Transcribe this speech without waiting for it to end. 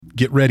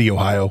Get ready,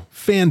 Ohio.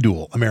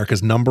 FanDuel,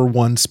 America's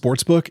 #1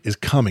 sportsbook, is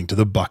coming to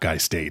the Buckeye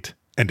State.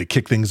 And to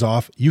kick things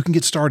off, you can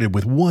get started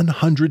with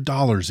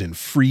 $100 in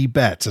free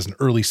bets as an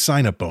early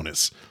sign-up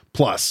bonus.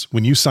 Plus,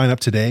 when you sign up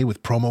today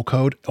with promo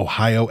code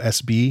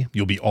OhioSB,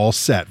 you'll be all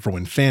set for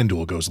when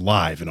FanDuel goes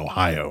live in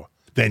Ohio.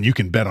 Then you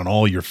can bet on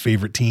all your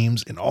favorite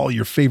teams and all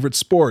your favorite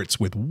sports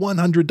with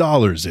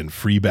 $100 in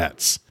free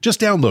bets.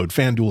 Just download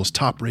FanDuel's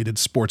top-rated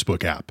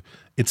sportsbook app.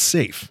 It's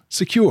safe,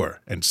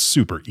 secure, and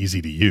super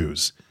easy to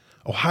use.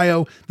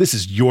 Ohio, this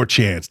is your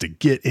chance to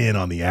get in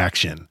on the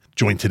action.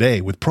 Join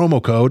today with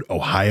promo code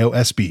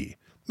OhioSB.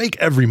 Make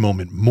every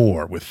moment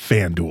more with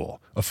FanDuel,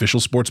 official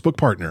sportsbook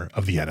partner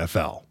of the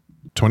NFL.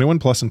 21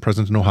 plus and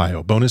present in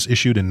Ohio. Bonus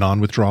issued in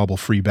non-withdrawable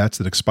free bets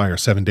that expire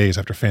 7 days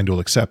after FanDuel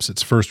accepts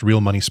its first real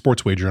money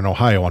sports wager in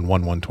Ohio on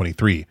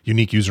 1/1/23.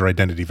 Unique user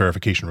identity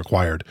verification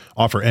required.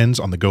 Offer ends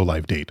on the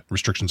go-live date.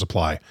 Restrictions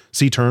apply.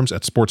 See terms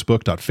at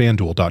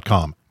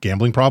sportsbook.fanduel.com.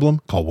 Gambling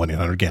problem? Call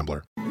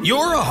 1-800-GAMBLER.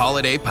 You're a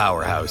holiday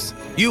powerhouse.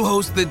 You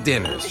host the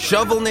dinners,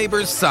 shovel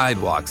neighbors'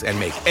 sidewalks, and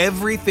make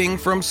everything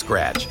from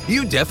scratch.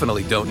 You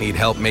definitely don't need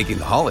help making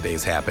the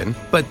holidays happen.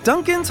 But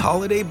Dunkin's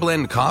Holiday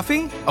Blend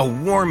Coffee? A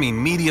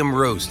warming medium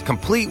roast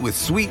complete with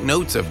sweet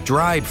notes of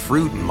dried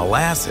fruit and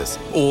molasses.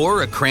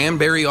 Or a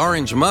cranberry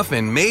orange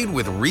muffin made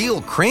with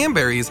real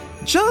cranberries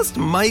just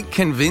might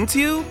convince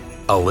you?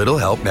 A little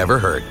help never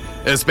hurt.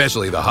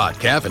 Especially the hot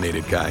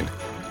caffeinated kind.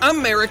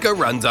 America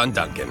runs on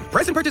Dunkin'.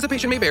 Price and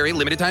participation may vary.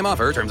 Limited time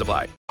offer. Terms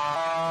apply.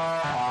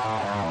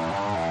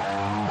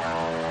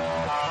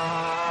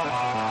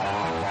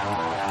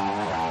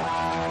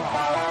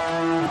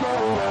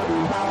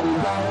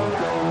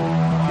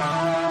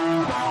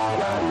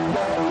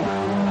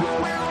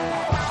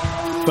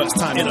 First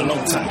time in a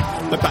long time,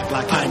 but back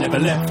like I never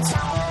left.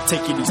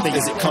 Taking these things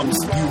as it comes,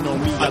 you know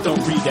me, I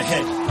don't read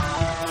ahead.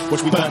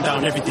 Watch me burn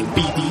down everything,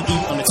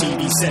 BDE on the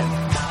TV set.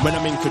 When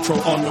I'm in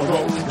control on the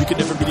road, you can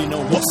never really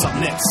know what's up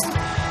next.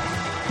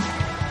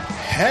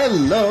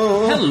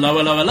 Hello.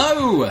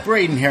 Hello.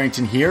 Braden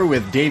Harrington here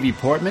with Davey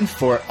Portman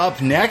for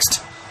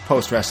upNXT,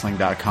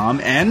 postwrestling.com,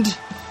 and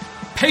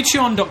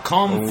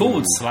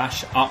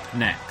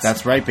patreon.com/upnext.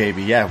 That's right,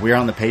 baby. Yeah, we're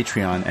on the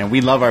Patreon, and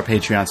we love our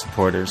Patreon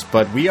supporters,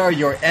 but we are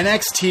your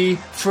NXT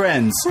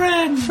friends.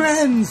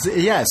 Friends.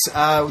 Yes.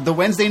 The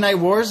Wednesday Night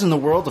Wars in the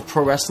world of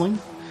pro wrestling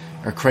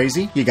are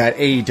crazy. You got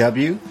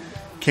AEW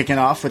kicking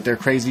off with their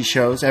crazy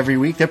shows every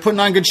week. They're putting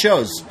on good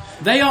shows.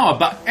 They are,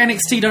 but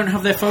NXT don't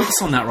have their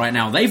focus on that right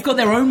now. They've got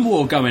their own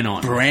war going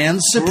on. Brand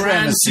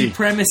supremacy.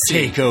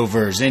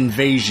 Takeovers,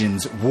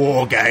 invasions,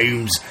 war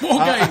games.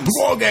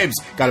 War games.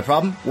 Got a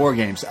problem? War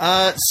games.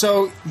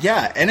 So,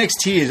 yeah,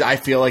 NXT I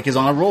feel like is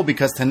on a roll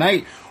because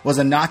tonight was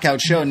a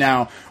knockout show.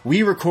 Now,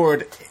 we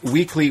record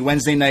weekly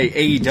Wednesday night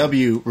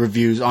AEW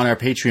reviews on our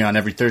Patreon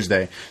every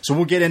Thursday. So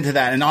we'll get into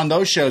that. And on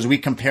those shows, we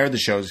compare the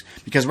shows.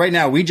 Because right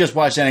now, we just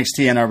watched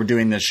NXT and we're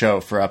doing this show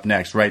for Up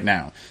Next right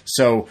now.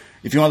 So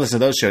if you want to listen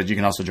to those shows, you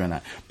can also join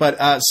that. But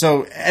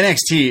so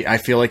NXT, I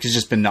feel like, has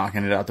just been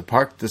knocking it out the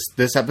park.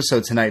 This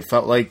episode tonight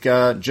felt like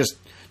just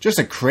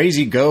a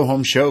crazy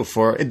go-home show.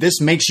 This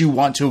makes you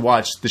want to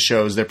watch the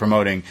shows they're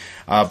promoting.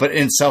 But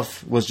in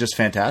itself was just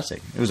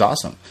fantastic. It was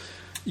awesome.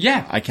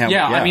 Yeah. I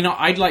mean,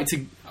 I'd like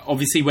to,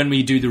 obviously, when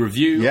we do the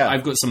review,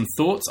 I've got some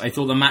thoughts. I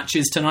thought the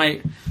matches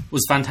tonight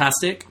were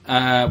fantastic.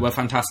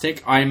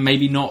 I'm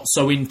maybe not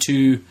so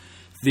into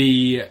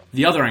the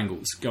other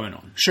angles going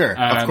on. Sure,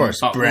 of course.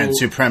 Brand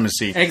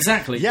supremacy.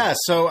 Exactly. Yeah,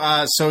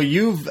 so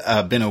you've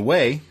been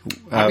away.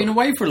 I've been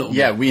away for a little bit.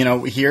 Yeah,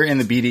 here in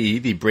the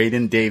BDE, the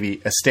Braden Davey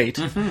estate,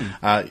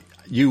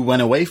 you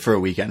went away for a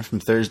weekend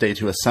from Thursday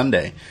to a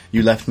Sunday.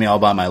 You left me all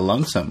by my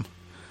lonesome.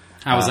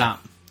 How was that?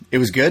 It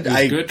was good.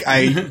 I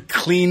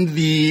cleaned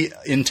the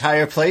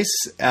entire place.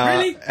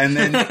 Really? And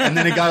then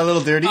it got a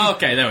little dirty.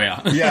 Okay, there we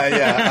are.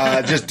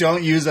 Yeah. Just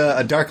don't use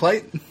a dark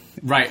light.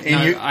 Right.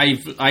 No,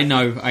 I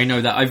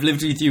know that. I've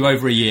lived with you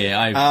over a year.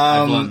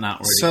 I've learned that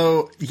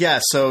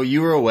already. So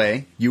you were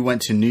away. You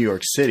went to New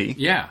York City.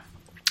 Yeah.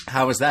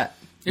 How was that?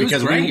 It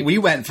was great. We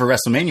went for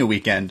WrestleMania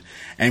weekend,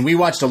 and we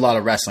watched a lot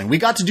of wrestling. We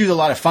got to do a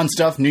lot of fun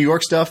stuff, New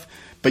York stuff.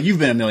 But you've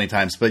been a million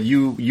times. But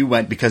you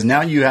went because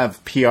now you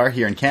have PR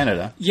here in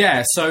Canada.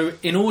 Yeah. So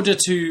in order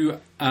to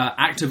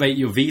activate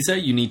your visa,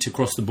 you need to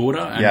cross the border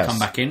and come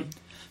back in.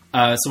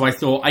 So I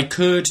thought I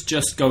could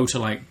just go to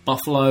like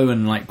Buffalo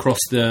and like cross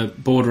the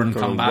border and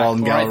come back. Or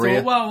I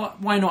thought, well,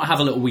 why not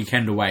have a little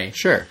weekend away?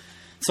 Sure.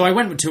 So I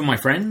went with two of my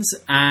friends,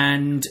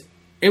 and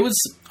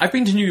I've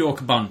been to New York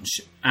a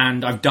bunch,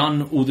 and I've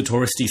done all the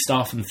touristy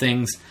stuff and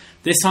things.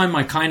 This time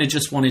I kind of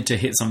just wanted to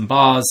hit some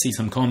bars, see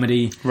some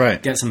comedy,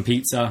 get some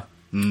pizza.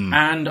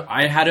 And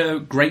I had a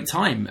great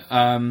time.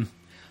 I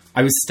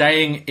was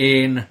staying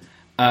in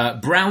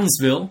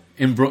Brownsville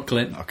in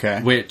Brooklyn,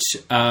 which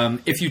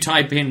if you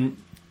type in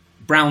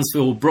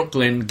Brownsville,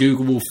 Brooklyn,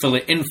 Google will fill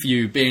it in for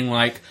you, being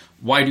like,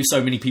 why do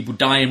so many people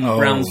die in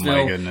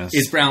Brownsville? My goodness.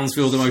 Is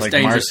Brownsville the most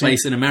dangerous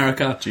place in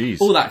America?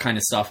 Jeez. All that kind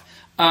of stuff.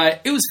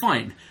 It was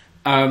fine.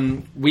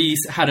 We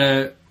had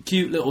a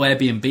cute little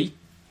Airbnb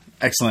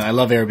Excellent. I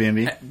love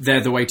Airbnb.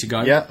 They're the way to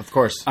go. Yeah, of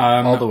course.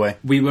 All the way.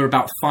 We were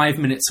about 5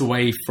 minutes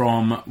away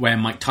from where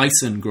Mike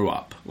Tyson grew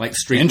up, like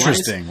streetwise.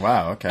 Interesting.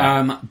 Wow, okay.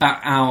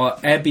 But our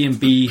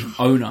Airbnb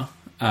owner,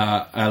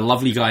 a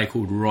lovely guy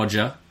called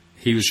Roger,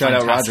 he was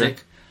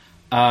fantastic.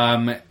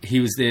 Out Roger. He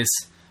was this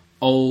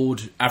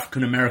old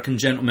African-American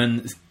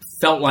gentleman,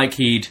 felt like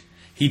he'd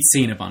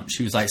seen a bunch.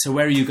 He was like, so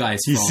where are you guys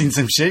from? He's seen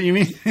some shit, you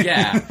mean?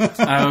 Yeah.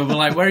 We're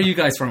like, where are you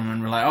guys from?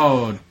 And we're like,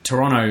 oh,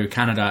 Toronto,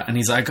 Canada. And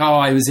he's like, oh,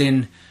 I was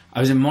in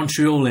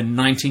Montreal in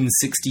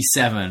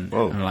 1967.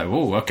 Whoa. And we're like,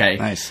 whoa, okay.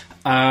 Nice.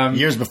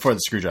 Years before the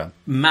screw job.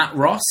 Matt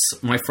Ross,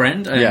 my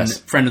friend, and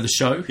friend of the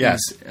show. Yes.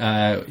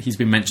 He's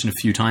been mentioned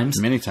a few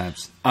times. Many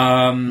times.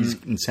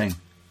 He's insane.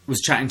 Was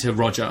chatting to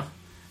Roger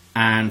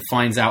and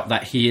finds out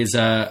that he is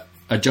a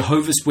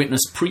Jehovah's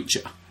Witness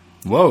preacher.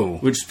 Whoa.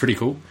 Which is pretty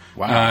cool.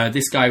 Wow.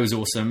 This guy was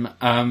awesome.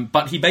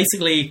 But he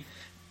basically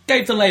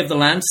gave the lay of the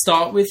land to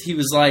start with. He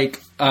was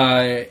like,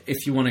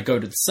 if you want to go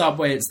to the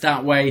subway, it's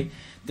that way.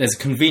 There's a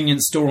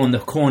convenience store on the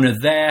corner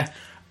there.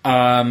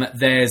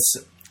 There's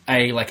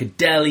a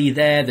deli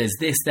there. There's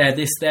this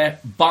there.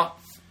 But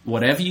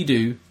whatever you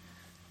do,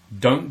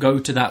 don't go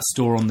to that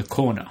store on the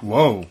corner.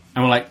 Whoa.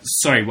 And we're like,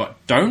 sorry, what?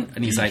 Don't?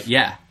 And he's like,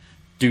 yeah.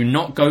 Do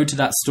not go to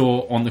that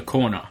store on the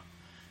corner.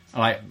 I'm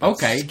like,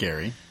 okay. That's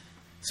scary.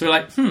 So we're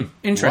like,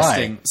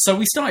 interesting. Why? So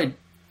we started,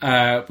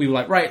 we were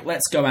like, right,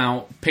 let's go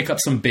out, pick up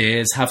some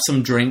beers, have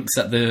some drinks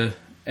at the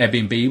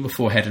Airbnb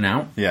before heading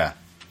out. Yeah.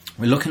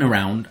 We're looking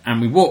around,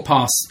 and we walk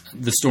past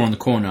the store on the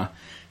corner.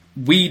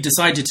 We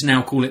decided to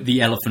now call it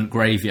the Elephant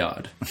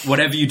Graveyard.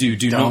 Whatever you do,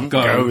 not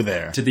go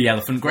there to the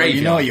Elephant Graveyard. Well,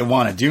 you know what you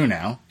want to do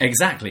now.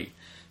 Exactly.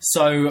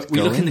 So we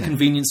look in the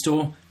convenience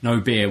store, no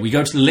beer. We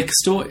go to the liquor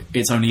store,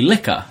 it's only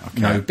liquor,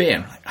 no beer.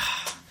 And we're like,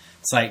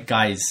 It's like,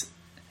 guys,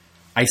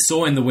 I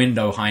saw in the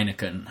window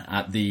Heineken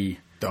at the...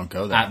 Don't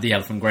go there. At the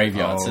Elephant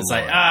Graveyard. Oh, so it's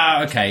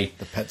like, okay.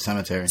 The pet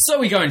cemetery. So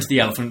we go into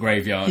the Elephant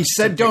Graveyard. He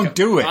said don't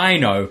do it. I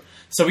know.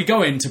 So we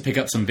go in to pick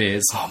up some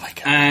beers. Oh my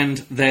God. And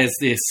there's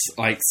this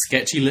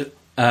sketchy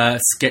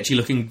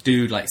looking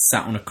dude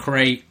sat on a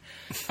crate.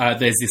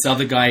 There's this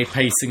other guy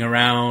pacing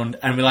around,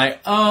 and we're like,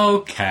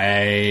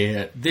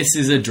 okay, this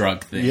is a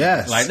drug thing.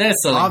 Yes. They're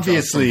selling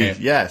obviously, drugs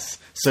here. yes.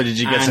 So did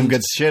you get some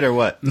good shit or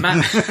what?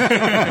 Matt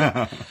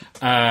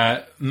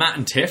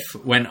and Tiff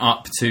went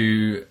up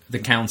to the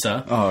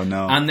counter. Oh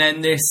no! And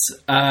then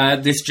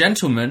this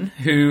gentleman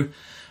who,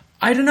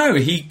 I don't know,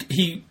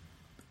 he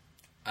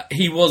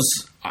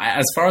was,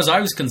 as far as I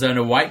was concerned,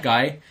 a white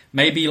guy,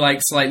 maybe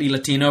slightly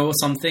Latino or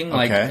something,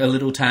 a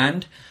little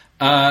tanned.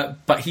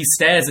 But he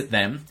stares at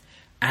them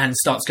and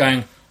starts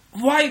going,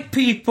 "White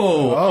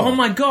people! Oh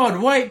my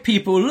God, white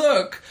people!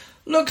 Look,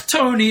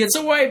 Tony, it's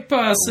a white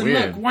person.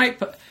 Weird. Look, white."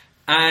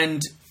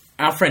 And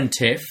our friend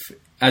Tiff,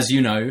 as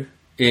you know,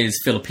 is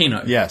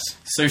Filipino. Yes.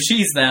 So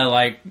she's there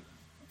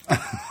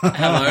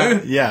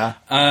hello. Yeah.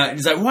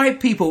 He's like, white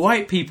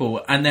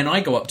people. And then I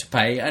go up to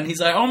pay, and he's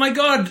like, oh my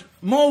God,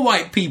 more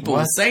white people.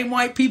 What? Same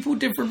white people,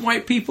 different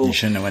white people. You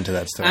shouldn't have went to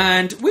that store.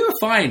 And we were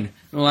fine.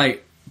 We're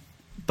like,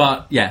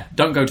 but yeah,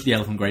 don't go to the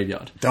Elephant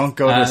Graveyard. Don't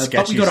go to a sketchy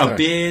But we got store. our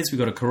beers, we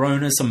got a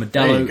Corona, some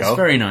Modelo. It was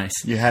very nice.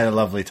 You had a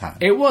lovely time.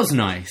 It was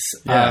nice.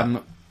 Yeah.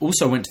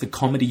 Also went to the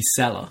Comedy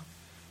Cellar.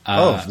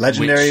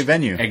 Legendary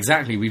venue.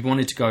 Exactly. I've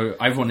wanted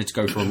to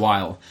go for a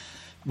while.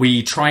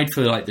 We tried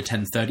for the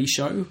 10:30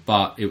 show,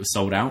 but it was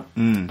sold out.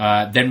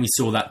 Then we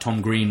saw that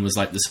Tom Green was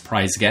the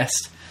surprise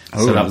guest,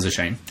 so that was a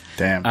shame.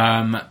 Damn.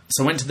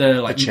 So I went to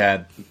the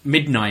Chad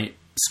midnight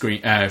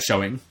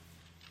showing,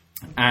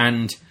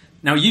 and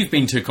now you've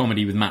been to a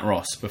comedy with Matt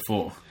Ross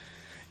before.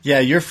 Yeah,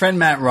 your friend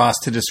Matt Ross,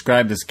 to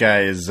describe this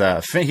guy, is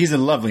he's a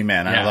lovely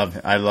man. Yeah.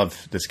 I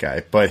love this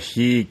guy, but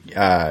he he's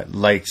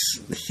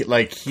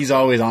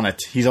always on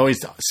it. He's always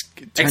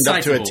turned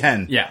up to a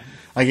 10. Yeah.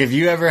 If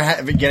you ever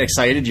get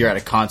excited, you're at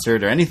a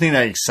concert or anything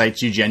that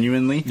excites you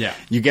genuinely,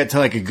 you get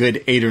to a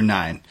good 8 or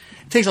 9. It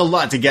takes a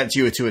lot to get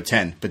you to a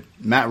 10, but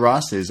Matt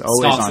Ross is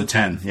always Starts on at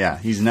 10. Yeah,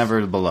 he's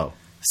never below.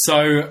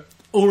 So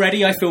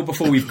already I feel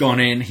before we've gone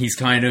in, he's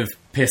kind of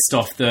pissed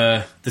off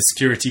the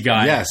security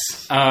guy. Yes.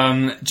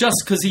 Just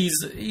because he's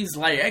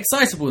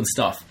excitable and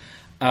stuff.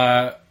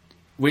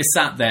 We're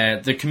sat there.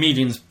 The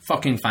comedian's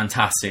fucking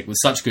fantastic. It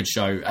was such a good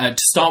show. To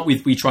start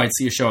with, we tried to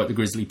see a show at the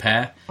Grizzly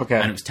Pear. Okay.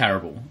 And it was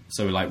terrible.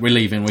 So we're we're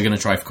leaving. We're going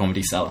to try for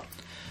Comedy Cellar.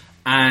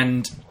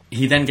 And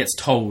he then gets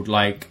told,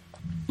 one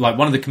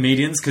of the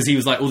comedians, because he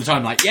was all the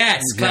time,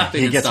 yes, clapping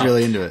he and gets stuff.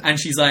 really into it. And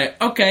she's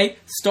like, okay,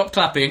 stop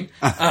clapping.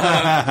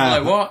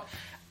 What?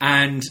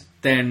 And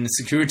then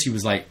security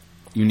was like,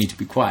 you need to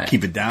be quiet.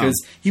 Keep it down.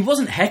 Because he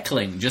wasn't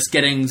heckling, just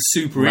getting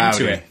super Rowdy.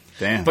 into it.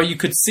 Damn. But you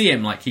could see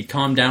him, he'd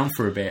calm down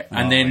for a bit.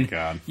 And then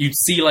you'd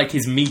see,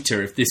 his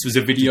meter, if this was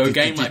a video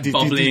game,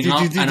 bubbling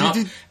up and up.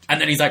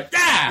 And then he's like,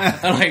 ah!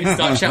 And he'd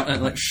start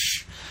shouting,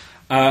 shh.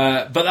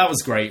 But that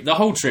was great. The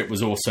whole trip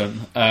was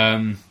awesome.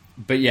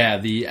 But yeah,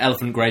 the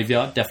Elephant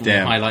Graveyard, definitely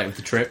a highlight of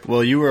the trip.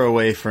 Well, you were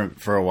away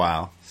for a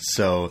while,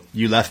 so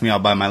you left me all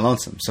by my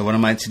lonesome. So what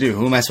am I to do?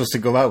 Who am I supposed to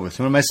go out with?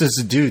 What am I supposed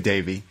to do,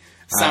 Davey?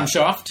 Sam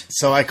Shaft.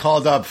 So I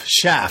called up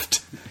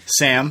Shaft,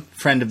 Sam,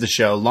 friend of the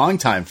show,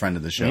 longtime friend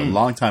of the show,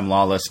 longtime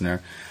law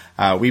listener.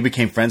 We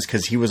became friends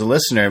because he was a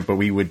listener, but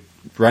we would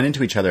run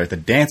into each other at the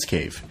Dance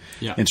Cave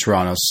in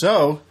Toronto.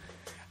 So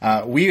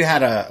we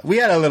had a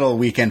little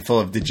weekend full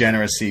of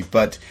degeneracy,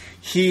 but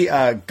he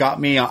got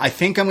me on. I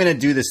think I'm going to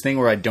do this thing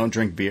where I don't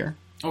drink beer.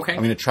 Okay. I'm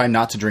going to try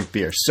not to drink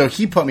beer. So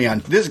he put me on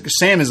this.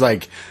 Sam is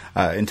like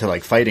into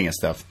like fighting and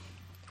stuff.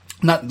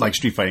 Not like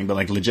street fighting, but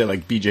like legit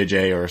like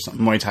BJJ or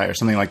something, Muay Thai or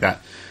something like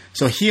that.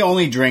 So he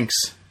only drinks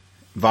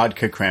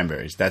vodka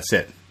cranberries. That's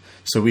it.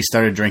 So we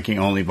started drinking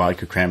only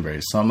vodka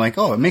cranberries. So I'm like,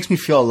 oh, it makes me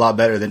feel a lot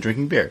better than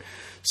drinking beer.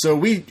 So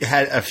we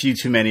had a few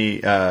too many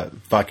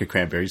vodka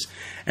cranberries,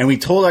 and we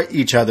told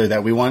each other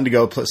that we wanted to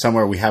go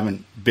somewhere we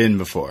haven't been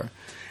before.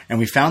 And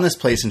we found this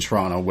place in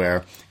Toronto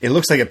where it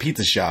looks like a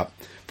pizza shop,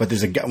 but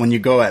there's a guy, when you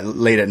go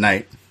late at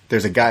night,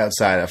 there's a guy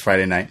outside at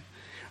Friday night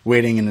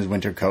waiting in his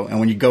winter coat. And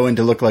when you go in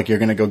to look like you're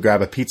going to go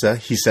grab a pizza,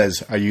 he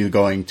says, "Are you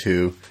going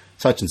to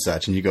such and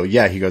such?" And you go,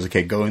 "Yeah." He goes,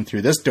 "Okay, go in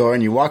through this door."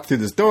 And you walk through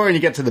this door and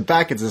you get to the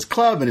back. It's this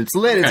club and it's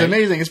lit. It's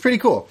amazing. It's pretty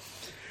cool.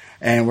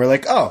 And we're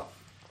like, oh.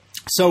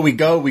 So we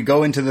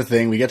go into the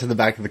thing. We get to the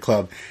back of the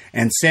club.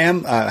 And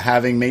Sam,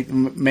 having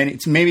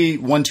maybe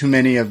one too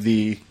many of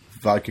the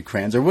vodka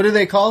crans, or what are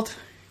they called?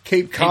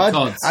 Cape Cod?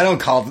 Cods. I don't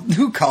call them.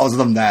 Who calls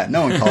them that?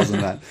 No one calls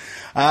them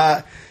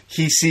that.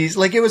 He sees,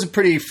 like, it was a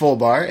pretty full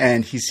bar,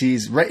 and he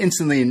sees right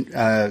instantly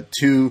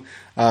two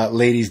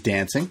ladies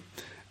dancing.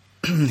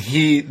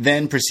 He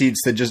then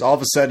proceeds to just all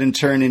of a sudden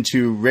turn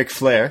into Ric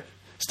Flair.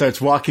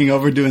 Starts walking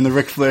over, doing the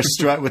Ric Flair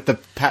strut with the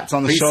pats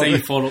on the shoulder. Please say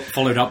he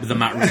followed up with the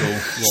Matt Riddle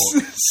walk.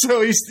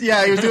 So he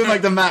was doing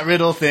like the Matt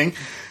Riddle thing.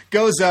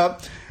 Goes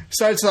up,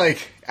 starts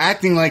like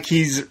acting like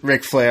he's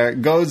Ric Flair,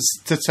 goes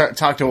to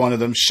talk to one of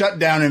them, shut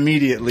down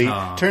immediately,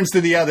 turns to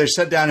the other,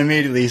 shut down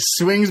immediately,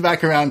 swings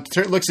back around,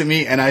 looks at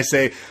me, and I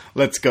say,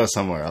 "Let's go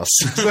somewhere else."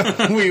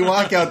 So we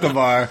walk out the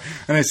bar,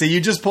 and I say,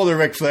 "You just pulled a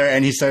Ric Flair,"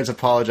 and he starts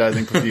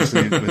apologizing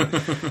profusely.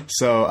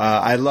 So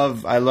I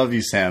love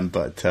you, Sam,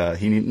 but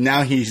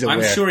he's aware.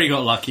 I'm sure he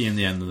got lucky in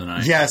the end of the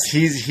night. Yes,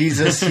 he's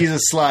a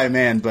sly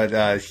man, but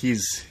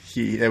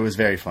it was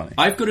very funny.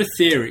 I've got a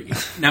theory.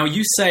 Now,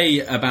 you say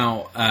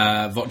about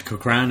vodka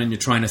cran and you're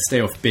trying to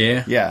stay off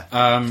beer. Yeah,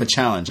 the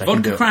challenge.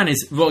 Vodka cran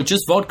is,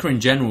 just vodka in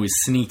general is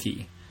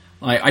sneaky.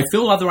 Like, I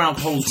feel other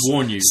alcohols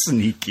warn you.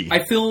 Sneaky.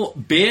 I feel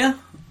beer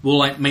will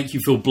like make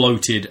you feel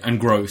bloated and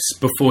gross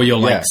before you're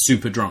like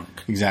super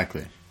drunk.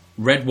 Exactly.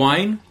 Red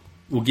wine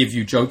will give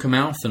you joker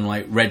mouth and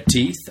like red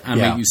teeth and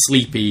make you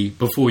sleepy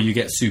before you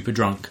get super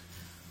drunk.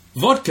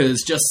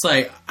 Vodka's just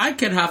like, I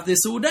can have this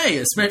all day,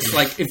 especially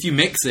like if you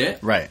mix it.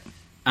 Right.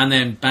 And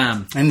then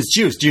bam. And it's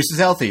juice. Juice is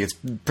healthy. It's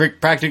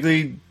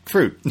practically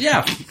fruit.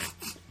 Yeah.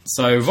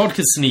 So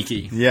vodka's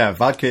sneaky. Yeah,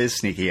 vodka is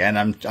sneaky, and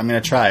I'm going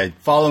to try.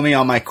 Follow me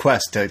on my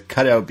quest to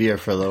cut out beer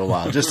for a little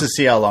while, just to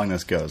see how long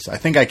this goes. I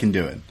think I can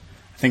do it.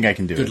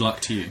 Good luck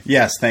to you.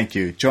 Yes, thank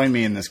you. Join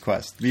me in this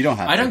quest. You don't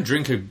have to. I don't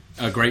drink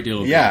a great deal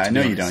of beer. Yeah, I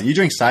know you don't. You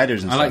drink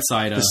ciders and stuff. I like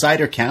cider. Does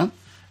cider count?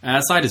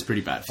 Cider's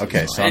pretty bad for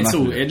Okay, me.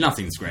 so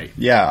nothing's great.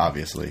 Yeah,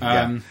 obviously.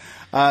 Yeah.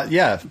 But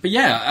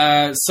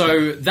yeah,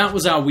 so that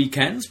was our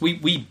weekends.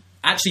 We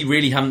actually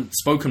really haven't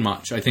spoken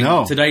much. I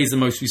think today's the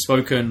most we've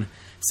spoken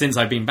since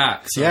I've been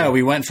back. So. Yeah,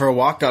 we went for a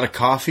walk, got a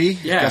coffee,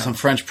 got some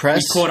French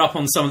press. We caught up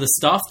on some of the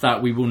stuff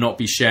that we will not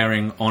be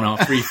sharing on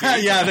our free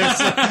feed.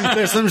 Yeah,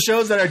 there's some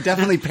shows that are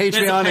definitely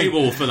Patreon. There's a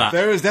paywall for that.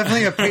 There was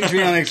definitely a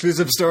Patreon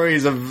exclusive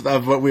stories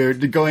of what we were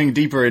going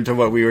deeper into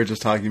what we were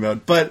just talking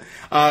about. But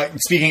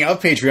speaking of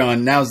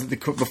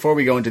Patreon, before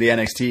we go into the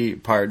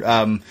NXT part,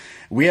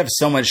 we have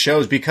so much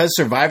shows because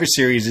Survivor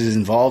Series is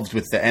involved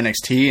with the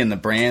NXT and the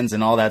brands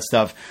and all that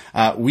stuff.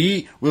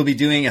 We will be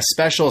doing a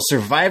special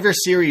Survivor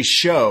Series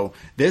show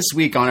this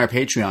week on our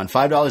Patreon.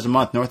 $5 a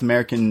month, North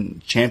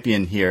American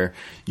champion here.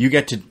 You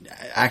get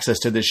access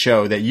to this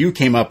show that you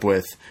came up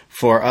with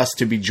for us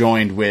to be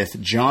joined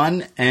with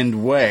John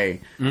and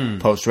Wei,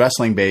 Post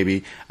Wrestling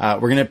Baby. We're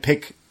going to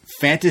pick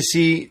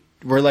fantasy.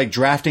 We're like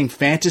drafting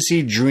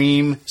fantasy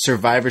dream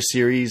Survivor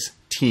Series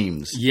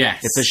teams.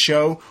 Yes. It's a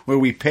show where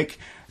we pick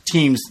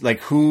teams, like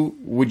who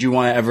would you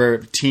want to ever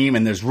team,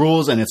 and there's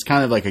rules, and it's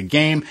kind of like a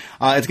game.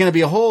 It's going to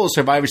be a whole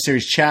Survivor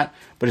Series chat,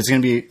 but it's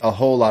going to be a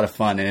whole lot of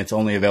fun, and it's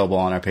only available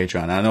on our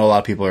Patreon. I know a lot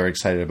of people are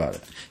excited about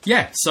it.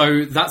 Yeah,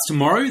 so that's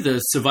tomorrow, the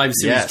Survivor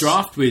Series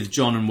draft with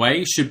John and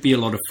Wei. Should be a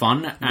lot of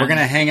fun. And we're going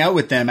to hang out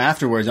with them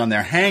afterwards on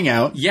their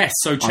Hangout. Yes,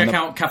 so check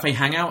out Cafe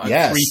Hangout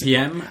at 3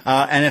 p.m.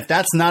 And if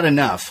that's not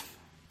enough,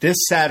 this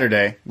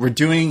Saturday, we're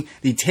doing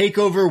the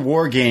TakeOver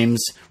War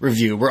Games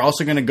review. We're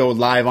also going to go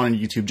live on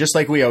YouTube, just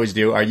like we always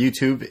do. Our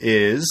YouTube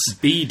is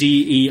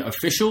BDE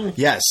Official.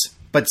 Yes,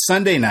 but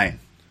Sunday night,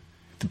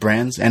 the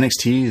brands,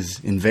 NXT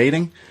is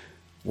invading.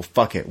 well,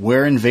 fuck it.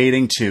 We're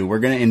invading too. We're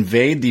going to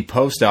invade the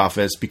post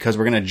office because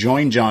we're going to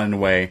join John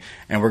and Way,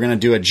 and we're going to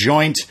do a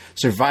joint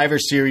Survivor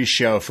Series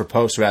show for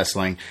post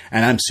wrestling.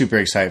 And I'm super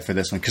excited for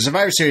this one because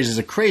Survivor Series is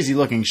a crazy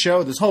looking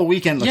show. This whole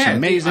weekend looks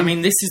amazing. I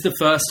mean, this is the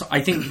first.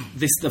 I think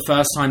this is the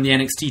first time the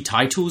NXT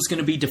title is going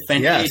to be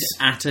defended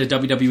at a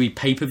WWE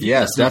pay per view.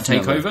 Yes,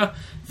 definitely. Takeover.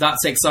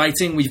 That's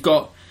exciting. We've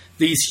got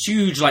these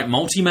huge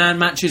multi-man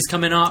matches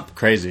coming up.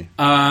 Crazy.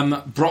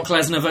 Brock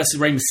Lesnar versus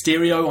Rey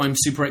Mysterio. I'm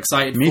super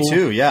excited for. Me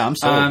too. Yeah, I'm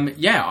so.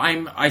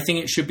 I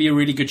think it should be a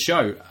really good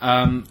show.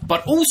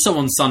 But also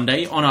on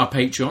Sunday, on our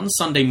Patreon,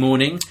 Sunday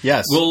morning,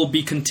 we'll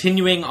be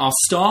continuing our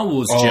Star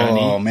Wars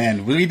journey. Oh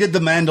man, we did The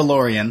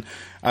Mandalorian.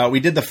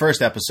 We did the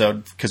first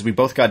episode because we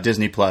both got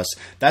Disney Plus.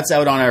 That's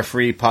out on our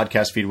free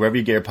podcast feed, wherever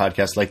you get your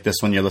podcast, like this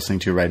one you're listening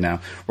to right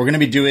now. We're going to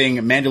be doing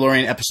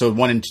Mandalorian episode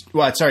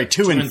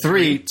 2 and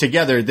 3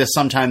 together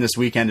sometime this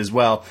weekend as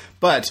well.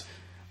 But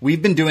we've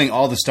been doing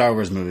all the Star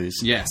Wars movies.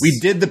 Yes. We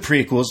did the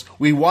prequels.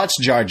 We watched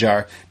Jar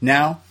Jar.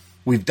 Now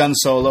we've done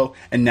Solo,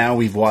 and now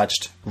we've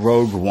watched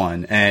Rogue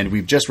One, and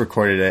we've just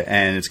recorded it,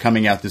 and it's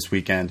coming out this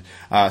weekend.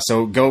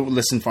 So go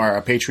listen for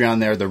our Patreon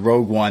there, the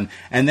Rogue One.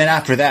 And then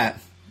after that,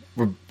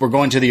 we're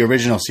going to the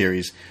original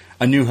series,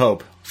 A New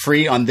Hope,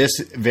 free on this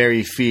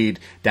very feed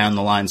down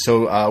the line.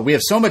 So we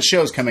have so much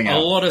shows coming out.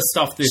 A lot of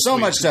stuff this week. So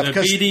much stuff.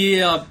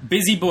 The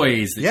busy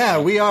boys. Yeah,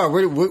 we are.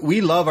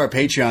 We love our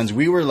Patreons.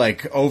 We were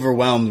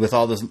overwhelmed with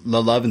all the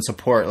love and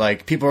support.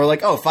 People were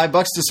like, oh, $5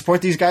 to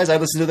support these guys? I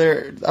listen to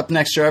their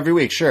upNXT show every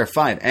week. Sure,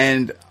 fine.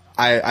 And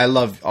I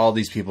love all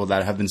these people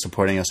that have been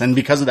supporting us. And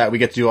because of that, we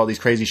get to do all these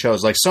crazy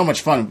shows. So much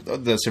fun.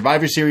 The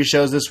Survivor Series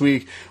shows this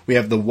week. We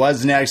have the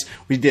Was Next.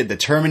 We did the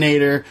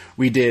Terminator.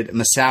 We did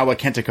Misawa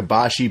Kenta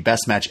Kobashi,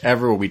 Best Match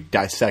Ever, where we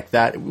dissect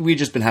that. We've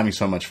just been having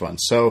so much fun.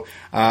 So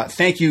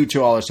thank you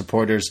to all our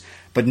supporters.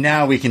 But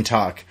now we can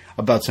talk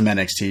about some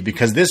NXT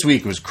because this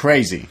week was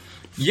crazy.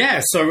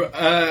 Yeah, so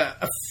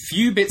a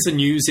few bits of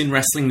news in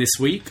wrestling this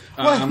week.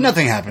 Well,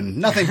 nothing happened.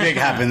 Nothing big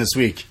happened this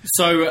week.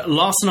 So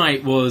last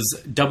night was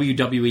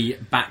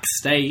WWE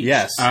Backstage.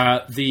 Yes.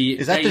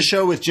 Is that the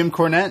show with Jim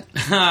Cornette?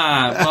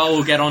 Well,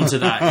 we'll get onto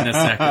that in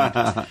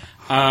a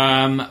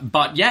second.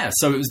 But yeah,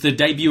 so it was the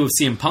debut of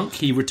CM Punk.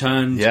 He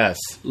returned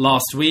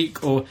last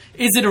week. Or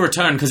is it a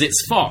return? Because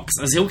it's Fox.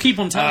 As he'll keep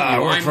on telling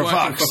you, I'm working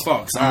for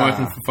Fox. I'm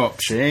working for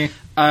Fox. See?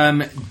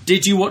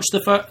 Did you watch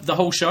the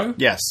whole show?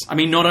 Yes. I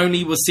mean, not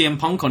only was CM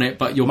Punk on it,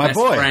 but your best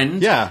friend,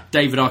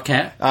 David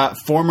Arquette.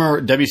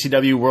 Former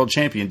WCW World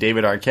Champion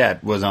David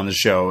Arquette was on the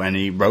show, and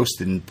he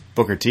roasted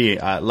Booker T.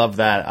 I love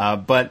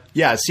that. But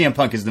yeah, CM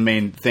Punk is the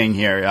main thing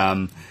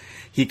here.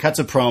 He cuts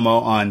a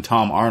promo on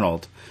Tom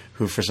Arnold,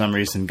 who for some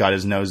reason got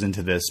his nose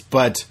into this,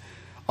 but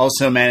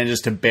also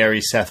manages to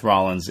bury Seth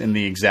Rollins in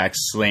the exact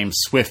same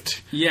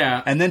swift.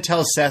 Yeah. And then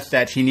tells Seth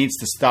that he needs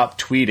to stop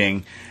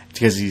tweeting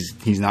because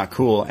he's not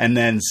cool, and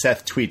then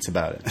Seth tweets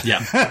about it.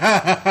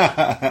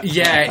 Yeah.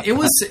 Yeah, it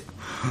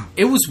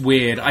was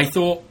weird. I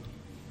thought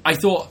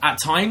at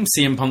times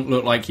CM Punk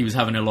looked like he was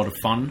having a lot of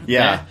fun.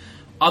 Yeah. There.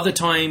 Other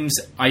times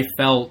I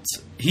felt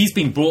he's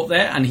been brought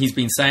there and he's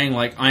been saying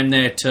I'm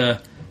there to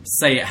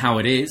say it how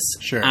it is.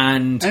 Sure.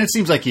 And it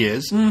seems like he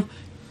is.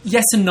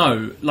 Yes and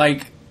no.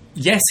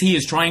 Yes, he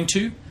is trying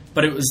to,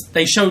 but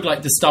they showed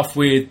the stuff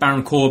with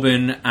Baron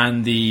Corbin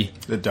and the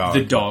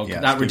dog, yeah,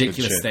 that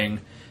ridiculous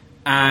thing.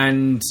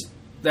 And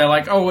they're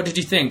like, oh, what did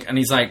you think? And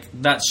he's like,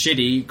 that's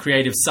shitty,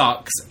 creative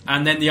sucks.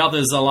 And then the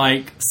others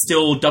are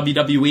still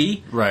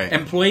WWE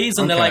employees,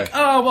 and they're like,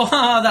 oh,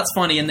 well, that's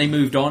funny, and they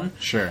moved on.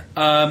 Sure.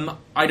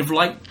 I'd have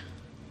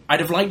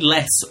liked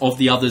less of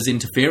the others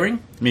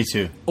interfering. Me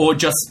too. Or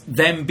just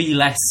them be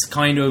less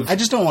kind of... I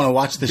just don't want to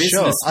watch this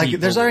show.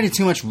 There's already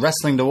too much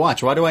wrestling to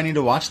watch. Why do I need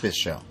to watch this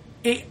show?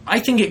 I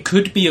think it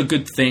could be a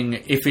good thing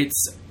if it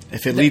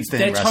leads to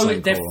him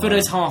wrestling. Their foot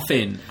is half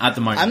in at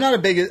the moment. I'm not a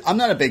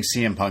big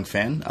CM Punk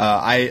fan.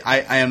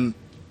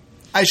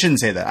 I shouldn't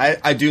say that.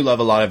 I do love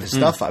a lot of his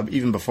stuff,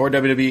 even before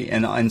WWE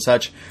and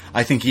such.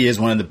 I think he is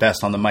one of the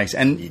best on the mics.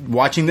 And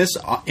watching this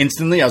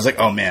instantly, I was like,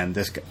 oh man,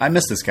 I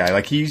miss this guy.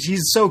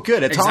 He's so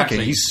good at talking.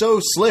 He's so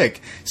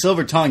slick.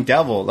 Silver tongue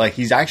devil.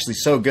 He's actually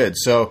so good.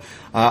 So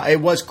it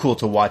was cool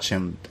to watch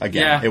him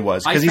again. Yeah, it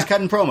was. Because he's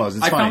cutting promos. It's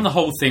funny. Found the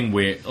whole thing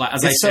weird.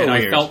 As I said,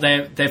 I felt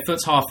their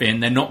foot's half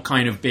in. They're not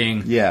kind of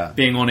being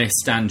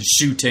honest and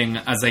shooting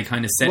as they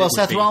kind of said. Well,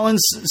 Seth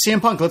Rollins,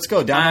 CM Punk, let's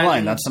go. Down the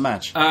line. That's the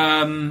match.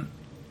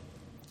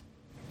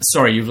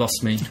 Sorry, you've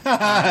lost me.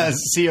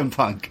 CM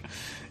Punk.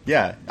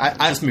 Yeah.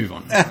 Let's move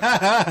on.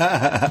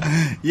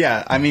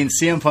 Yeah, I mean,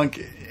 CM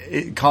Punk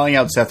calling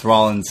out Seth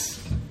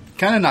Rollins,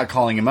 kind of not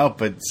calling him out,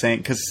 but saying,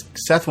 because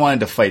Seth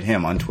wanted to fight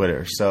him on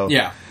Twitter. So,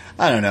 yeah.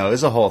 I don't know. It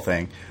was a whole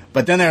thing.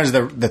 But then there was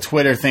the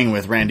Twitter thing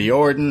with Randy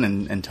Orton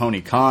and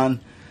Tony Khan.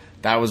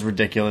 That was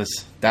ridiculous.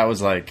 That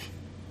was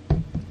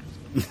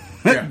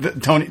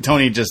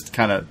Tony just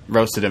kind of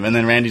roasted him, and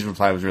then Randy's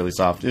reply was really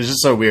soft. It was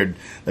just so weird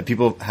that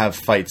people have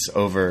fights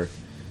over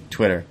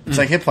Twitter. It's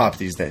like hip hop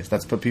these days.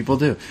 That's what people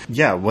do.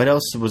 Yeah. What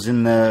else was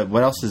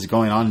what else is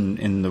going on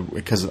in the?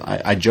 Because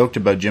I joked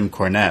about Jim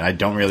Cornette. I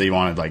don't really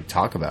want to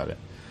talk about it.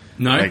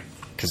 No.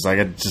 because like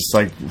it's just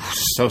like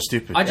so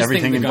stupid. I just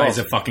Everything think the guy's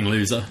involved. a fucking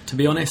loser, to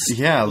be honest.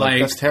 Yeah,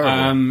 like that's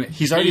terrible.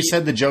 He's already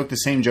said the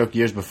same joke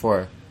years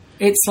before.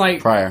 It's like,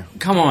 prior.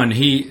 Come on,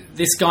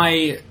 this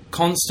guy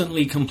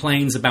constantly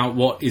complains about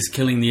what is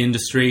killing the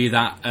industry,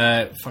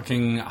 that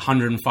fucking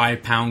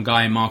 105-pound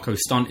guy, Marco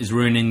Stunt, is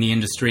ruining the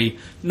industry.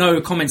 No,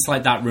 comments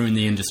like that ruin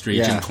the industry,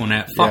 Yeah. Jim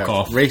Cornette. Fuck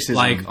off. Racism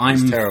Like, I'm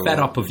is terrible. fed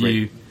up of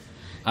you.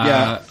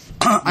 I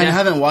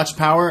haven't watched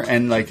Power,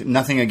 and like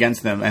nothing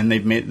against them, and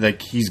they've made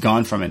like he's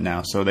gone from it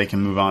now, so they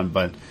can move on.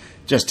 But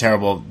just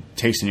terrible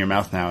taste in your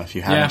mouth now if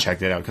you haven't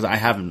checked it out, because I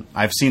haven't.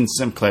 I've seen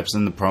some clips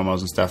and the promos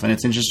and stuff, and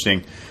it's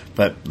interesting.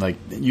 But like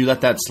you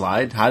let that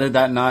slide. How did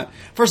that not?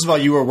 First of all,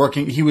 you were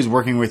working. He was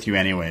working with you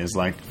anyways.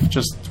 Like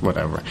just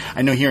whatever.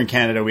 I know here in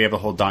Canada we have a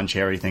whole Don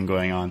Cherry thing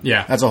going on.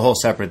 Yeah, that's a whole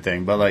separate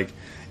thing. But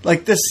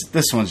like this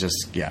one's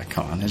just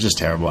come on, it's just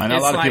terrible. And a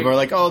lot of people are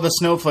like, oh, the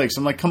snowflakes.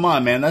 I'm like, come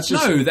on, man, that's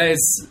just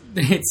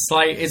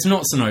it's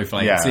not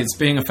snowflakes. Yeah. It's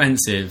being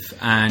offensive,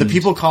 and the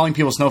people calling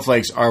people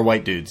snowflakes are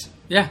white dudes.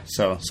 Yeah.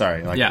 So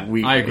sorry. Like,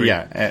 I agree.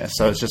 Yeah.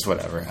 So it's just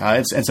whatever.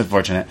 It's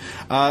unfortunate.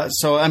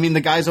 So I mean,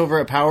 the guys over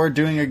at Power are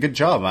doing a good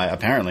job.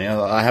 Apparently,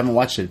 I haven't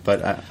watched it,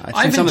 but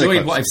I've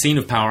enjoyed what I've seen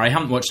of Power. I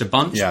haven't watched a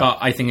bunch, but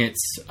I think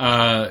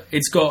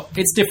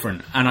it's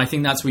different, and I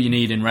think that's what you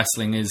need in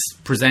wrestling is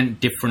present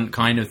different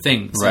kind of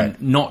things, right?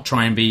 And not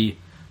try and be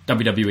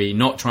WWE,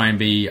 not try and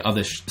be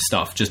other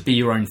stuff. Just be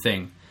your own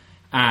thing,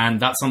 and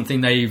that's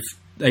something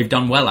they've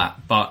done well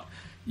at, but.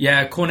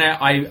 Yeah, Cornette,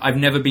 I've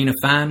never been a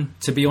fan,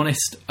 to be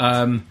honest.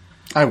 I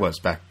was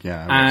back,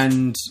 I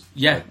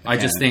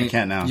just think I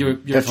can't now. You're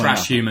a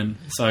trash human,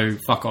 so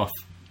fuck off.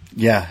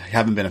 Yeah,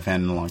 haven't been a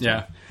fan in a long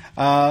time.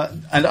 Yeah.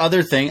 And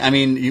other thing, I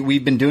mean,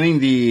 we've been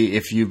doing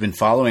if you've been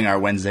following our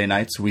Wednesday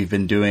nights, we've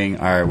been doing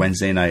our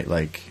Wednesday night,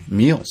 like,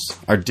 meals,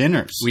 our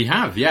dinners. We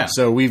have, yeah.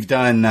 So we've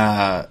done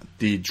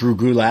the Drew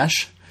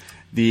Goulash,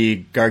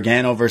 the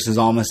Gargano versus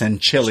Almas and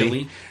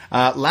chili.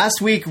 Last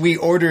week we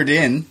ordered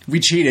in. We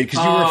cheated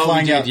because you were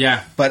flying out.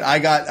 Yeah. But I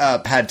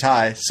got pad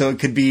thai, so it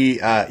could be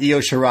Io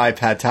Shirai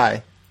pad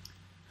thai.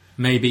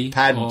 Maybe.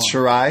 Pad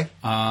Shirai.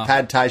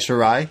 Pad thai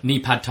Shirai. Knee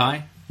pad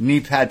thai.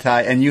 Knee pad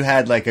thai. And you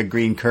had like a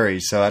green curry,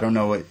 so I don't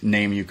know what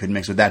name you could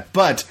mix with that.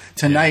 But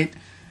tonight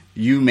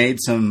you made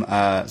some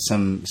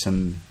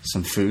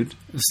food.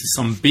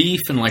 Some beef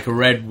and like a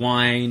red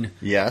wine.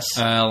 Yes.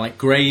 Like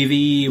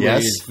gravy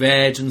with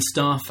veg and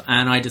stuff.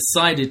 And I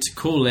decided to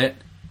call it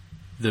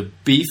the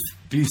beef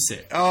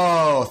Busick.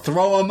 Oh,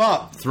 throw him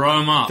up! Throw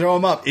him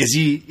up! Is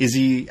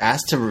he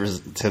asked to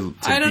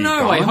I don't be know.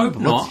 gone? I hope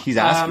not. He's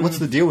asked. What's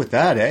the deal with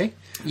that? Eh?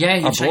 Yeah,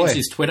 he changed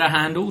his Twitter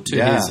handle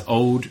to his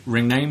old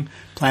ring name,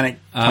 Planet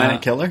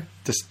Killer,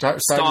 to Star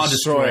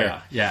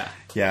Destroyer. Yeah.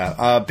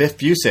 Biff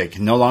Busick,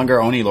 no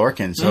longer Oni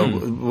Lorcan.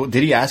 So,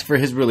 did he ask for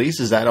his release?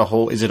 Is that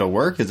is it a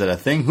work? Is it a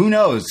thing? Who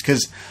knows?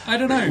 Because I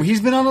don't know.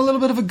 He's been on a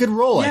little bit of a good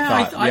roll.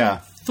 I thought.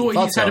 I thought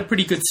he's had a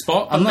pretty good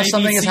spot, but unless maybe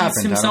something he has sees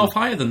happened himself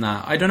higher than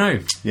that. I don't know.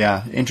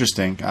 Yeah,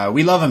 interesting.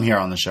 We love him here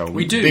on the show.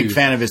 We do. Big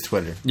fan of his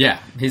Twitter. Yeah,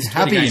 his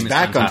happy Twitter he's game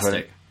back is on fantastic.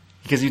 Twitter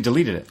because he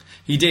deleted it.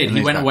 He did.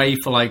 He went away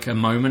for like a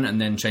moment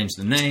and then changed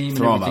the name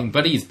and everything.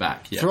 But he's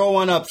back. Yeah. Throw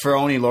one up for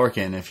Oni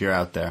Lorcan if you're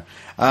out there.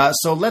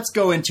 So let's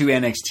go into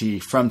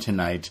NXT from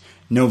tonight,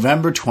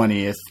 November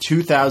 20th,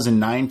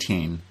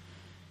 2019.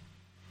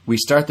 We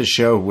start the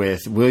show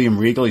with William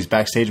Regal. He's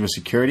backstage with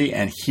security.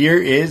 And here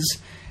is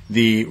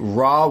the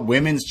Raw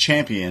Women's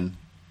Champion,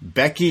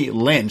 Becky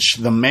Lynch,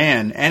 the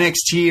man,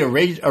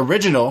 NXT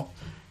original,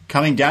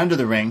 coming down to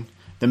the ring.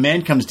 The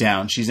man comes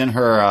down. She's in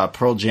her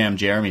Pearl Jam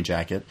Jeremy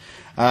jacket.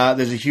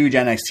 There's a huge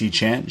NXT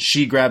chant.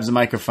 She grabs the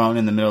microphone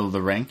in the middle of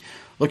the ring,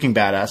 looking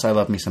badass. I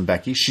love me some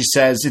Becky. She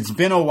says, "It's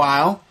been a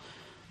while,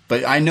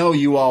 but I know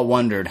you all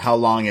wondered how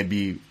long it'd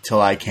be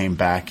till I came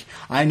back.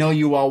 I know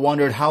you all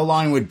wondered how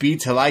long it would be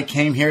till I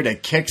came here to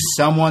kick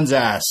someone's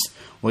ass.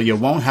 Well, you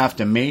won't have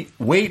to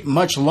wait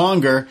much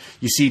longer.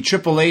 You see,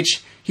 Triple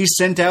H, he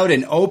sent out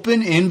an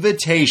open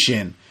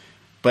invitation,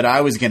 but I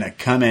was going to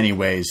come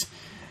anyways.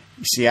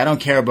 You see, I don't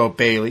care about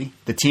Bayley,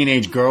 the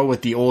teenage girl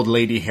with the old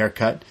lady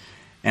haircut,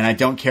 and I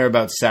don't care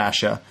about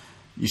Sasha.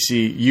 You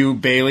see, you,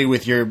 Bayley,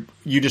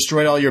 you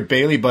destroyed all your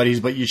Bayley buddies,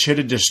 but you should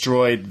have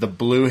destroyed the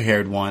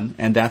blue-haired one."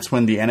 And that's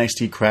when the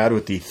NXT crowd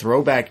with the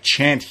throwback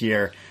chant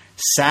here,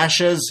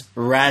 Sasha's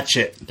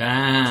Ratchet.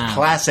 Damn.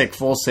 Classic,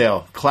 Full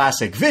Sail.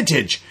 Classic.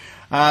 Vintage.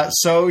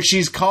 So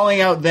she's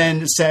calling out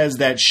then, says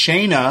that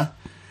Shayna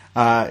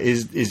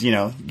is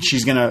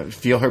she's going to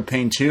feel her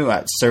pain too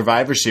at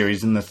Survivor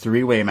Series in the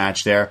three-way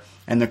match there.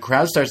 And the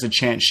crowd starts to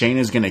chant,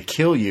 "Shayna's going to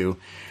kill you."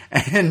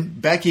 And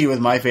Becky, with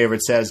my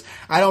favorite, says,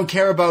 "I don't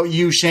care about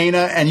you,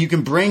 Shayna, and you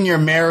can bring your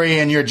Mary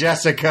and your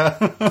Jessica."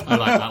 I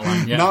like that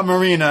one, yeah. Not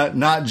Marina,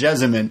 not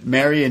Jessamine,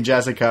 Mary and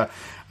Jessica.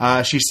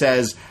 She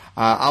says,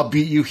 "I'll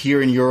beat you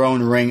here in your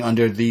own ring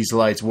under these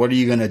lights. What are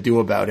you going to do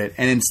about it?"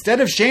 And instead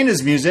of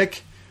Shayna's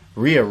music,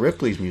 Rhea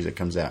Ripley's music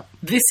comes out.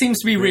 This seems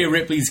to be Rhea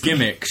Ripley's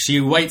gimmick.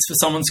 She waits for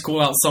someone to call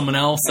out someone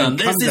else, and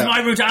this is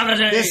my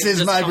brutality. This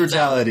is my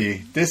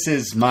brutality. This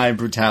is my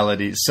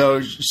brutality. So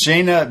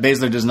Shayna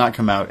Baszler does not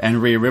come out,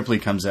 and Rhea Ripley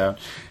comes out.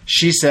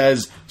 She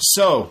says,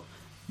 "So,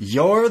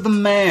 you're the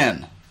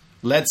man.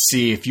 Let's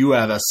see if you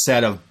have a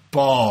set of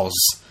balls."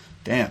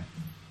 Damn.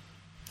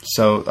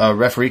 So a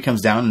referee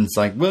comes down and it's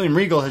like, William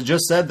Regal has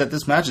just said that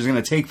this match is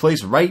going to take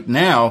place right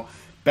now.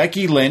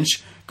 Becky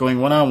Lynch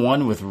going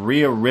one-on-one with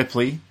Rhea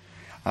Ripley.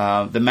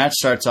 The match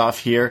starts off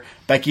here.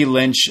 Becky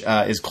Lynch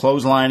is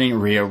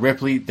clotheslining Rhea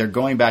Ripley. They're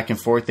going back and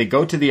forth. They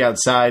go to the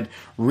outside.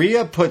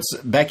 Rhea puts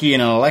Becky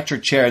in an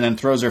electric chair and then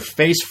throws her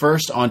face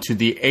first onto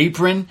the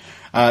apron.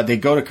 They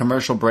go to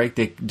commercial break.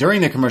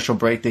 During the commercial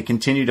break, they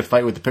continue to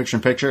fight with the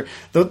picture-in-picture.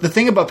 The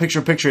thing about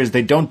picture-in-picture is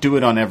they don't do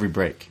it on every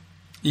break.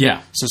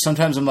 Yeah. So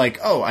sometimes I'm like,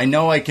 oh, I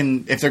know I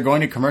can, if they're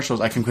going to commercials,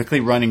 I can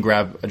quickly run and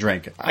grab a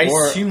drink. I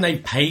assume they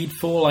paid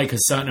for like a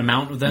certain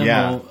amount of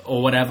them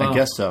or whatever. I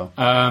guess so.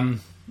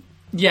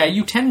 Yeah,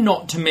 you tend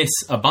not to miss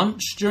a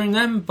bunch during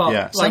them, but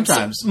like,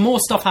 sometimes. More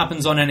stuff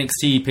happens on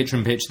NXT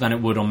pitch than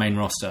it would on main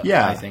roster,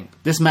 I think.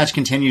 This match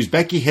continues.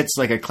 Becky hits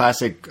like a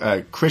classic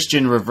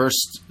Christian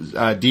reversed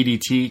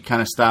DDT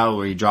kind of style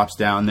where he drops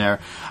down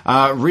there.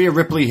 Rhea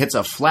Ripley hits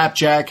a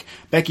flapjack.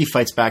 Becky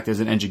fights back. There's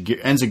an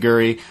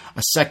enziguri,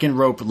 a second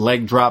rope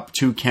leg drop,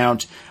 2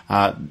 count.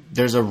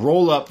 There's a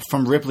roll-up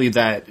from Ripley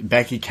that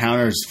Becky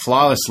counters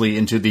flawlessly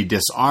into the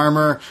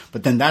disarmor,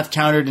 but then that's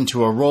countered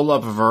into a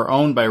roll-up of her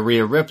own by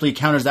Rhea Ripley,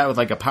 counters that with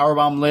like a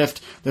powerbomb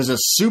lift. There's a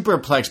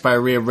superplex by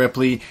Rhea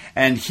Ripley,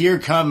 and here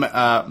come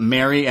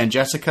Mary and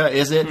Jessica,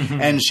 is it?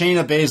 And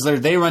Shayna Baszler.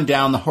 They run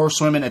down. The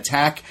Horsewomen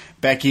attack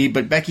Becky,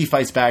 but Becky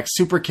fights back,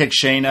 super kick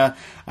Shayna,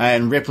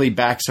 and Ripley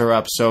backs her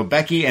up. So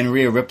Becky and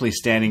Rhea Ripley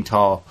standing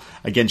tall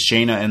against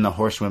Shayna and the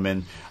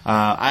Horsewomen.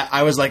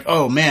 I was like,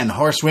 oh man,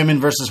 Horsewomen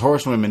versus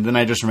Horsewomen. Then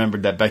I just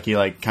remembered that Becky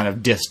like kind of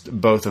dissed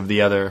both of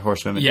the other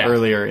Horsewomen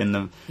earlier in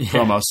the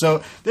promo.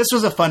 So this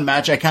was a fun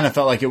match. I kind of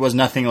felt like it was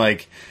nothing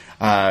like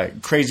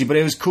crazy, but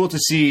it was cool to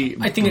see.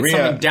 I think it's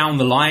something down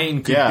the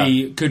line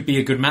could be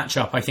a good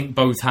matchup. I think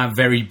both have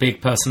very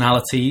big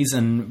personalities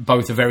and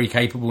both are very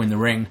capable in the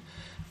ring.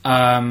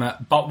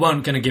 But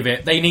weren't going to give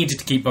it. They needed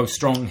to keep both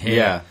strong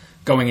here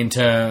going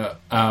into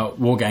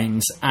War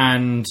Games,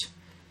 and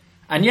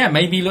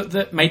maybe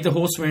made the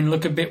Horsewomen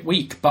look a bit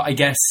weak. But I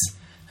guess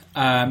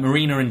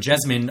Marina and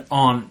Jasmine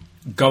aren't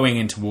going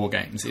into War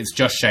Games. It's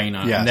just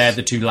Shayna, and they're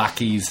the 2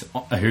 lackeys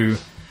who.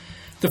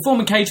 The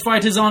former cage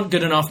fighters aren't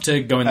good enough to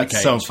go in the cage.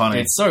 That's so funny.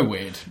 It's so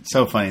weird.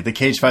 So funny. The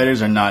cage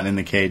fighters are not in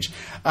the cage.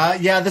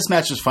 This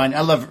match was fine. I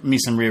love me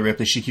some Rhea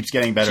Ripley. She keeps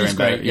getting better and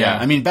better. Great, yeah.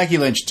 I mean, Becky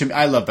Lynch,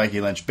 I love Becky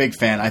Lynch. Big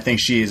fan. I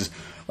think she's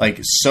like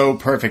so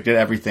perfect at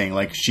everything.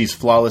 Like she's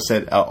flawless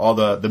at all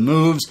the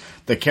moves,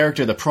 the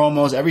character, the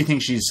promos, everything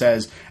she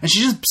says. And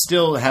she just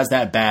still has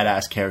that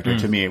badass character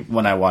to me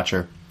when I watch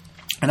her.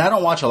 And I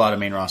don't watch a lot of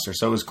main roster,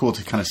 so it was cool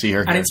to kind of see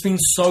her. And it's been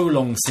so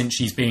long since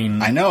she's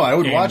been. I know. I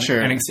would watch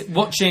her.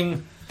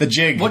 Watching the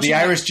jig, the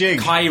Irish jig.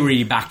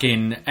 Kyrie back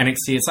in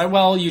NXT. It's like,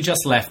 well, you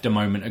just left a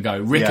moment ago.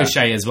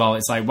 Ricochet as well.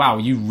 It's like, wow,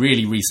 you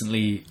really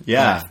recently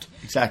left.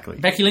 Exactly.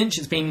 Becky Lynch.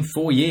 It's been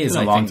 4 years,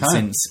 I think,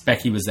 since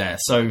Becky was there.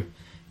 So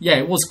yeah,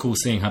 it was cool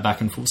seeing her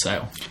back in Full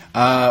Sail.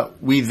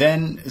 We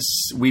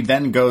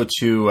then go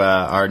to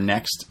our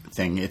next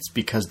thing. It's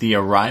because the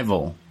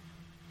revival.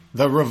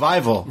 The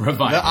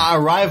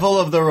arrival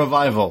of the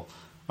revival.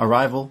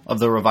 Arrival of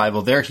the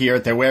revival. They're here.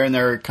 They're wearing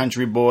their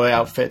country boy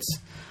outfits.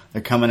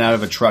 They're coming out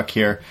of a truck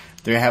here.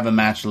 They have a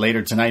match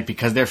later tonight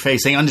because they're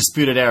facing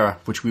Undisputed Era,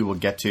 which we will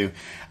get to.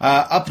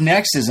 Up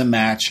next is a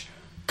match.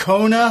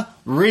 Kona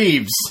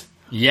Reeves.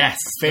 Yes.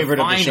 Favorite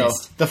of the show.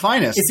 The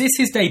finest. Is this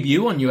his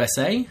debut on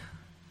USA?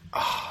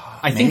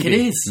 I think it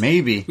is.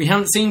 Maybe. We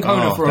haven't seen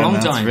Kona for a long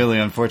time. That's really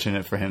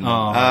unfortunate for him.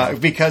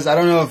 Because I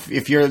don't know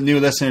if you're new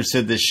listeners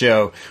to this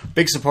show,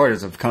 big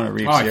supporters of Kona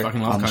Reeves here. I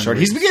fucking love Kona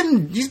Reeves.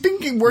 He's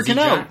been working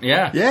out.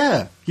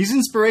 Yeah. He's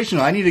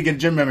inspirational. I need to get a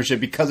gym membership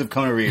because of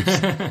Kona Reeves.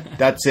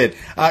 That's it.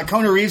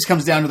 Kona Reeves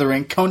comes down to the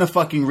ring. Kona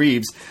fucking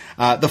Reeves,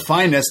 the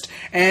finest.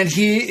 And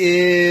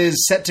he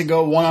is set to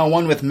go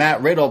one-on-one with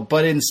Matt Riddle,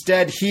 but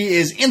instead he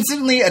is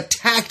instantly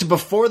attacked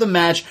before the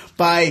match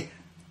by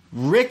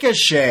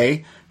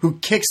Ricochet, who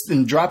kicks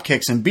and drop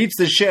kicks and beats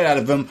the shit out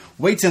of him,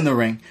 waits in the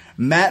ring.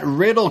 Matt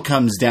Riddle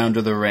comes down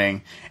to the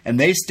ring, and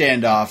they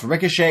stand off.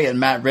 Ricochet and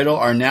Matt Riddle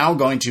are now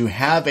going to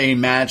have a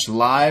match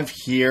live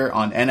here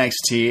on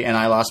NXT, and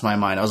I lost my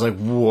mind. I was like,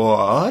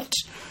 what?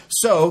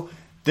 So,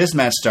 this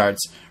match starts.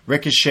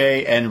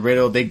 Ricochet and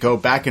Riddle, they go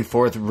back and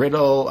forth.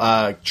 Riddle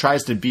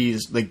tries to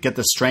get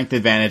the strength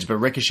advantage, but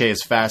Ricochet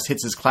is fast,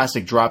 hits his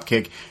classic drop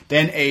kick,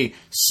 then a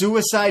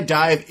suicide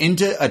dive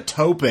into a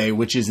tope,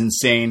 which is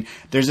insane.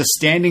 There's a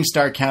standing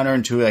start counter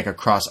into like a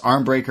cross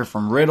arm breaker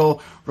from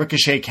Riddle.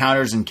 Ricochet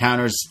counters,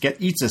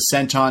 eats a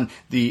senton,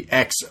 the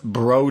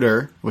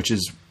ex-broder, which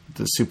is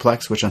the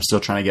suplex, which I'm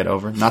still trying to get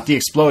over. Not the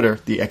exploder,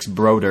 the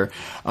ex-broder.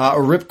 A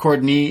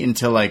ripcord knee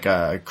into like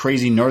a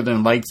crazy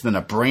Northern Lights, then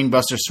a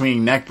brainbuster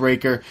swinging neck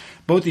breaker.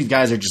 Both these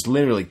guys are just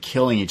literally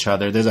killing each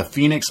other. There's a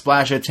Phoenix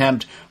splash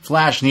attempt,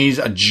 flash knees,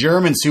 a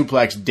German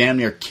suplex damn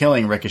near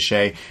killing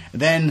Ricochet.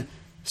 Then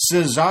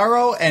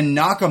Cesaro and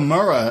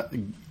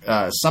Nakamura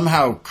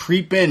somehow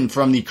creep in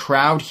from the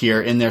crowd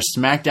here in their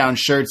SmackDown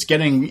shirts,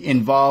 getting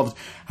involved.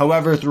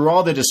 However, through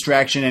all the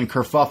distraction and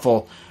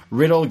kerfuffle,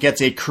 Riddle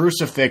gets a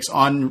crucifix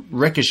on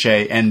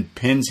Ricochet and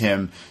pins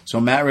him. So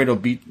Matt Riddle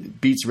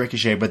beats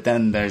Ricochet, but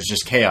then there's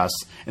just chaos.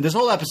 And this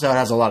whole episode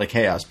has a lot of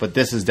chaos, but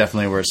this is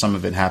definitely where some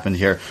of it happened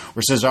here,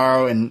 where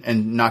Cesaro and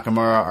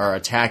Nakamura are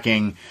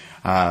attacking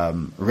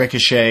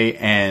Ricochet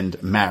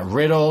and Matt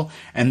Riddle,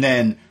 and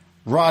then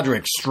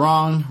Roderick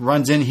Strong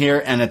runs in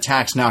here and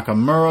attacks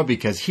Nakamura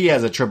because he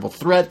has a triple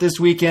threat this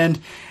weekend,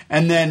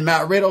 and then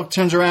Matt Riddle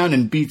turns around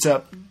and beats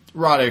up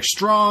Roderick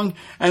Strong,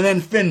 and then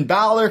Finn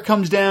Balor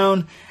comes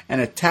down and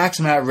attacks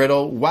Matt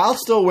Riddle while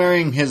still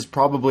wearing his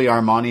probably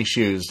Armani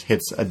shoes,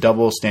 hits a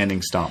double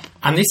standing stomp.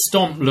 And this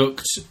stomp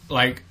looked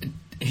like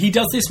he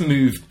does this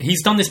move.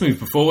 He's done this move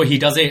before. He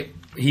did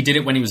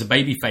it when he was a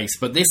babyface,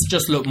 but this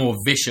just looked more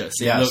vicious.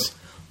 It looked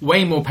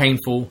way more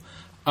painful.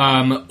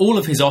 All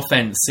of his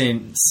offense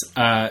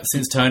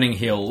since turning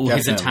heel, all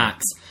his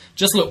attacks,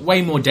 just look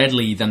way more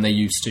deadly than they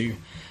used to.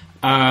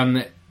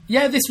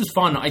 This was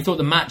fun. I thought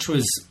the match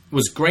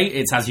was great.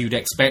 It's as you'd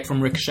expect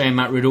from Ricochet and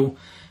Matt Riddle.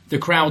 The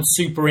crowd's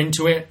super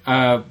into it.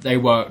 They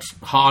worked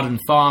hard and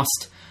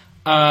fast.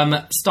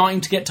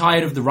 Starting to get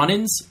tired of the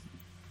run-ins.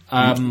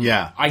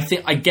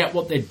 I get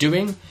what they're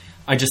doing.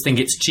 I just think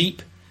it's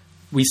cheap.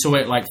 We saw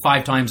it like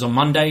 5 times on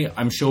Monday.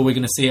 I'm sure we're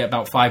going to see it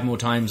about 5 more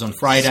times on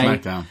Friday.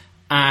 SmackDown.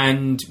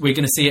 And we're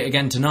going to see it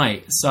again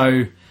tonight.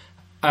 So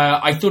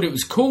I thought it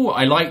was cool.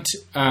 I liked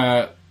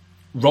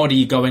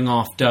Roddy going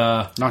after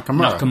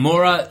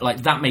Nakamura.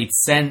 Like, that made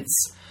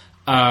sense.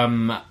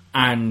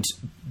 And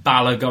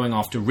Balor going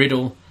after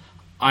Riddle.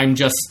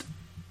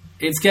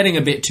 It's getting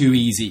a bit too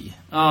easy.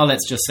 Oh,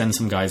 let's just send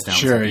some guys down.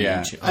 Sure,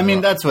 yeah. I mean,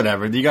 that's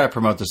whatever. You got to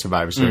promote the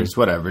Survivor Series.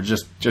 Whatever.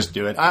 Just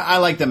do it. I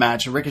like the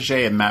match.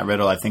 Ricochet and Matt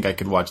Riddle, I think I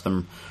could watch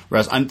them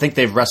wrestle. I think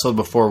they've wrestled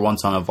before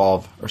once on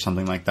Evolve or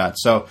something like that.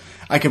 So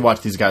I could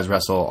watch these guys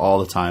wrestle all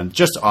the time.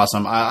 Just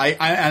awesome.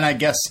 I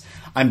guess,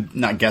 I'm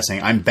not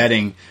guessing, I'm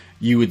betting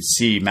you would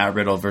see Matt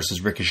Riddle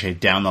versus Ricochet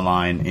down the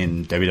line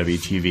in WWE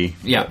TV.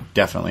 Yeah.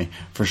 Definitely.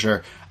 For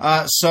sure.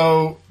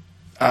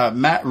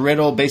 Matt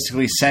Riddle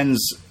basically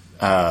sends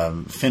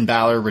Finn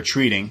Balor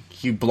retreating.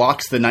 He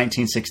blocks the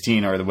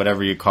 1916 or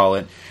whatever you call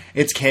it.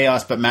 It's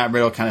chaos, but Matt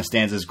Riddle kind of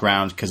stands his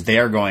ground because they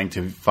are going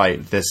to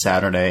fight this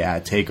Saturday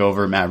at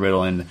TakeOver, Matt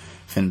Riddle and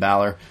Finn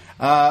Balor.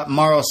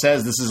 Morrow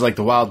says this is like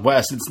the Wild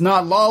West. It's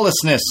not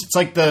lawlessness. It's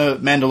like the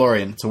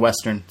Mandalorian. It's a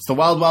Western. It's the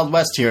Wild Wild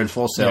West here in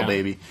Full Sail,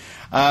 baby.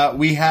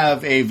 We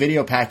have a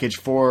video package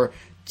for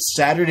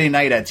Saturday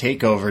night at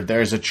TakeOver.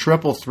 There's a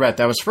triple threat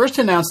that was first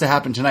announced to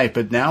happen tonight,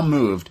 but now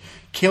moved.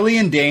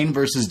 Killian Dane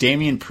versus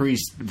Damian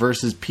Priest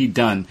versus Pete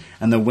Dunne,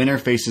 and the winner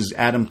faces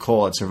Adam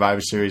Cole at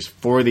Survivor Series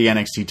for the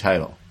NXT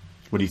title.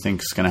 What do you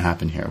think is going to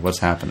happen here? What's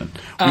happening?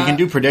 We can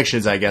do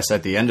predictions, I guess,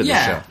 at the end of the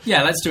show.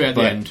 Yeah, let's do it at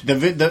the end.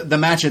 The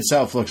match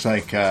itself looks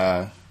like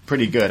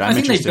pretty good. I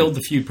think they built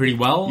the feud pretty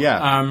well.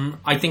 Yeah.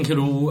 I think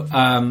it'll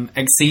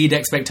exceed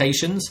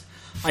expectations.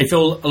 I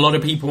feel a lot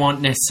of people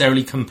aren't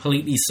necessarily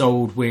completely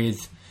sold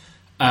with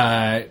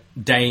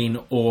Dane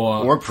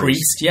or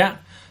Priest yet.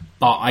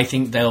 But I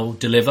think they'll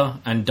deliver,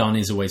 and Dunn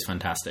is always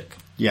fantastic.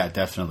 Yeah,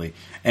 definitely.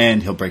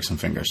 And he'll break some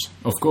fingers.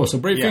 Of course,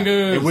 he'll break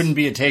fingers. It wouldn't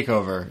be a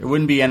takeover. It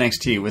wouldn't be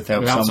NXT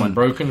without someone some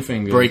broken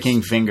fingers.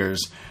 Breaking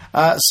fingers.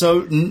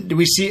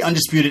 We see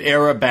Undisputed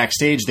Era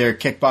backstage. They're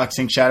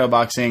kickboxing,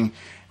 shadowboxing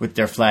with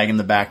their flag in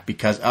the back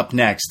because up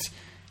next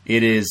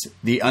it is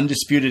the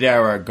Undisputed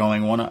Era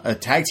going a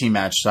tag team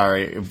match,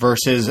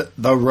 versus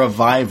the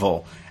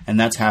Revival. And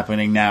that's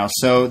happening now.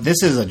 So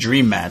this is a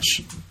dream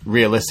match,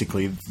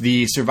 realistically.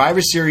 The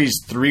Survivor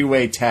Series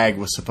 3-way tag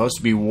was supposed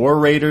to be War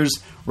Raiders,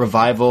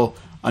 Revival,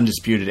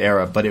 Undisputed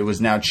Era, but it was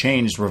now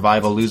changed.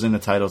 Revival losing the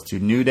titles to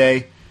New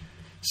Day.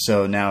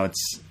 So now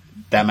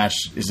that match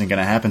isn't going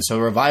to happen. So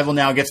Revival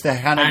now gets to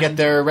kind of get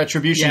their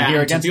retribution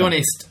here against them. To be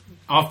honest,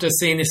 after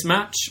seeing this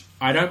match,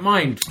 I don't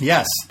mind.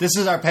 Yes, this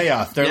is our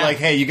payoff. They're like,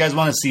 hey, you guys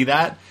want to see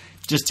that?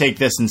 Just take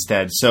this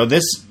instead. So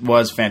this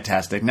was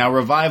fantastic. Now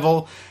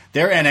Revival,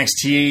 they're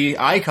NXT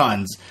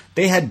icons.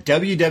 They had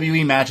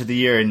WWE Match of the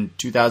Year in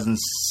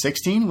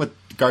 2016 with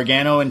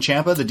Gargano and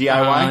Ciampa, the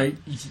DIY.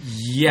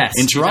 Yes,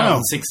 in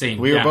Toronto. 2016.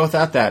 We were both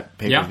at that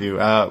pay-per-view.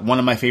 One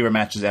of my favorite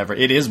matches ever.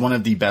 It is one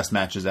of the best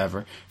matches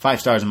ever. 5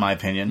 stars in my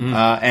opinion.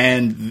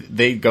 And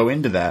they go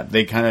into that.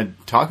 They kind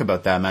of talk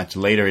about that match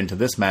later into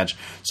this match.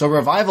 So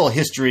Revival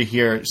history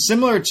here,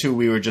 similar to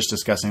we were just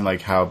discussing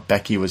like how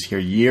Becky was here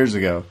years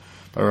ago.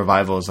 But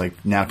Revival is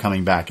like now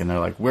coming back, and they're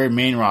like, we're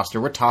main roster,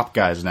 we're top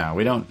guys now.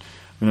 We're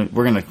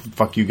gonna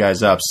fuck you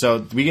guys up.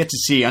 So we get to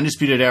see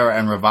Undisputed Era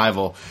and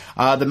Revival.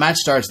 The match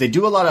starts. They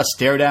do a lot of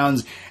stare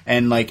downs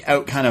and like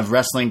out kind of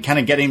wrestling, kind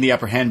of getting the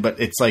upper hand,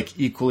 but it's like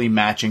equally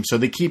matching. So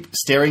they keep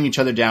staring each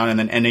other down and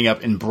then ending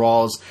up in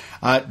brawls.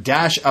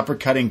 Dash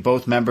uppercutting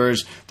both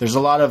members. There's a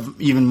lot of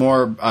even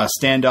more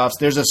standoffs.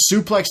 There's a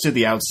suplex to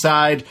the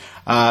outside.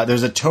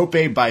 There's a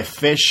tope by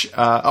Fish,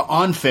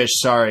 on Fish,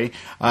 by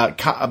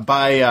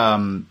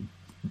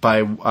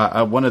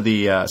one of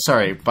the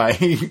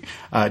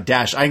by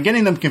Dash. I'm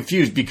getting them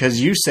confused because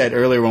you said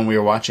earlier when we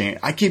were watching it,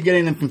 I keep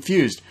getting them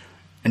confused.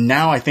 And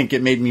now I think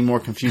it made me more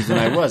confused than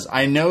I was.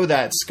 I know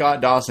that Scott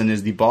Dawson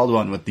is the bald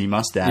one with the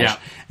mustache,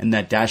 and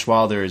that Dash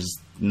Wilder is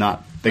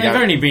not the guy.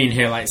 They've only been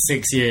here like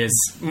 6 years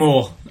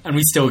more, and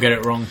we still get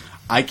it wrong.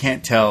 I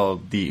can't tell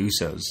the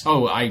Usos.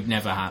 Oh, I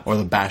never have. Or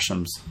the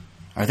Bashams.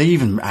 Are they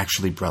even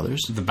actually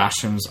brothers? The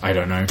Bashams, I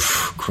don't know.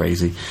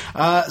 Crazy.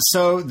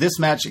 So this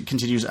match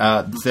continues.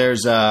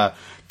 There's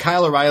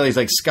Kyle O'Reilly's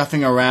like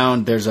scuffing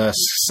around. There's a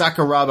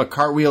Sakuraba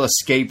cartwheel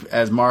escape,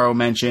 as Morrow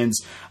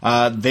mentions.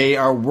 They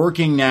are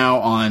working now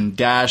on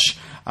Dash.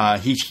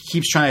 He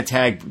keeps trying to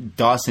tag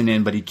Dawson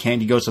in, but he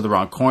can't. He goes to the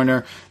wrong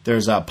corner.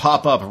 There's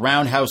pop-up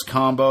roundhouse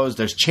combos.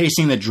 There's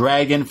chasing the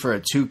dragon for a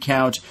 2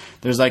 count.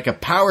 There's like a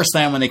power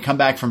slam when they come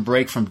back from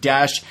break from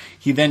Dash.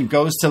 He then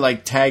goes to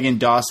like tag in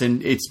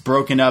Dawson. It's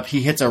broken up.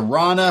 He hits a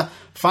Rana.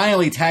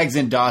 Finally tags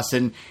in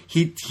Dawson.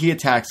 He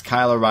attacks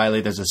Kyle O'Reilly.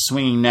 There's a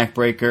swinging neck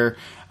breaker.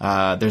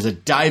 There's a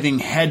diving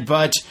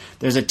headbutt.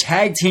 There's a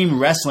tag team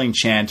wrestling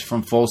chant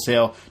from Full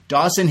Sail.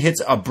 Dawson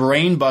hits a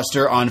brain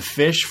buster on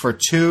Fish for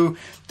 2.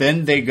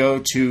 Then they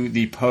go to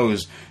the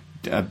pose.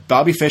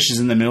 Bobby Fish is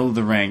in the middle of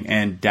the ring,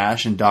 and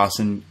Dash and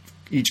Dawson,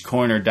 each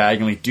corner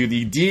diagonally, do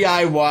the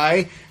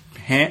DIY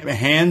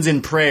hands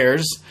in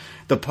prayers,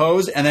 the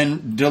pose, and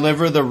then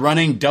deliver the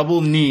running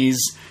double knees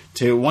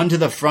to one to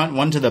the front,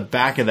 one to the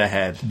back of the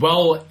head.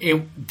 Well,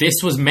 this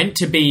was meant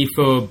to be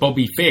for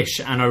Bobby Fish,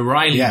 and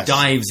O'Reilly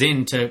dives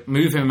in to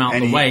move him out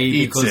the way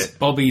because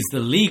Bobby's the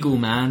legal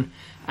man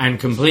and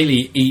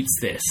completely eats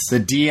this. The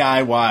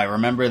DIY.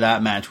 Remember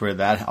that match where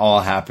that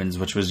all happens,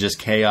 which was just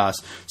chaos.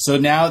 So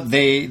now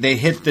they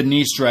hit the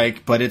knee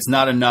strike, but it's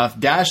not enough.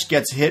 Dash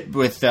gets hit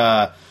with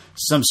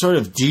some sort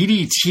of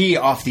DDT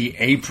off the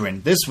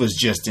apron. This was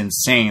just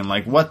insane.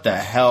 Like, what the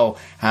hell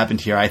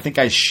happened here? I think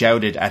I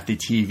shouted at the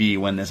TV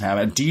when this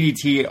happened.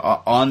 DDT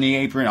on the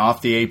apron,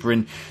 off the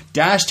apron.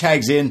 Dash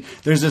tags in.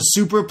 There's a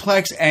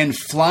superplex and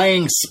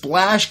flying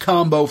splash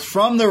combo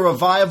from the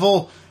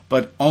Revival,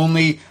 but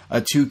only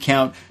a 2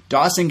 count.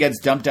 Dawson gets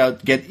dumped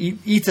out,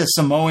 eats a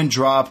Samoan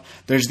drop.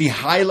 There's the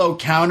high-low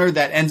counter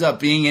that ends up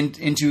being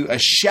into a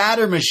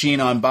shatter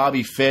machine on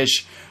Bobby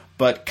Fish,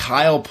 but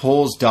Kyle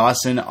pulls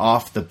Dawson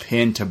off the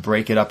pin to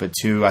break it up at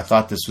 2. I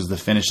thought this was the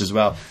finish as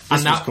well.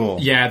 This was cool.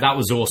 Yeah, that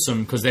was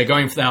awesome because they're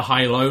going for their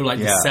high-low,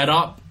 the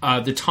setup.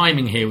 The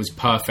timing here was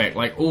perfect.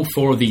 Like, all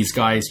 4 of these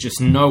guys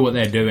just know what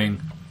they're doing.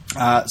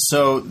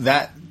 So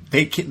that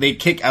they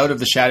kick out of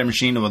the shatter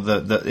machine, or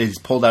it's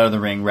pulled out of the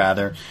ring,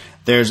 rather.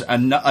 There's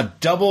a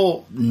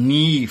double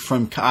knee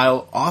from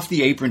Kyle off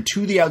the apron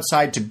to the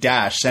outside to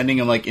Dash, sending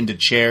him like into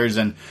chairs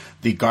and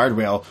the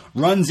guardrail.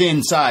 Runs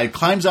inside,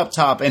 climbs up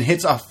top, and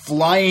hits a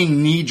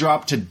flying knee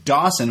drop to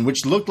Dawson,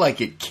 which looked like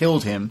it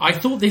killed him. I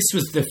thought this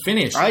was the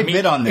finish. I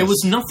bid on this. It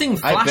was nothing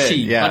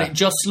flashy, but it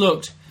just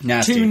looked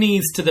nasty. 2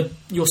 knees to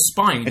your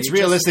spine. It's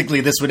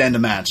realistically, this would end a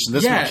match.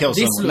 This would kill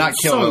someone. Not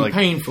kill. So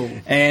painful.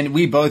 And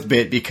we both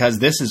bid because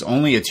this is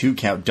only a 2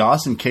 count.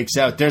 Dawson kicks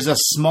out. There's a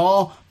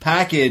small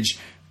package,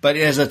 but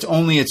as it's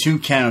only a 2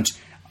 count,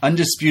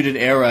 Undisputed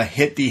Era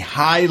hit the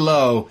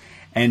high-low,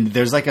 and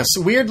there's like a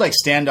weird like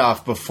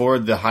standoff before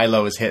the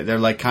high-low is hit. They're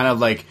like kind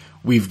of like,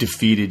 we've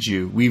defeated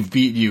you, we've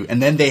beat you,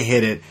 and then they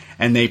hit it,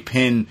 and they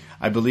pin,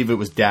 I believe it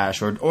was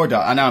Dash or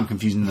Dash. Now I'm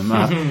confusing them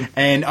up.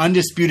 And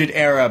Undisputed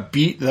Era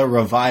beat the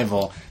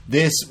Revival.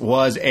 This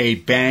was a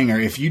banger.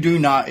 If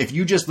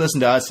you just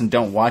listen to us and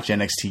don't watch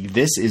NXT,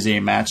 this is a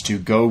match to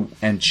go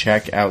and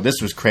check out.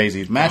 This was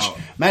crazy. Match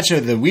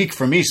of the week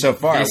for me so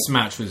far. This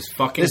match was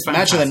fucking fantastic.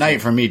 Match of the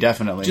night for me,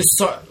 definitely.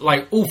 Just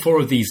all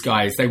 4 of these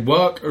guys, they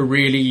work a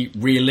really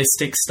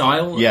realistic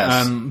style.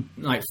 Yes.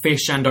 Like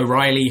Fish and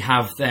O'Reilly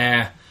have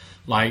their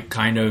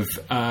kind of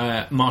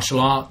martial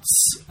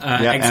arts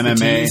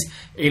expertise. MMA.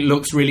 It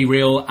looks really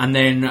real. And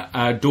then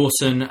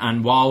Dawson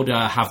and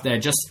Wilder have their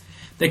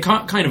they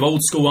kind of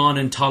old school Arn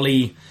and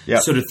Tully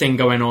sort of thing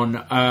going on.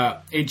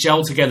 It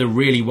gelled together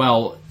really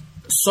well.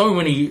 So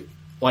many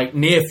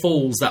near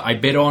falls that I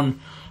bid on.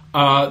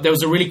 There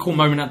was a really cool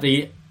moment at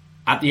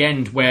the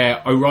end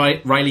where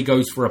O'Reilly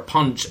goes for a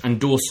punch and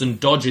Dawson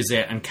dodges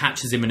it and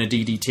catches him in a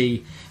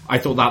DDT. I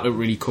thought that looked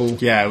really cool.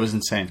 Yeah, it was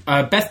insane.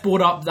 Beth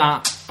brought up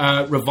that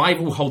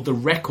Revival hold the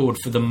record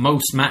for the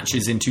most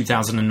matches in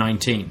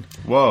 2019.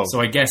 Whoa! So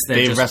I guess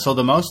they wrestled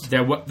the most.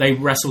 They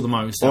wrestled the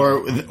most,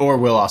 or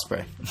Will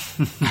Ospreay.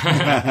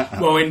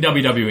 Well, in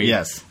WWE,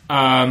 yes.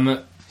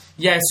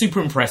 Yeah,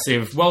 super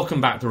impressive.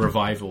 Welcome back to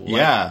Revival.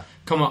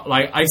 Come on,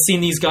 I've seen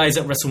these guys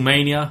at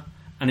WrestleMania,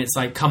 and it's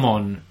like, come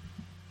on.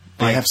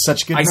 They have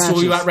such good matches. I saw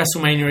you at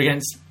WrestleMania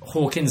against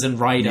Hawkins and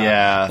Ryder.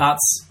 Yeah.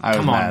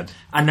 Come on. Mad.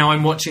 And now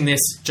I'm watching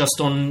this just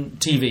on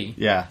TV.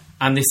 Yeah.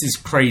 And this is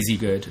crazy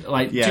good.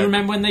 Do you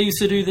remember when they used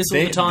to do this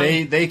all the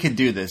time? They could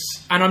do this.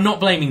 And I'm not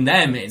blaming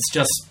them. It's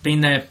just been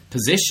their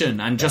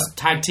position and just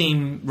tag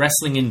team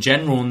wrestling in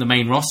general on the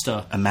main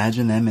roster.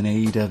 Imagine them in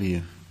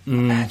AEW.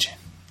 Imagine.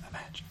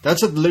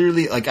 That's what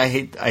literally, like, I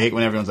hate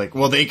when everyone's like,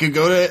 well, they could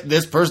go to,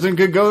 this person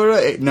could go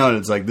to, no,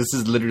 it's like, this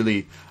is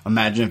literally,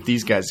 imagine if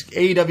these guys,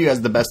 AEW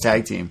has the best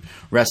tag team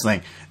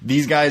wrestling.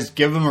 These guys,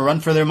 give them a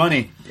run for their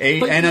money.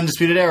 And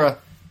Undisputed Era.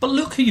 But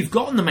look who you've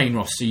got on the main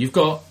roster. You've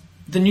got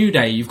the New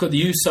Day, you've got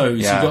the Usos,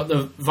 you've got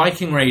the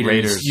Viking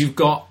Raiders, you've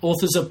got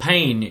Authors of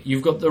Pain,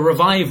 you've got the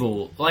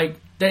Revival. Like,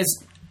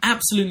 there's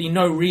absolutely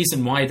no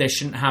reason why they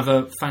shouldn't have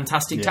a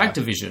fantastic tag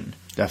division.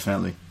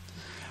 Definitely.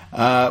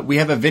 We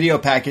have a video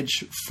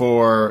package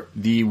for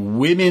the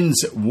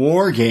Women's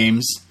War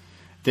Games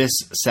this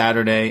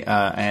Saturday,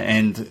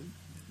 and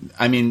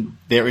I mean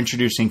they're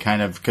introducing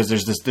kind of, because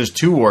there's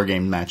 2 War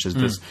Game matches.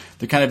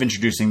 They're kind of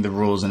introducing the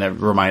rules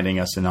and reminding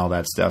us and all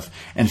that stuff,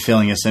 and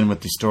filling us in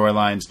with the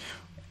storylines,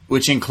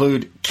 which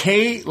include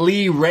Kay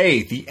Lee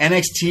Ray, the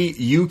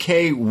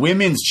NXT UK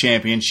Women's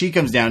Champion. She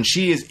comes down.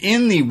 She is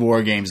in the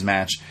War Games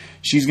match.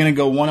 She's going to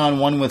go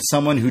one-on-one with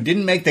someone who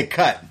didn't make the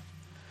cut.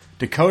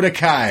 Dakota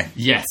Kai.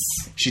 Yes.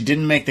 She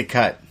didn't make the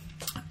cut.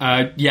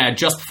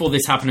 Just before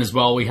this happened as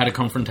well, we had a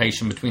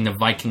confrontation between the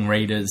Viking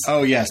Raiders.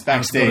 Oh, yes,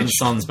 backstage. And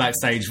Sons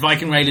backstage.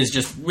 Viking Raiders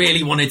just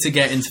really wanted to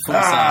get into full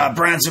side.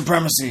 Brand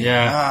supremacy.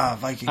 Yeah.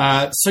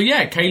 Vikings.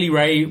 Kay Lee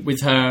Ray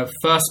with her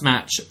first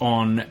match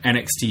on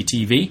NXT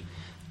TV.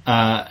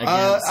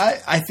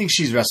 I think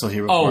she's wrestled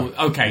here before.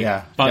 Oh, okay.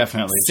 Yeah, but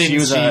definitely.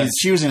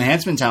 She was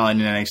enhancement talent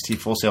in NXT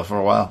Full Sail for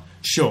a while.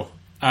 Sure.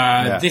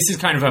 This is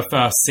kind of her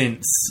first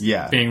since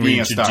being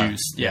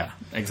reintroduced. Yeah,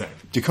 exactly.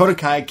 Dakota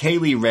Kai, Kay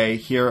Lee Ray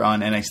here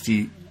on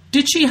NXT.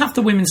 Did she have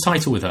the women's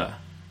title with her?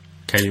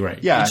 Kay Lee Ray.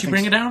 Yeah. Did she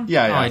bring it down?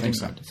 Yeah, I think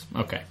so.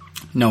 Okay.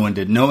 No one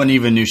did. No one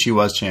even knew she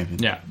was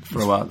champion. Yeah.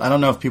 For a while. I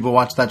don't know if people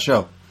watched that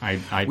show.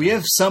 We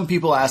have some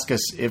people ask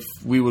us if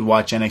we would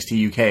watch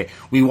NXT UK.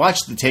 We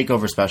watched the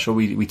TakeOver special.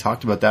 We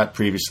talked about that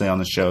previously on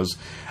the shows.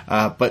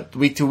 But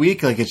week to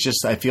week, like, it's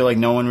just, I feel like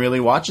no one really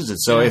watches it.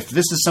 So if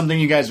this is something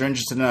you guys are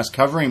interested in us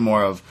covering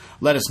more of,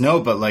 let us know.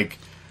 But like,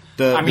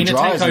 the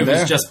draw isn't there.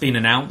 TakeOver's just been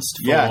announced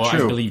for,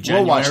 true. I believe,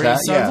 January. We'll watch that,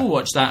 we'll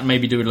watch that and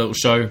maybe do a little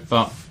show.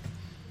 But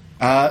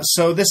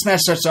so this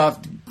match starts off.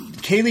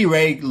 Kay Lee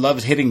Ray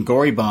loves hitting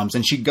gory bombs,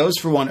 and she goes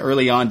for one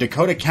early on.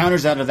 Dakota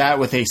counters out of that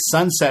with a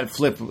sunset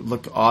flip.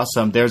 Looked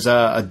awesome. There's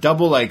a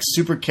double, like,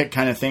 super kick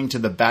kind of thing to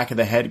the back of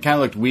the head. Kind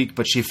of looked weak,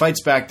 but she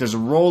fights back. There's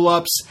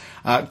roll-ups.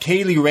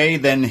 Kay Lee Ray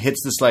then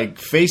hits this, like,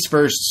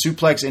 face-first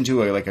suplex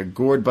into a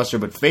gourd buster,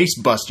 but face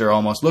buster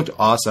almost. Looked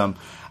awesome.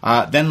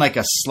 Then, like,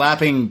 a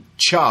slap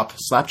chop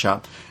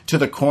to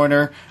the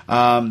corner.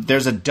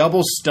 There's a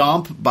double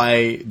stomp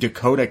by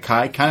Dakota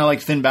Kai, kind of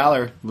like Finn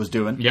Balor was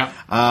doing. Yeah.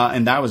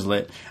 And that was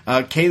lit.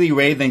 Kay Lee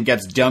Ray then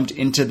gets dumped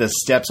into the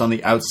steps on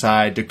the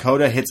outside.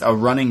 Dakota hits a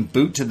running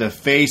boot to the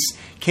face.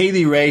 Kay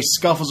Lee Ray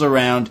scuffles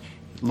around,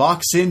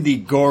 locks in the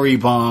gory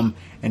bomb,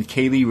 and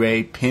Kay Lee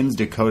Ray pins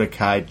Dakota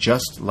Kai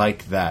just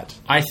like that.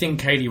 I think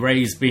Kay Lee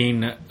Ray's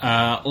been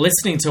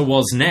listening to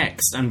What's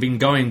Next and been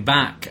going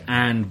back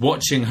and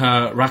watching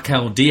her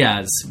Raquel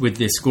Diaz with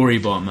this gory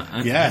bomb.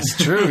 Yes,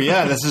 true.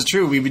 Yeah, this is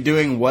true. We've been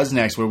doing What's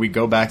Next, where we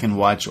go back and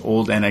watch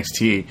old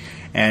NXT.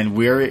 And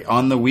we're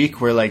on the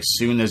week where, like,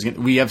 soon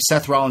we have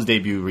Seth Rollins'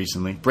 debut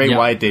recently, Bray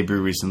Wyatt debut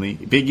recently,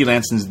 Biggie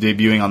Lanson's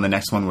debuting on the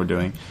next one we're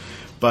doing.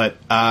 But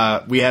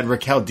we had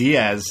Raquel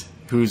Diaz,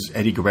 who's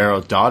Eddie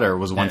Guerrero's daughter,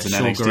 was once in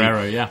NXT.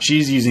 Guerrero,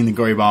 She's using the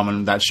gory bomb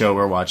on that show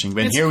we're watching.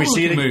 But here we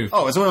see it. Move.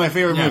 Oh, it's one of my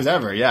favorite moves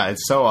ever. Yeah,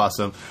 it's so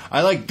awesome.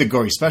 I like the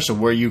gory special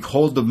where you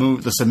hold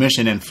the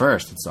submission in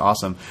first. It's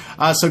awesome.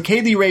 So Kay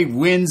Lee Ray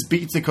wins,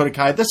 beats Dakota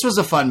Kai. This was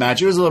a fun match.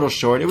 It was a little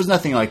short. It was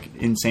nothing like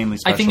insanely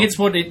special. I think it's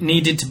what it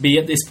needed to be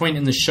at this point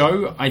in the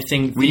show. I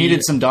think we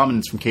needed some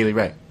dominance from Kay Lee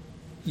Ray.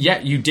 Yeah,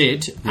 you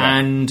did. Yeah.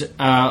 And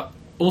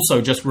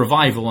also, just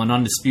Revival and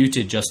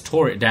Undisputed just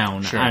tore it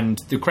down, and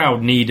the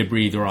crowd need a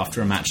breather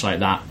after a match like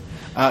that.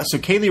 So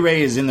Kay Lee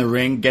Ray is in the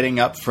ring getting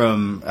up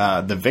from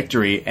the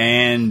victory,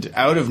 and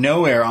out of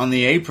nowhere on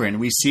the apron,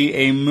 we see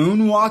a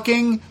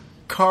moonwalking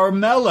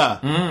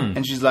Carmella.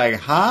 And she's like,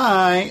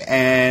 hi,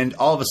 and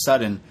all of a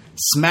sudden,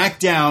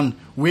 SmackDown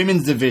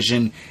Women's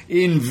Division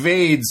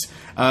invades.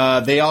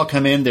 They all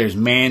come in. There's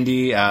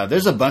Mandy.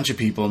 There's a bunch of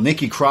people.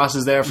 Nikki Cross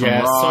is there from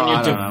Raw.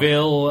 Sonya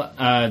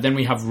Deville. Then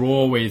we have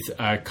Raw with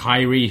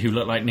Kairi, who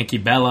looked like Nikki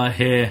Bella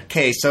here.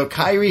 Okay, so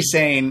Kairi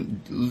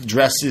Sane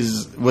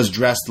was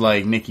dressed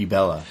like Nikki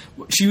Bella.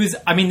 She was.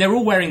 I mean, they're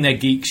all wearing their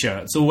geek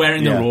shirts, all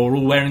wearing the Raw,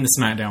 all wearing the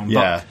SmackDown.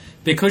 But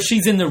because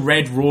she's in the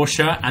red Raw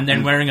shirt and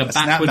then wearing a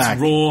backwards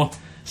Raw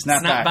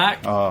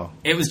snapback,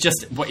 it was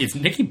just. What is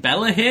Nikki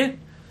Bella here?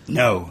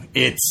 No,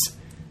 it's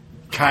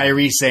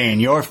Kairi Sane,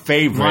 your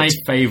favorite. My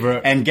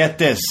favorite. And get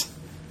this.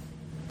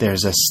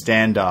 There's a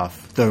standoff.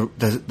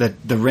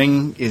 The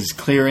ring is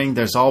clearing.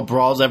 There's all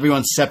brawls.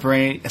 Everyone's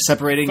separating.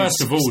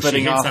 First of all,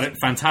 she hits that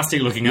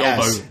fantastic looking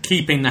elbow,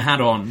 keeping the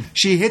hat on.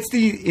 She hits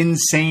the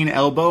insane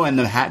elbow, and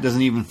the hat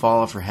doesn't even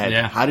fall off her head.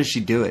 Yeah. How does she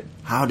do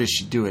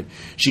it?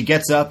 She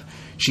gets up.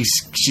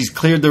 She's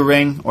cleared the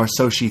ring, or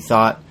so she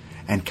thought.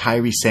 And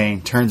Kairi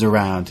Sane turns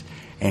around,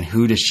 and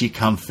who does she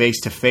come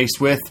face to face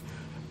with?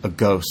 A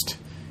ghost.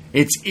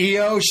 It's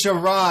Io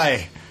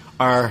Shirai,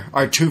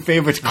 our two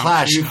favorites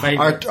clash.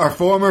 Our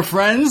former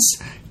friends,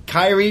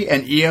 Kairi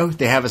and Io,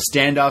 they have a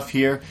standoff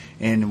here,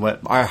 and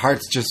what our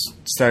hearts just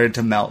started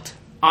to melt.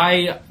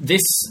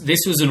 This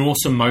was an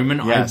awesome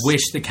moment. Yes. I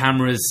wish the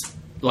cameras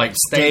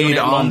stayed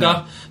on it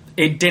longer.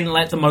 It didn't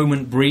let the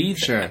moment breathe.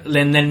 Sure.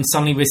 And then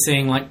suddenly we're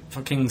seeing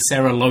fucking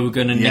Sarah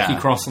Logan and Nikki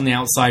Cross on the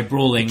outside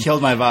brawling. It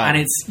killed my vibe.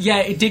 And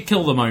it did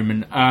kill the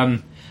moment.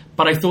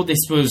 But I thought this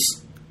was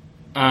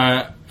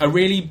a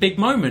really big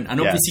moment.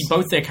 And obviously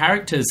both their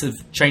characters have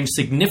changed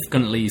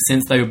significantly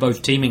since they were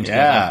both teaming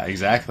together. Yeah,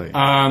 exactly.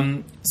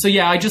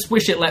 I just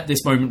wish it let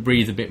this moment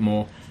breathe a bit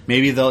more.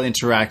 Maybe they'll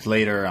interact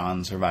later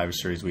on Survivor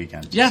Series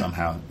weekend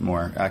somehow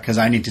more. Because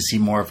I need to see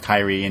more of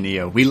Kairi and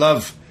Io. We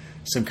love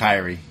some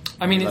Kairi.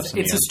 I mean,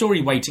 it's a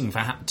story waiting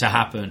to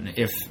happen.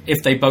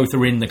 If they both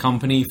are in the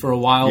company for a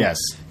while,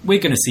 we're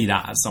going to see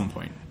that at some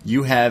point.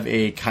 You have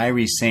a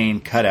Kairi Sane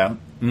cutout.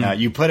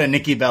 You put a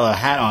Nikki Bella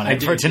hat on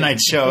it for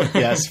tonight's show.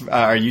 Yes,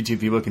 our YouTube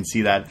people can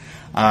see that.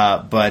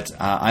 But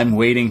I'm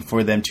waiting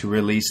for them to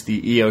release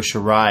the Io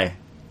Shirai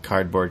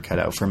cardboard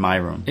cutout for my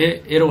room.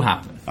 It'll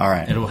happen. All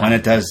right. When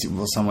it does,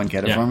 will someone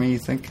get it for me, you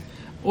think?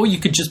 Or you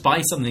could just buy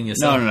something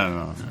yourself.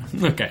 No.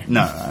 Okay.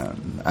 No,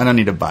 I don't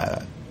need to buy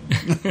that.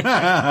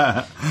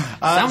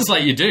 Sounds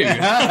like you do.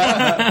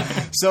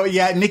 So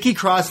Nikki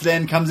Cross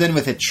then comes in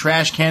with a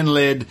trash can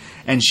lid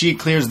and she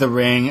clears the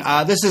ring.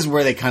 This is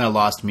where they kind of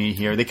lost me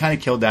here. They kind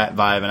of killed that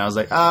vibe, and I was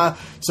like,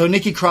 so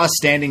Nikki Cross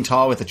standing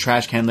tall with a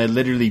trash can lid,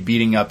 literally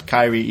beating up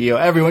Kairi, Io,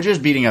 everyone,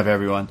 just beating up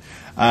everyone.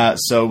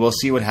 So we'll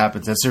see what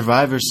happens at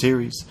Survivor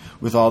Series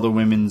with all the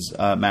women's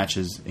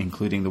matches,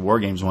 including the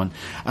War Games one.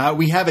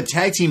 We have a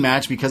tag team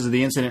match because of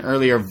the incident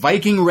earlier.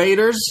 Viking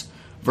Raiders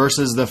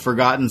versus the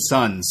Forgotten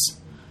Sons.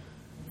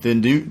 The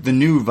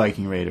new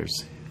Viking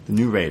Raiders. The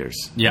new Raiders.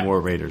 Yeah.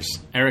 War Raiders.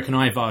 Eric and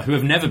Ivar, who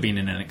have never been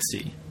in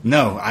NXT.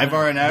 No,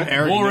 Ivar and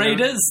Eric. War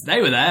Raiders, they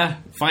were there.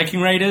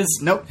 Viking Raiders.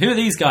 Nope. Who are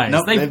these guys?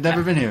 Nope, they've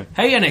never been here.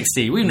 Hey,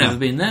 NXT, we've never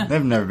been there.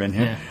 They've never been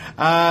here.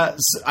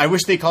 So I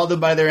wish they called them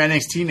by their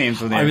NXT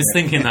names. I was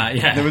thinking that,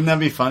 yeah. Wouldn't that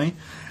be funny?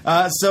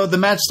 So the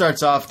match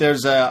starts off.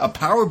 There's a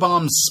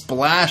powerbomb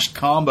splash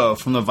combo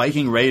from the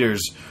Viking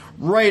Raiders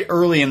right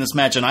early in this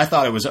match, and I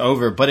thought it was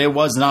over, but it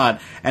was not,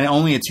 and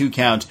only a 2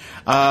 count.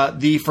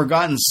 The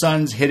Forgotten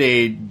Sons hit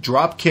a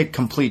dropkick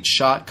complete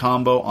shot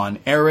combo on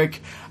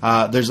Eric.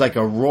 There's a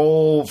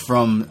roll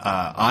from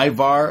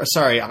Ivar.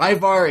 Sorry,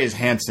 Ivar is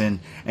Hansen,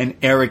 and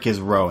Eric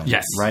is Rowan.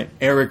 Yes. Right?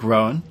 Eric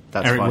Rowan.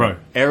 That's Eric funny. Rowe.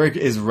 Eric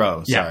is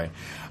Rowe. Sorry.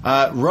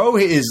 Rowe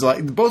is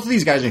both of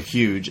these guys are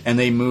huge, and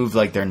they move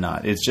like they're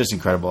not. It's just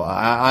incredible.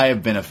 I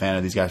have been a fan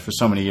of these guys for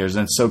so many years,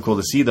 and it's so cool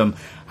to see them.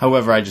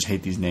 However, I just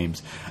hate these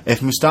names.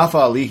 If Mustafa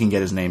Ali can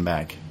get his name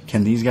back,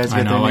 can these guys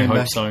get their name back? I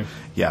hope so.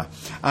 Yeah.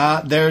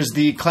 There's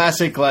the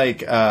classic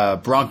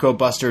Bronco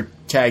Buster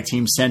tag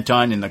team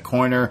senton in the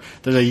corner.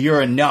 There's a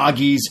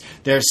Uranagi's.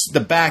 There's the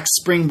back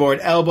springboard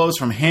elbows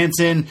from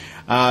Hansen.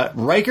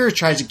 Riker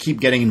tries to keep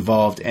getting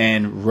involved,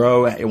 and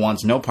Rowe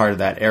wants no part of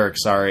that. Eric,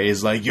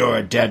 is like, you're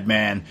a dead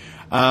man.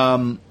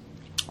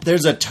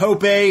 There's a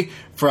tope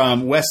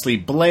from Wesley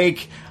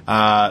Blake.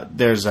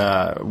 There's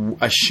a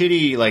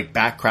shitty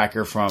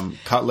backcracker from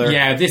Cutler.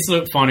 Yeah, this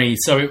looked funny.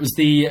 So it's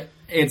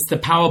the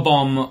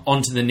powerbomb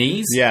onto the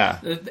knees. Yeah.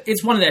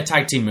 It's one of their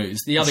tag team moves.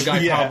 The other guy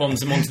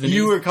powerbombs him onto the knees.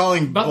 You were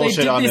calling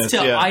bullshit on this. But they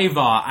did this to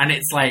Ivar, and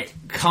it's like,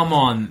 come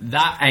on,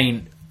 that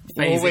ain't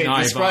phasing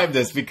Ivar. Describe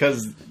this,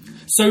 because...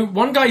 So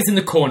one guy's in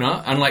the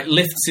corner and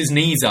lifts his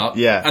knees up,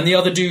 and the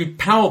other dude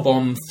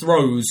powerbomb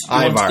throws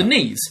onto the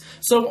knees.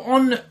 So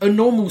on a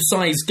normal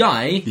sized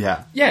guy,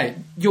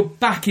 your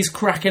back is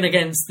cracking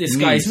against this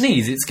guy's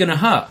knees. It's going to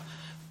hurt.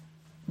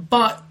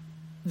 But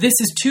this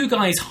is 2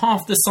 guys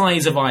half the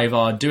size of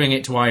Ivar doing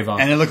it to Ivar,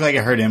 and it looked like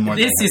it hurt him more.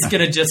 This is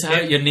going to just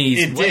hurt your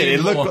knees. It did.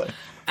 It looked.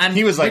 And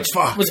he was like,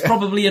 "Fuck." Was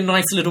probably a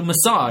nice little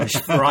massage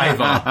for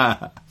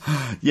Ivar.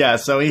 Yeah.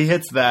 So he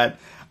hits that.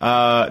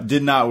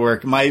 Did not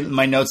work. My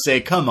notes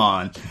say, come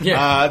on.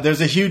 Yeah. There's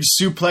a huge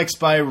suplex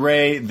by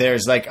Ray.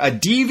 There's a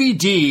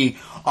DVD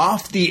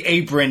off the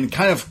apron,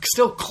 kind of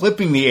still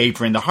clipping the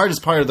apron, the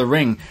hardest part of the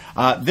ring.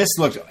 This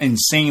looked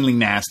insanely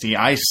nasty.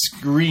 I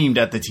screamed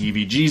at the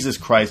TV. Jesus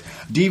Christ.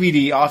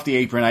 DVD off the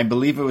apron. I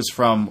believe it was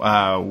from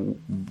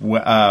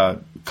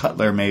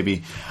Cutler,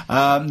 maybe.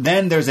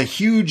 Then there's a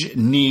huge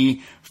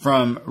knee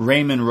from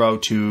Raymond Rowe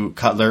to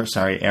Cutler.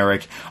 Sorry,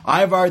 Eric.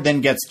 Ivar then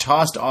gets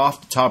tossed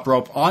off the top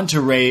rope onto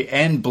Ray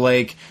and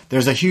Blake.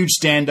 There's a huge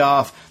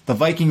standoff. The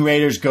Viking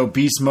Raiders go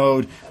beast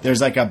mode.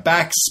 There's a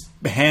back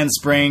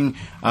handspring,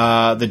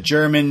 the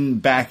German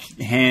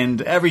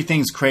backhand.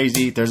 Everything's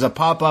crazy. There's a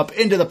pop-up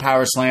into the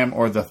power slam,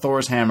 or the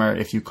Thor's hammer,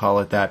 if you call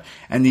it that.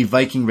 And the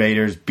Viking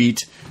Raiders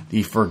beat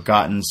the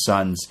Forgotten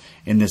Sons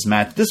in this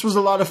match. This was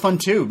a lot of fun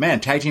too. Man,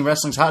 tag team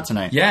wrestling's hot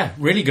tonight. Yeah,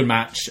 really good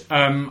match.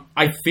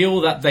 I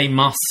feel that they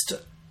must...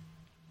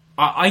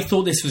 I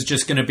thought this was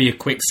just going to be a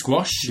quick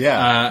squash.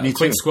 Yeah, a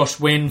quick squash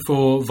win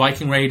for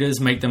Viking Raiders,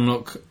 make them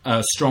look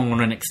strong on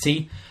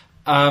NXT.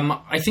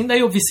 I think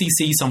they obviously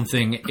see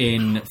something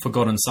in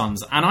Forgotten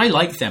Sons, and I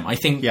like them. I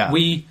think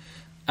we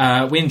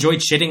We enjoyed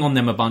shitting on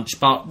them a bunch,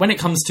 but when it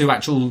comes to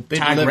actual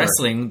tag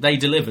wrestling, they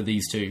deliver,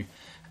 these two.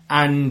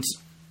 And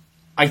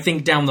I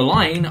think down the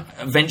line,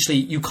 eventually,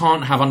 you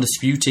can't have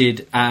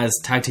Undisputed as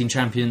tag team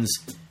champions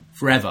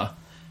forever.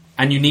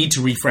 And you need to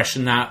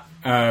refreshen that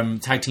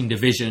tag team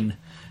division.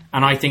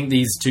 And I think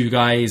these two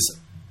guys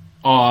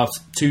are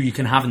two you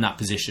can have in that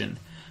position.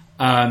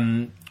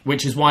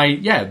 Which is why,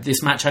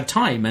 this match had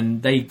time,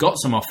 and they got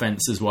some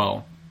offense as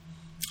well.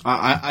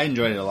 I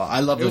enjoyed it a lot. I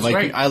love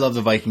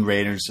the Viking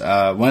Raiders.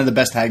 One of the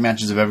best tag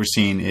matches I've ever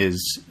seen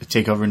is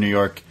TakeOver New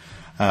York.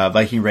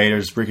 Viking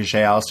Raiders,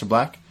 Ricochet, Aleister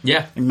Black.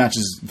 Yeah, the match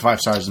is 5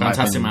 stars in my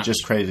opinion. Match.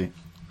 Just crazy.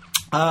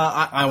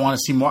 I want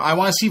to see more. I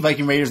want to see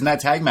Viking Raiders in that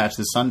tag match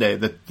this Sunday.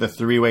 The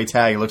 3-way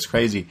tag. It looks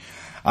crazy.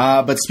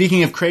 But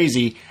speaking of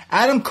crazy,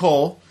 Adam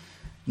Cole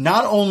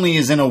not only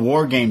is in a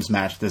War Games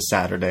match this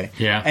Saturday,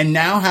 and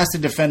now has to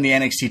defend the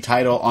NXT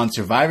title on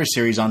Survivor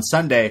Series on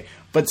Sunday,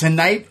 but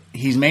tonight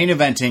he's main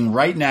eventing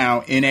right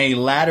now in a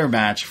ladder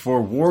match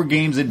for War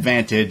Games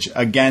advantage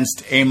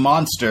against a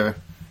monster,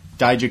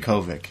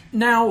 Dijakovic.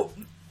 Now,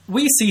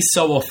 we see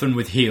so often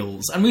with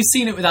heels, and we've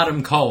seen it with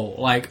Adam Cole,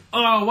 like,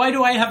 oh, why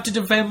do I have to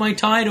defend my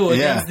title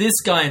against this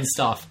guy and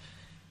stuff?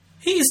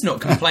 He's not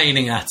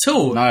complaining at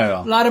all. Not at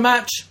all. Ladder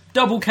match,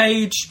 double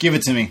cage. Give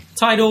it to me.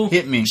 Title.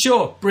 Hit me.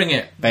 Sure, bring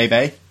it.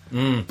 Baby.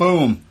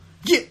 Boom.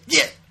 Yeah.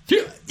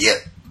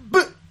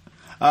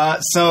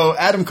 So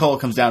Adam Cole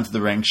comes down to the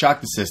ring,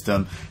 shock the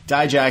system.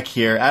 Dijak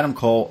here, Adam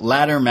Cole,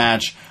 ladder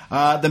match.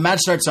 The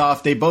match starts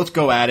off, they both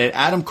go at it.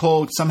 Adam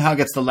Cole somehow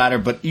gets the ladder,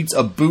 but eats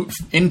a boot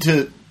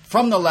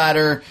from the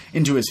ladder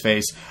into his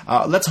face.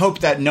 Let's hope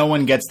that no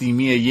one gets the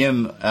Mia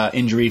Yim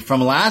injury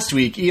from last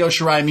week. Io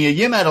Shirai, Mia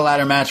Yim had a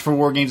ladder match for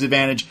War Games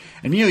Advantage,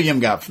 and Mia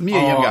Yim got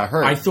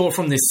hurt. I thought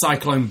from this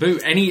Cyclone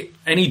boot,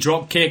 any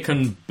drop kick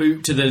and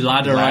boot to the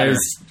ladder. I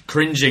was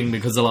cringing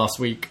because of last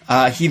week.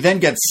 He then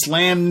gets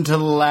slammed into the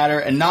ladder,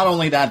 and not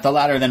only that, the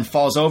ladder then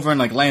falls over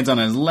and lands on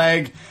his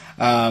leg.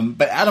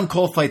 But Adam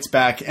Cole fights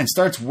back and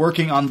starts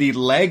working on the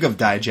leg of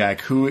Dijak,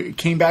 who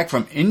came back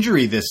from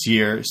injury this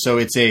year. So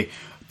it's the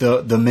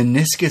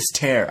meniscus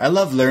tear. I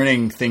love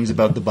learning things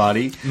about the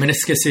body.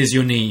 Meniscus is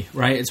your knee,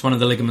 right? It's one of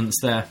the ligaments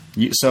there.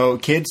 So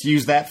kids,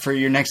 use that for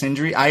your next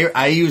injury.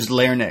 I used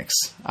larynx.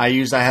 I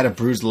had a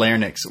bruised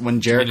larynx when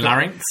Jericho.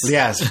 Larynx?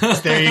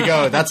 Yes, there you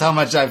go. That's how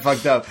much I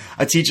fucked up.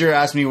 A teacher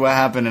asked me what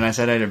happened, and I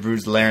said I had a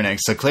bruised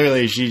larynx. So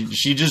clearly, she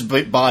just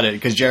bought it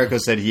because Jericho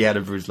said he had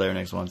a bruised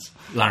larynx once.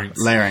 Larynx.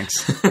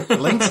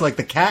 Lynx, like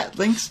the cat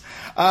Lynx.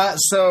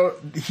 So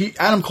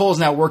Adam Cole's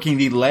now working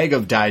the leg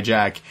of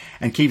Dijak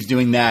and keeps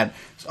doing that,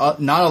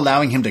 not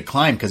allowing him to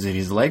climb because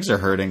his legs are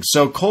hurting.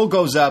 So Cole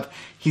goes up.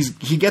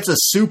 He gets a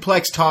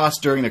suplex toss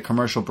during the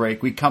commercial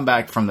break. We come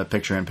back from the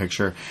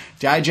picture-in-picture.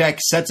 Dijak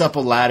sets up a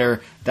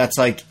ladder that's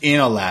in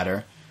a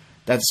ladder.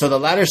 So the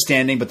ladder's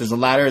standing, but there's a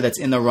ladder that's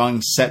in the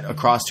rung set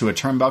across to a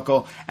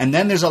turnbuckle. And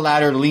then there's a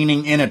ladder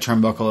leaning in a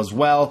turnbuckle as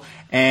well.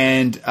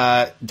 And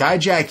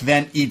Dijak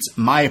then eats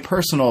my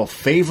personal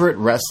favorite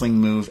wrestling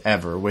move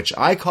ever, which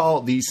I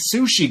call the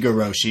Sushi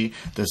Goroshi,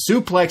 the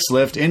suplex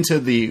lift into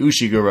the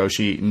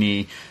Ushigoroshi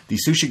knee, the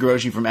Sushi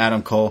Goroshi from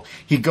Adam Cole.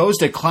 He goes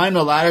to climb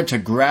the ladder to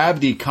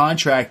grab the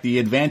contract, the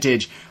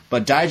advantage,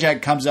 but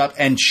Dijak comes up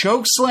and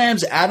choke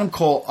slams Adam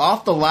Cole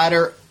off the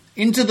ladder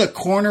into the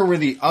corner where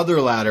the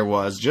other ladder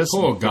was.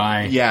 Poor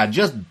guy. Yeah,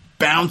 just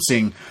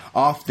bouncing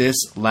off this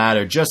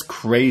ladder. Just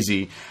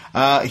crazy.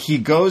 He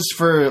goes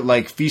for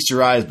Feast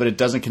Your Eyes, but it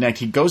doesn't connect.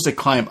 He goes to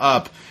climb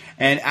up,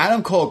 and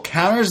Adam Cole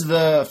counters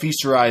the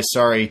Feast Your Eyes,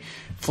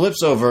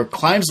 flips over,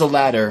 climbs the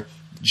ladder,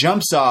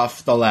 jumps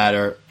off the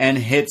ladder, and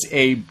hits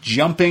a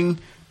jumping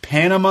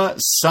Panama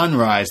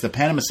Sunrise, the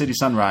Panama City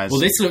Sunrise.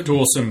 Well, this looked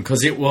awesome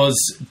because it was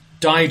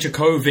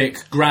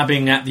Dijakovic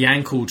grabbing at the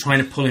ankle, trying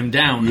to pull him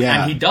down.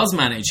 Yeah. And he does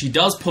manage. He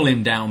does pull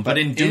him down, but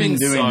in doing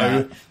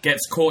so,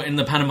 gets caught in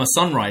the Panama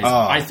Sunrise.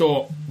 I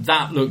thought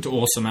that looked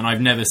awesome, and I've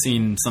never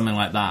seen something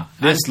like that.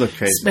 This looked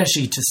crazy.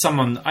 Especially to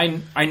someone...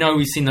 I know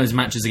we've seen those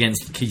matches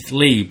against Keith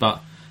Lee,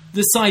 but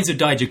the size of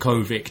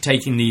Dijakovic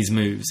taking these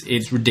moves,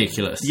 it's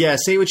ridiculous. Yeah,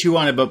 say what you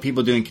want about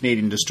people doing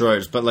Canadian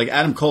Destroyers, but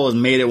Adam Cole has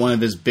made it one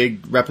of his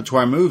big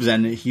repertoire moves,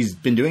 and he's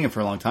been doing it for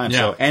a long time.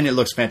 Yeah. And it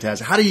looks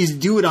fantastic. How do you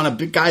do it on a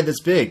big guy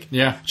that's big?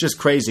 Yeah. Just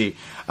crazy.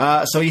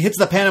 So he hits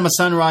the Panama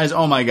Sunrise.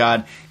 Oh my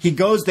God. He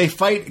goes, they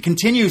fight,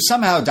 continue.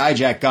 Somehow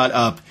Dijak got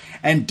up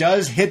and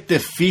does hit the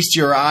Feast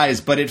Your Eyes,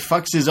 but it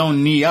fucks his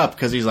own knee up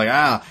because he's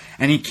and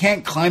he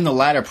can't climb the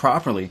ladder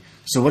properly.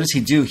 So what does he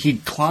do? He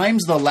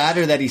climbs the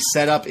ladder that he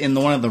set up in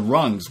one of the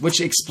rungs,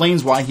 which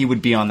explains why he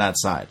would be on that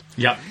side.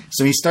 Yep.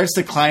 So he starts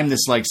to climb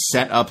this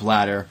set up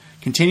ladder,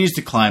 continues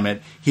to climb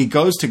it. He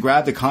goes to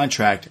grab the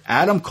contract.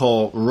 Adam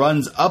Cole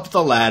runs up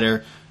the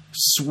ladder,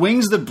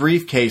 swings the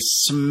briefcase,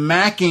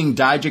 smacking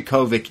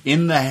Dijakovic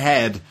in the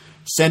head,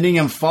 sending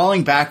him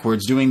falling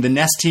backwards, doing the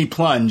Nestea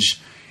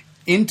plunge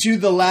into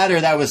the ladder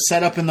that was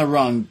set up in the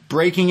rung,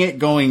 breaking it,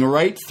 going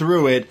right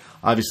through it,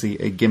 obviously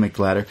a gimmick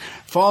ladder,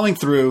 falling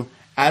through,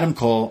 Adam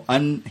Cole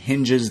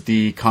unhinges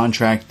the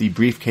contract, the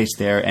briefcase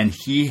there, and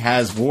he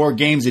has War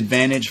Games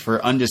advantage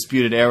for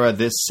Undisputed Era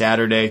this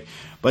Saturday.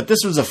 But this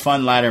was a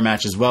fun ladder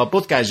match as well.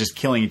 Both guys just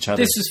killing each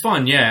other. This is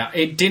fun, yeah.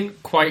 It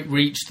didn't quite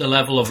reach the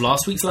level of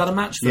last week's ladder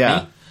match for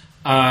me.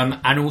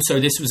 And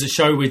also, this was a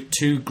show with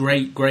 2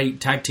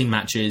 great tag team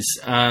matches.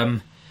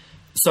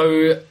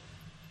 So,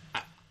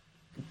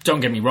 don't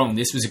get me wrong,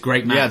 this was a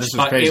great match. Yeah, this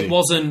was crazy.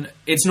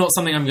 It's not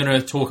something I'm going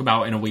to talk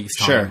about in a week's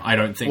time, sure. I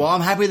don't think. Well, I'm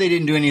happy they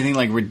didn't do anything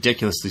like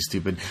ridiculously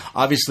stupid.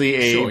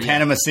 Obviously,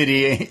 Panama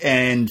City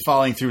and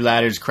falling through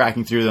ladders,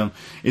 cracking through them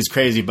is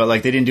crazy, but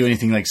like they didn't do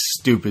anything like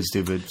stupid.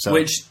 So.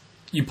 Which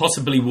you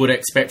possibly would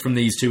expect from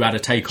these two at a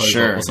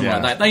takeover or something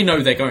like that. They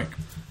know they're going.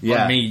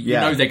 Yeah, you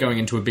know they're going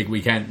into a big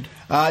weekend.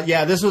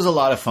 This was a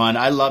lot of fun.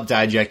 I love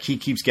Dijak. He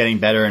keeps getting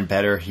better and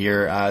better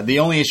here. The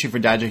only issue for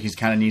Dijak, he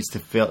kind of needs to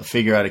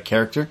figure out a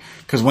character,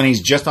 because when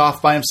he's just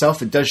off by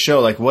himself, it does show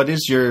like what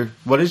is your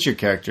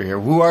character here?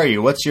 Who are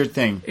you? What's your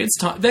thing?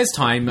 There's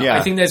time. Yeah.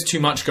 I think there's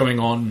too much going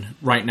on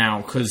right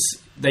now because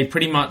they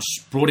pretty much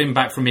brought him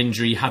back from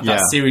injury, had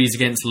that series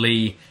against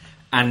Lee,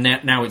 and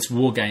now it's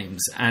War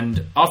Games.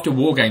 And after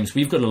War Games,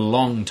 we've got a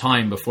long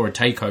time before a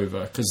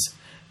takeover because.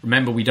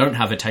 Remember, we don't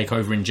have a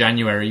takeover in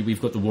January. We've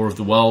got the War of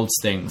the Worlds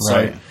thing.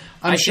 Right.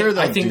 So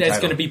I think there's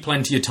going to be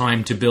plenty of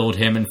time to build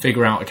him and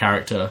figure out a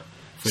character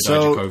for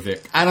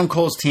Dijakovic. Adam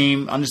Cole's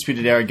team,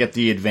 Undisputed Era, get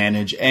the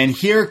advantage. And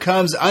here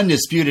comes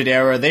Undisputed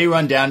Era. They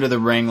run down to the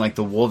ring like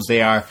the wolves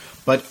they are.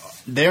 But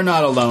they're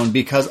not alone,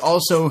 because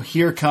also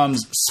here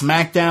comes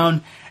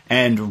SmackDown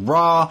and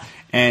Raw.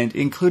 And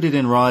included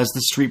in Raw is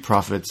the Street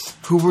Profits,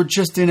 who were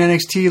just in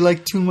NXT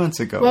like 2 months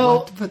ago.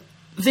 Well...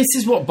 This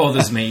is what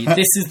bothers me.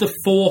 This is the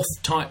 4th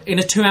time... In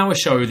a 2-hour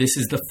show, this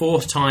is the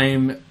 4th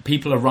time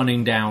people are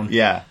running down.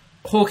 Yeah.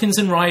 Hawkins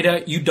and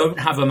Ryder, you don't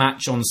have a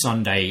match on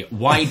Sunday.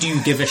 Why do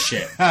you give a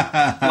shit?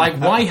 Like,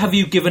 why have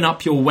you given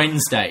up your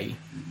Wednesday?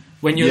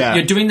 When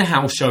you're doing the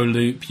house show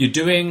loop, you're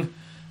doing...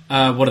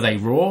 what are they,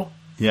 Raw?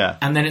 Yeah.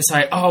 And then it's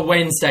like, oh,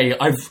 Wednesday,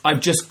 I've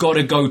just got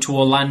to go to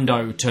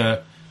Orlando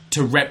to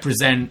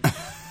represent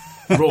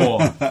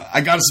Raw.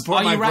 I got to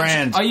support my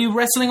brand. Are you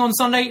wrestling on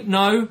Sunday?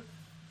 No.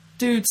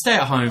 Dude, stay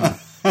at home.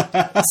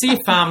 See your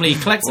family,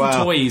 collect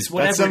some toys,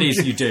 whatever it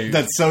is you do.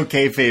 That's so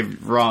kayfabe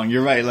wrong.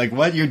 You're right. Like,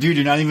 what?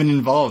 You're not even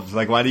involved.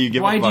 Like, why do you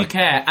give a fuck? Why do you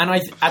care? And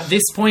at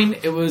this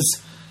point, it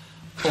was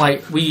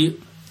like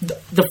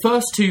the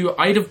first 2,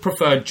 I'd have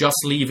preferred just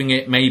leaving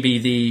it maybe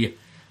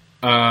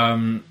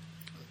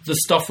the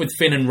stuff with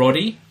Finn and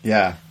Roddy.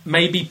 Yeah.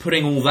 Maybe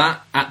putting all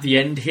that at the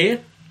end here.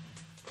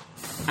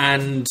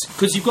 And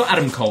because you've got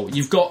Adam Cole,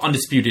 you've got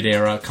Undisputed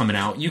Era coming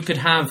out. You could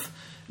have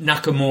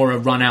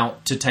Nakamura run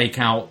out to take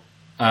out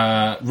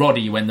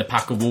Roddy when the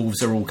Pack of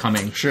Wolves are all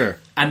coming. Sure.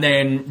 And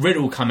then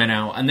Riddle coming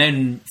out, and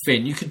then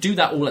Finn. You could do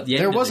that all at the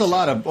end. There was a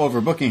lot of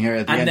overbooking here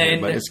at the end,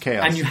 here, but it's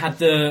chaos. And you had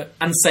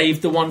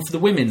save the one for the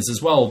women's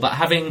as well. But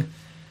having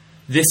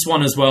this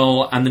one as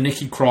well, and the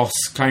Nikki Cross,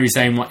 Kairi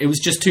Sane one, it was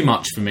just too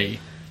much for me.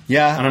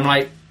 Yeah. And I'm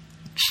like,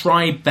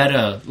 try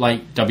better,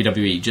 like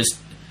WWE. Just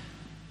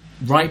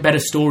write better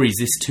stories.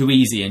 This is too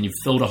easy, and you've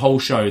filled a whole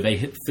show.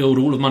 They filled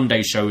all of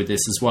Monday's show with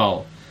this as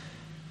well.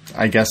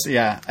 I guess,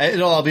 yeah.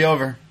 It'll all be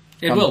over.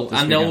 It will,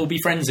 and they'll all be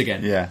friends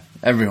again. Yeah,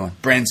 everyone.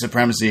 Brand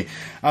supremacy.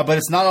 But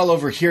it's not all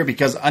over here,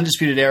 because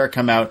Undisputed Era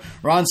come out.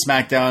 Raw and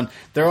SmackDown.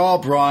 They're all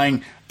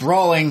brawling.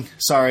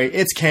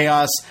 It's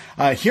chaos.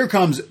 Here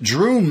comes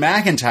Drew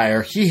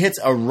McIntyre. He hits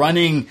a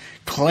running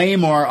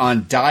Claymore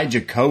on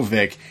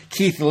Dijakovic.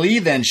 Keith Lee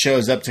then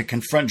shows up to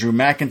confront Drew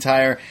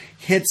McIntyre.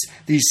 Hits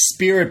the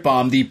Spirit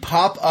Bomb, the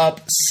pop-up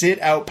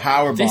sit-out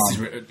power bomb. This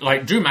is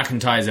like Drew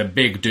McIntyre's a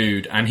big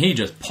dude, and he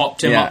just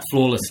popped him up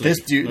flawlessly.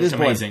 This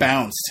boy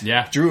bounced.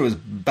 Yeah, Drew was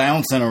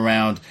bouncing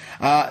around.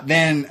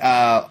 Then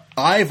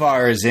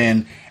Ivar is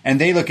in, and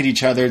they look at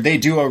each other. They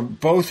do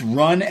both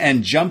run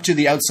and jump to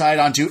the outside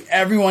onto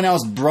everyone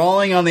else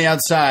brawling on the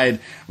outside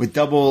with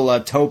double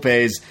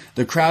topes.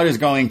 The crowd is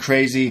going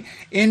crazy.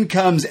 In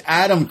comes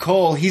Adam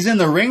Cole. He's in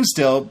the ring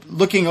still,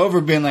 looking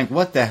over, being like,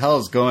 what the hell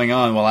is going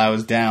on while I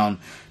was down?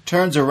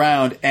 Turns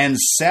around, and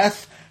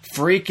Seth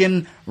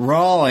freaking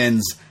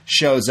Rollins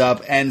shows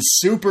up and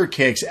super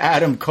kicks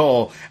Adam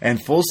Cole,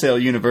 and Full Sail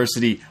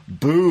University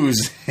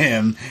boos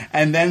him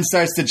and then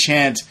starts to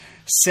chant,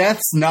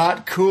 Seth's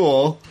not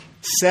cool.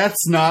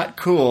 Seth's not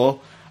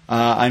cool.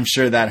 I'm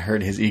sure that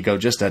hurt his ego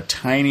just a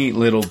tiny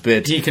little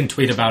bit. He can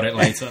tweet about it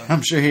later.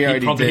 I'm sure he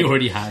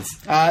already has.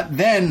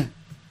 Then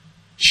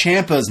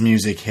Ciampa's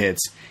music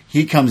hits.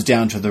 He comes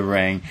down to the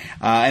ring.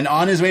 And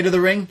on his way to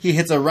the ring, he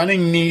hits a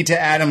running knee to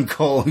Adam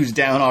Cole, who's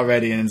down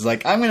already. And is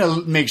like, I'm going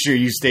to make sure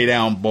you stay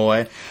down,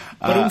 boy.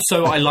 But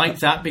also, I like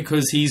that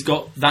because he's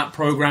got that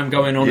program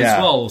going on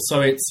as well.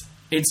 So it's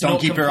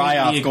don't keep your eye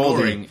off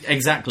Goldie.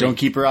 Exactly. Don't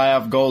keep your eye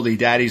off Goldie.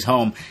 Daddy's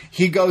home.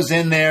 He goes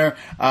in there.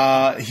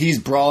 He's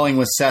brawling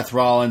with Seth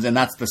Rollins, and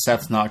that's the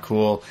Seth's not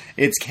cool.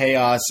 It's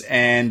chaos,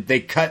 and they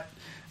cut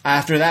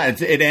After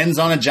that, it ends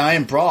on a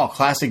giant brawl.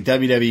 Classic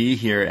WWE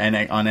here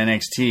on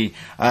NXT.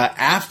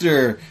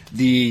 After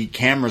the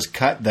cameras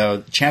cut,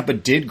 though,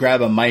 Ciampa did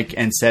grab a mic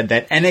and said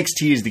that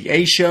NXT is the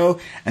A show,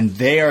 and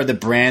they are the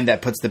brand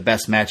that puts the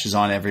best matches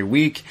on every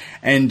week.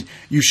 And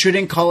you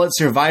shouldn't call it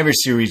Survivor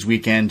Series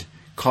weekend.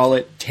 Call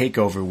it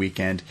TakeOver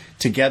weekend.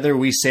 Together,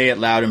 we say it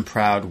loud and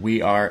proud.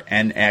 We are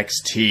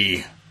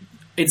NXT.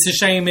 It's a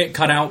shame it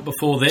cut out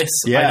before this.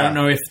 Yeah. I don't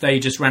know if they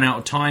just ran out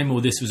of time or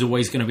this was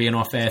always going to be an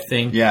off-air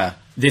thing. Yeah.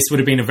 This would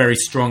have been a very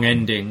strong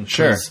ending.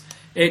 Sure.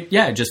 It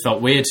just felt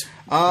weird.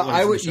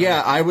 I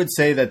would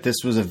say that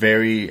this was a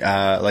very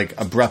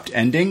abrupt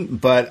ending,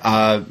 but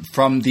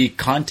from the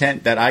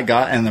content that I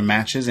got and the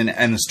matches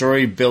and the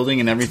story building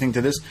and everything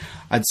to this,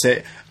 I'd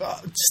say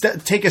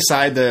take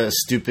aside the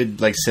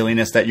stupid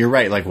silliness that you're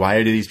right. Like,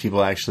 why do these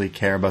people actually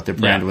care about their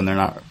brand when they're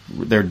not?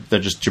 They're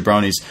just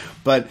jabronis.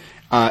 But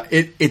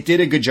it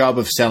did a good job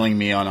of selling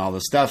me on all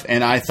the stuff,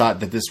 and I thought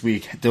that this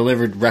week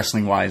delivered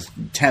wrestling-wise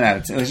 10 out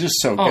of 10. It was just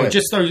so good. Oh,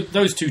 just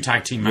those two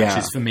tag team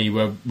matches for me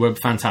were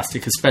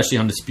fantastic, especially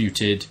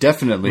Undisputed.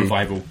 Definitely.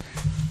 Revival.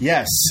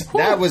 Yes,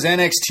 that was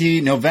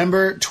NXT,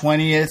 November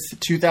 20th,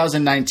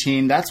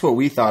 2019. That's what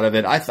we thought of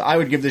it. I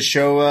would give this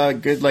show a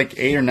good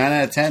 8 or 9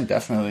 out of 10,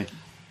 definitely.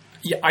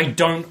 Yeah, I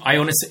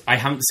honestly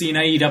haven't seen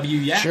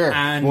AEW yet. Sure,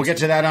 and we'll get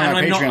to that on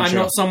our Patreon show. I'm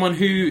not someone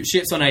who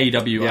shits on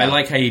AEW. Yeah. I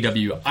like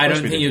AEW. I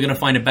don't think you're going to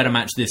find a better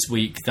match this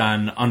week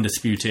than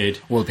Undisputed.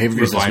 Well, the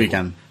pay-per-view's this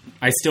weekend.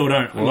 I still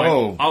don't.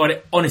 Whoa.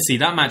 Honestly,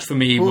 that match for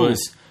me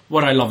was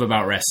what I love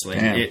about wrestling.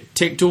 Damn. It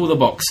ticked all the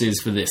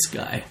boxes for this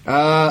guy.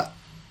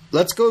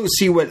 Let's go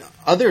see what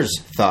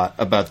others thought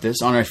about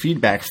this on our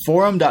feedback.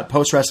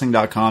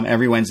 Forum.postwrestling.com.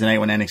 Every Wednesday night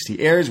when NXT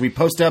airs, we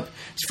post up.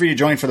 It's free to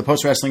join for the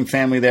Post Wrestling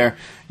family there.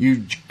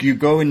 You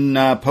go and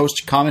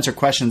post comments or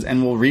questions,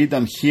 and we'll read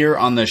them here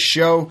on the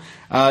show.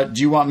 Do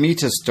you want me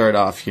to start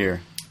off here?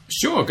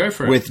 Sure, go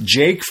for it. With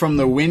Jake from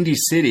the Windy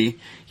City.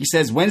 He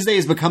says, Wednesday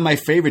has become my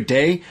favorite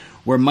day,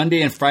 where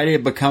Monday and Friday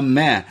have become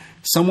meh.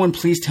 Someone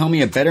please tell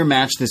me a better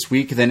match this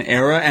week than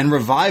Era and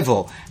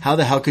Revival. How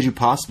the hell could you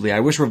possibly? I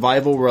wish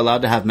Revival were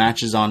allowed to have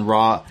matches on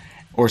Raw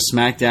or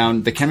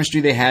SmackDown. The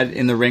chemistry they had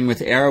in the ring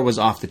with Era was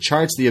off the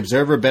charts. The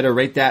Observer better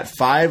rate that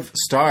 5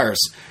 stars.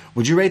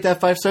 Would you rate that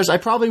 5 stars? I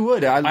probably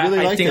would. I really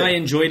liked it. I think I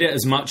enjoyed it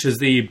as much as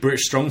the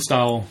British Strong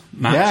Style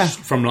match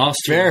from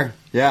last year.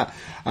 Yeah.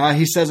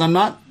 He says, I'm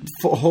not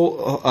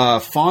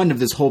fond of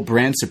this whole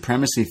brand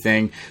supremacy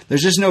thing.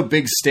 There's just no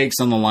big stakes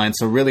on the line,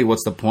 so really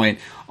what's the point?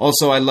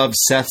 Also, I love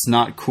Seth's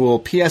not cool.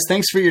 P.S.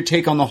 Thanks for your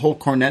take on the whole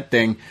Cornette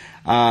thing.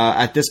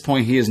 At this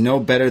point, he is no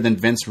better than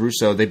Vince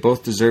Russo. They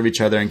both deserve each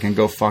other and can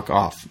go fuck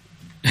off.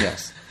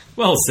 Yes.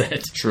 Well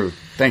said. True.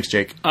 Thanks,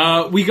 Jake.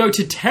 We go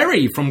to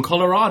Terry from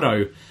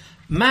Colorado.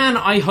 Man,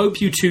 I hope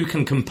you two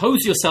can compose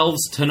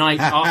yourselves tonight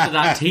after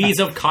that tease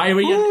of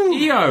Kyrie and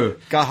Io.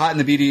 Got hot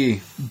in the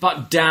BDE.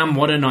 But damn,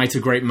 what a night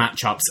of great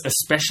matchups,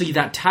 especially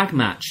that tag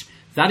match.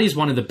 That is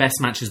one of the best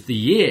matches of the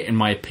year, in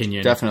my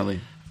opinion.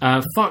 Definitely.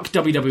 Fuck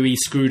WWE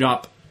screwed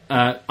up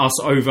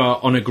us over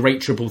on a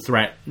great triple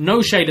threat.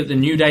 No shade at the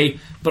New Day,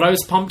 but I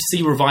was pumped to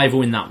see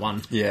Revival in that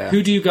one. Yeah.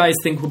 Who do you guys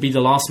think will be the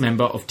last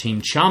member of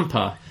Team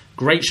Ciampa?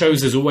 Great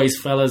shows as always,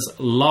 fellas.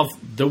 Love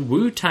the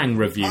Wu-Tang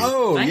review.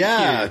 Oh, Thank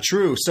you.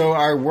 True. So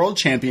our world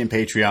champion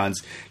Patreons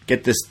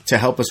get this to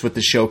help us with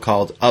the show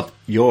called Up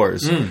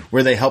Yours,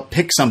 where they help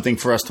pick something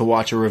for us to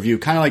watch or review,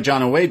 kind of like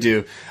John and Wade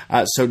do.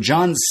 So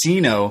John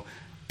Cino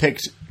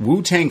picked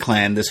Wu-Tang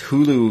Clan, this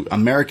Hulu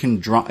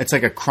American drama. It's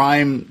like a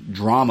crime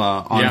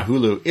drama on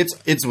Hulu.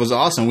 It was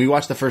awesome. We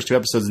watched the first 2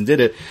 episodes and did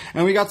it,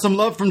 and we got some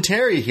love from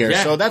Terry here.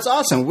 So that's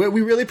awesome.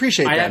 We really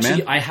appreciate that,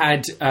 man. I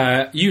had,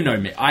 you know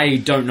me, I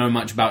don't know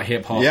much about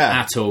hip-hop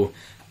at all.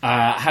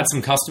 Had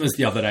some customers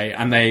the other day,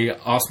 and they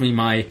asked me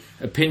my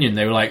opinion.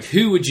 They were like,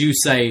 who would you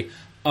say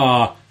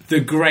are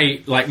the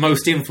great,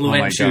 most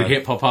influential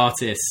hip-hop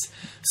artists?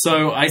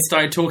 So I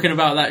started talking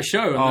about that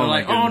show, and they're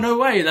like, "Oh no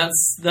way,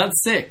 that's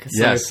sick!"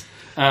 So, yes,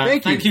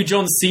 thank you,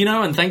 John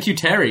Cino, and thank you,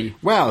 Terry.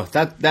 Wow,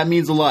 that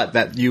means a lot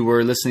that you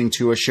were listening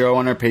to a show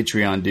on our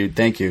Patreon, dude.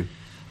 Thank you.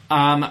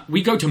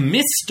 We go to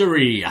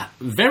Mystery.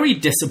 Very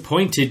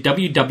disappointed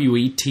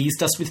WWE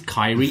teased us with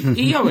Kyrie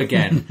Io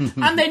again,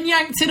 and then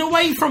yanked it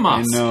away from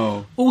us. I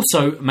know.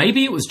 Also,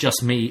 maybe it was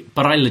just me,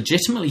 but I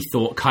legitimately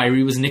thought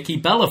Kyrie was Nikki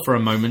Bella for a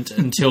moment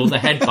until the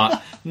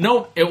headbutt.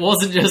 Nope, it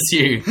wasn't just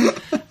you.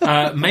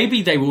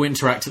 Maybe they will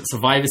interact at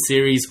Survivor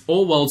Series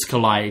or Worlds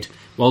Collide.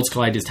 Worlds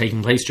Collide is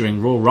taking place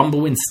during Royal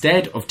Rumble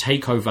instead of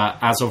TakeOver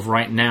as of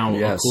right now,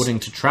 according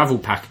to travel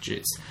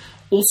packages.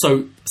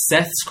 Also,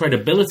 Seth's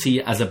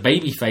credibility as a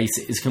babyface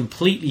is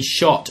completely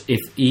shot if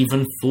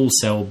even Full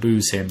Sail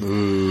boos him.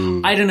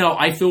 Ooh. I don't know.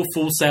 I feel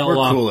Full Sail...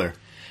 We're cooler.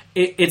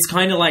 It's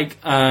kind of like...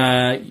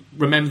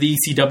 remember the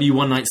ECW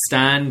One Night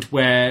Stand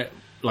where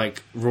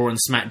Raw and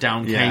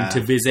SmackDown came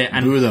to visit?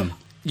 And boo them.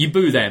 You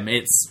boo them.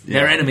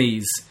 They're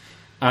enemies.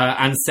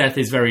 And Seth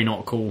is very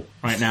not cool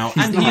right now.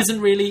 He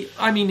isn't really...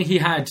 I mean, he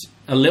had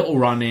a little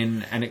run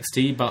in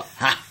NXT, but...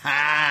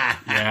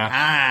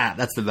 Yeah.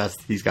 That's the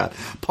best he's got.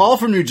 Paul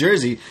from New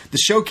Jersey. The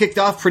show kicked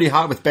off pretty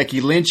hot with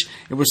Becky Lynch.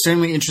 It was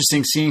certainly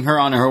interesting seeing her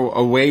on her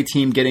away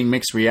team getting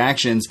mixed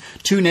reactions.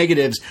 2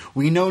 negatives.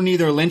 We know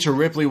neither Lynch or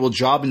Ripley will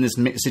job in this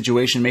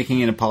situation,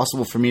 making it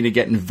impossible for me to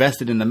get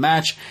invested in the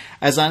match.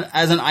 As an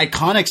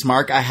Iconics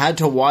mark, I had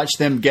to watch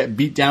them get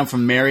beat down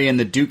from Mary and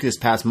the Duke this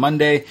past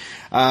Monday.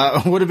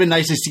 Would have been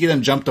nice to see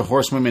them jump to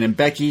Horsewomen and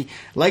Becky.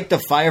 Like the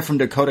fire from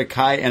Dakota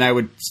Kai, and I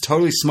would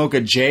totally smoke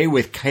a J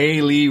with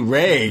Kaylee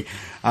Ray.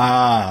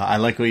 I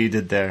like what you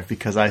did there,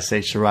 because I say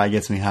Shirai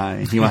gets me high,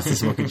 and he wants to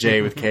smoke a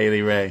J with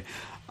Kaylee Ray.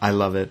 I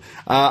love it.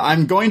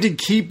 I'm going to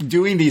keep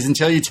doing these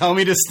until you tell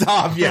me to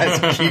stop.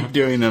 Yes, keep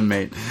doing them,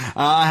 mate.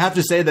 I have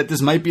to say that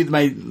this might be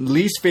my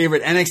least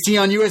favorite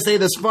NXT on USA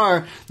thus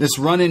far. This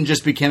run-in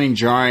just becoming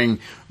jarring.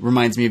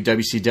 Reminds me of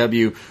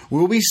WCW.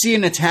 Will we see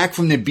an attack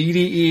from the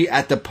BDE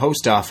at the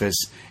post office?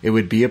 It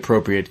would be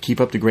appropriate. Keep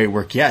up the great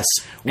work. Yes,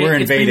 we're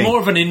invading. It's been more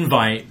of an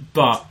invite,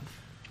 but...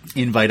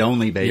 Invite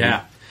only, baby.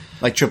 Yeah.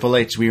 Like Triple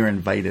H, we were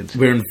invited.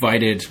 We're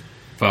invited,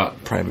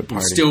 but... Private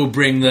party. Still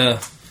bring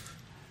the...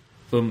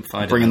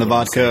 Bringing the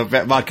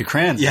vodka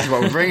crayons. Yeah. That's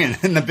what we're bringing.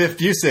 And the Biff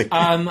Busick.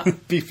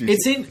 Beef Busick.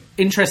 It's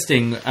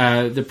interesting,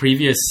 the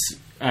previous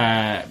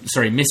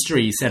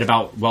mystery said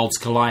about Worlds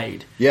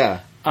Collide. Yeah.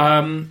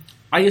 I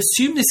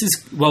assume this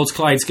is Worlds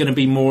Collide is going to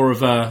be more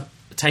of a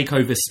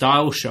takeover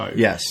style show.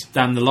 Yes.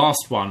 Than the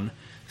last one.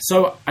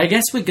 So I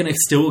guess we're going to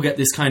still get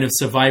this kind of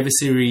Survivor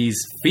Series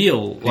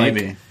feel.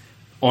 Maybe.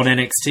 On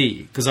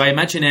NXT. Because I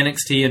imagine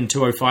NXT and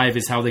 205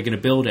 is how they're going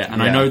to build it.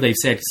 And I know they've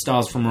said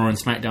stars from Raw and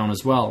SmackDown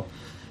as well.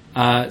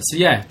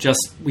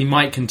 We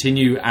might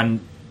continue, and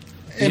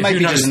it might be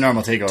just a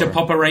normal takeover to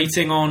pop a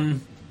rating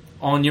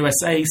on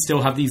USA.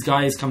 Still have these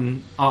guys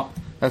come up.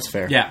 That's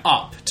fair. Yeah,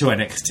 up to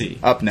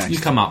NXT. Up next. You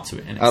come up to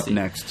it. NXT. Up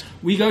next.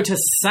 We go to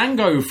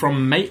Sango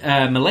from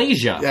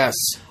Malaysia. Yes.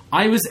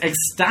 I was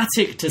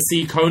ecstatic to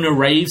see Kona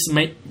Reeves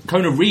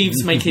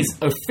make his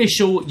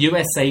official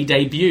USA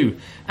debut,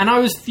 and I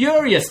was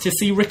furious to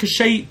see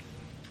Ricochet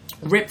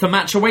rip the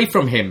match away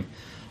from him.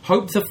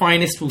 Hope the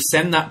Finest will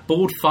send that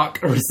bald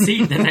fuck a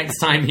receipt the next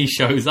time he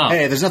shows up.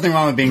 Hey, there's nothing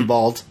wrong with being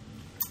bald.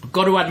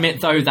 Got to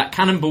admit, though, that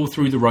cannonball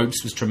through the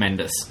ropes was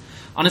tremendous.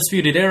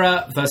 Undisputed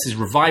Era versus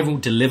Revival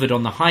delivered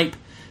on the hype.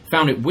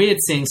 Found it weird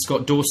seeing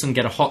Scott Dawson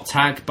get a hot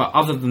tag, but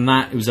other than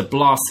that, it was a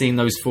blast seeing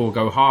those 4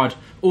 go hard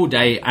all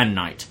day and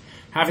night.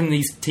 Having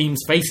these teams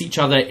face each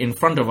other in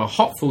front of a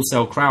hot Full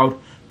Sail crowd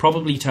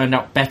probably turned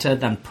out better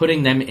than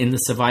putting them in the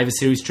Survivor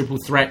Series triple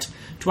threat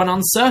to an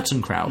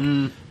uncertain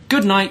crowd.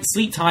 Good night,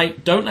 sleep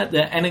tight, don't let the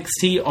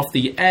NXT off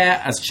the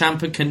air as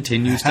Ciampa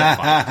continues to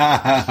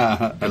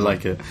fight. I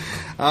like it.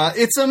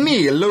 It's a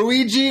me,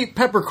 Luigi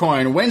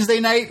Peppercorn. Wednesday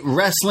night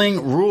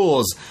wrestling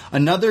rules.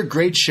 Another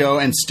great show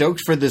and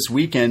stoked for this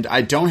weekend.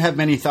 I don't have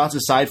many thoughts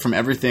aside from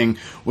everything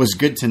was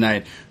good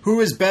tonight. Who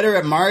is better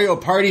at Mario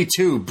Party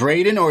 2,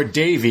 Braden or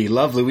Davey?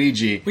 Love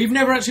Luigi. We've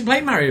never actually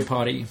played Mario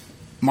Party.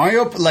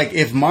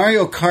 If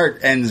Mario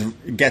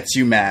Kart gets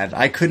you mad,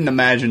 I couldn't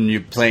imagine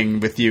you playing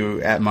with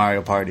you at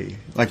Mario Party.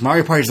 Like,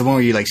 Mario Party is the one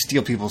where you,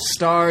 steal people's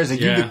stars.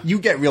 You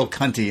get real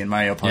cunty in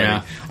Mario Party.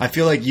 Yeah. I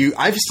feel like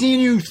I've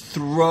seen you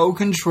throw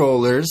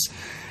controllers,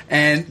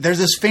 and there's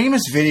this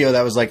famous video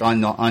that was,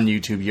 on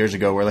YouTube years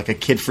ago where, a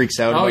kid freaks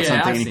out about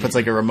something and he puts,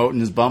 a remote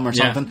in his bum or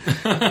something.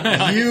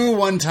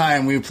 One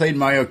time, we played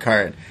Mario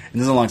Kart, and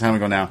this is a long time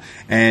ago now,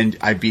 and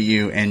I beat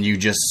you, and you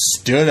just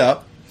stood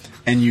up,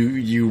 and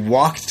you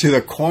walked to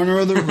the corner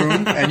of the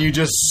room, and you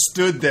just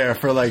stood there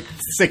for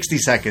 60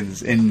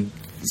 seconds. And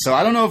so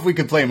I don't know if we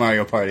could play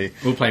Mario Party.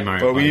 We'll play Mario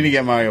Party. But we need to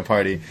get Mario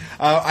Party.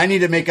 I need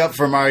to make up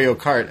for Mario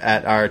Kart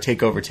at our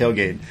Takeover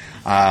tailgate.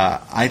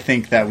 I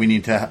think that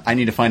I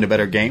need to find a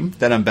better game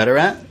that I'm better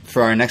at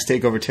for our next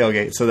Takeover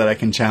tailgate so that I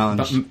can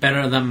challenge. But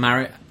better than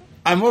Mario...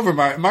 I'm over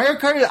Mario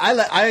Kart.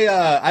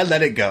 I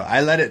let it go.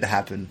 I let it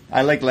happen.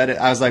 I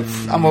was like,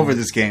 I'm over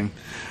this game.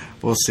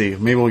 We'll see.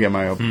 Maybe we'll get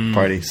Mario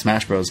Party.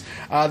 Smash Bros.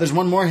 There's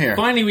one more here.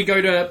 Finally, we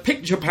go to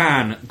Pick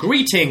Japan.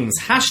 Greetings.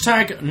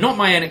 Hashtag not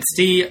my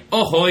NXT.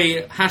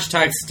 Ahoy.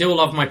 Hashtag still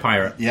love my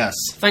pirate. Yes.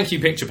 Thank you,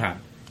 Pick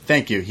Japan.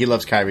 Thank you. He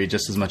loves Kyrie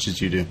just as much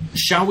as you do.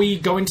 Shall we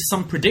go into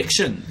some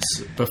predictions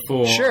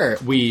before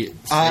we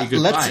say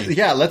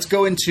goodbye? Let's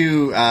go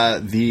into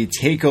the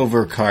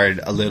TakeOver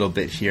card a little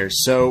bit here.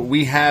 So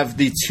we have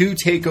the 2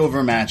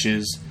 TakeOver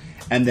matches,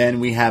 and then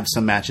we have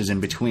some matches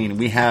in between.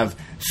 We have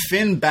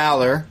Finn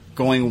Balor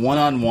going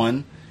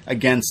one-on-one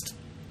against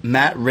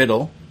Matt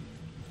Riddle.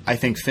 I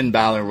think Finn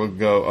Balor will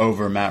go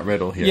over Matt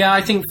Riddle here. Yeah,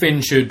 I think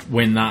Finn should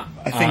win that.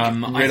 I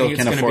think Riddle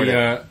can afford it.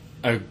 It's going to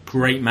be a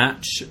great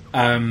match.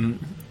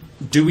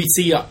 Do we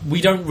see...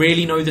 we don't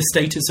really know the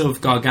status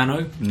of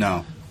Gargano.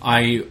 No.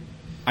 I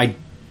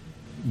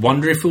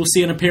wonder if we'll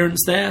see an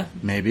appearance there.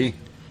 Maybe.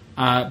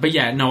 I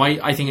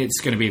think it's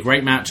going to be a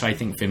great match. I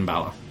think Finn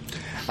Balor.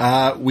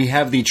 We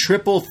have the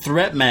triple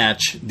threat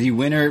match. The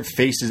winner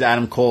faces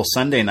Adam Cole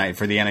Sunday night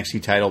for the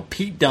NXT title.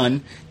 Pete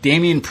Dunne,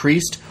 Damian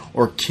Priest,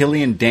 or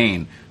Killian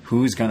Dane.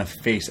 Who's going to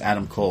face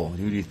Adam Cole?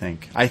 Who do you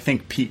think? I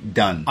think Pete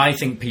Dunne. I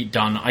think Pete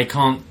Dunne. I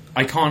can't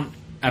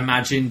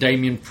imagine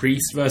Damian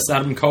Priest versus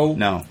Adam Cole.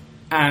 No.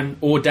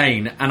 Or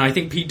Dane. And I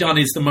think Pete Dunne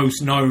is the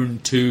most known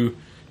to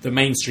the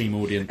mainstream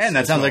audience. And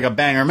that sounds like a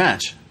banger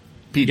match.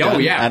 Pete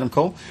Dunne, Adam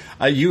Cole.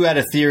 You had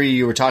a theory,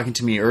 you were talking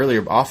to me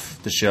earlier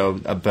off the show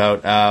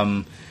about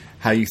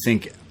how you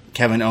think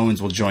Kevin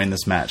Owens will join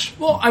this match.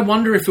 Well, I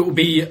wonder if it will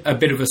be a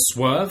bit of a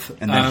swerve.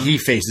 And then he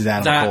faces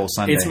Adam Cole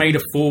Sunday. It's made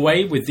a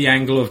four-way with the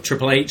angle of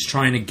Triple H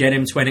trying to get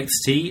him to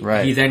NXT.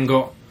 Right. He then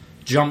got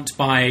jumped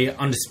by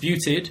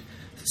Undisputed,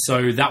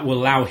 so that will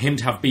allow him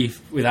to have beef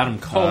with Adam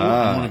Cole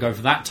and want to go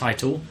for that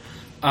title.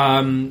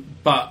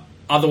 But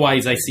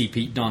otherwise, I see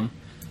Pete Dunne.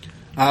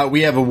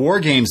 We have a War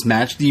Games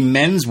match, the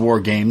men's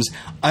War Games,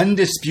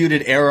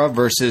 Undisputed Era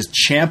versus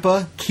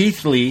Ciampa,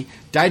 Keith Lee,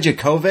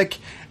 Dijakovic,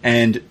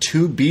 and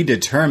to be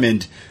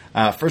determined.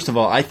 First of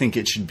all, I think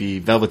it should be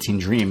Velveteen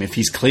Dream if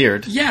he's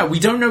cleared. Yeah, we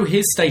don't know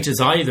his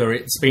status either.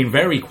 It's been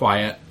very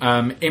quiet.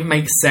 It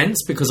makes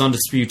sense because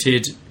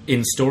Undisputed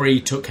in story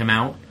took him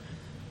out.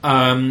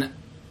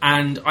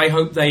 And I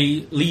hope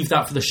they leave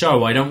that for the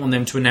show. I don't want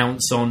them to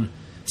announce on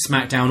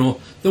SmackDown,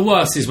 or the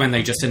worst is when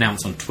they just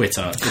announce on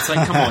Twitter. It's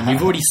like, come on,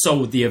 you've already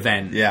sold the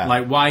event. Yeah.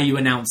 Like, why are you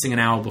announcing an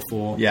hour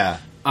before? Yeah.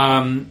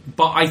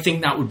 But I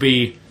think that would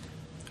be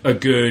a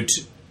good...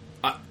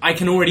 I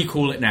can already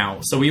call it now.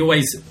 So we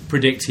always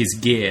predict his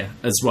gear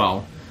as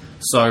well.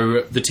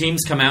 So the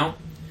teams come out.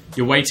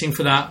 You're waiting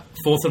for that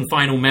fourth and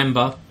final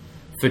member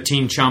for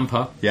Team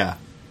Ciampa. Yeah.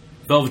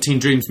 Velveteen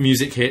Dream's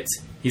music hits.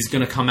 He's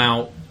going to come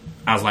out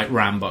as like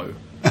Rambo.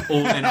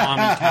 All in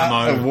army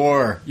camo. A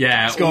war.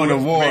 Yeah. It's going to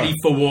war. Ready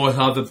for war.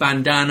 He'll have a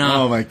bandana.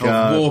 Oh my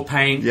God. War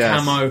paint,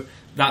 camo.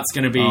 That's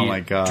going to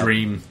be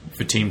Dream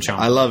for Team Ciampa.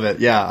 I love it.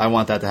 Yeah, I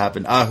want that to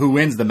happen. Who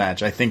wins the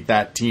match? I think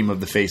that team of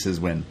the faces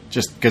win.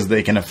 Just because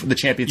they can, the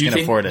champions can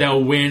afford it.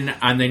 They'll win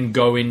and then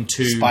go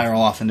into...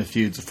 Spiral off into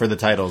feuds for the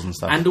titles and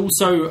stuff. And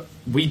also,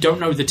 we don't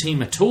know the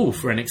team at all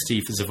for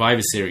NXT for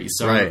Survivor Series.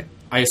 So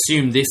I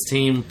assume this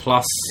team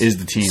plus is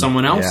the team.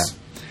 Someone else.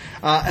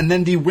 Yeah. And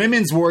then the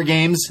women's War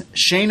Games,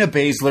 Shayna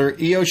Baszler,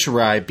 Io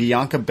Shirai,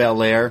 Bianca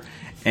Belair,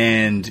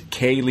 and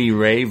Kaylee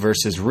Ray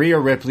versus Rhea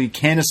Ripley,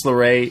 Candice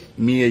LeRae,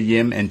 Mia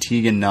Yim, and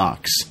Tegan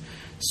Nox.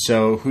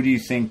 So who do you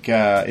think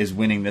is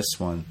winning this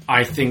one?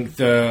 I think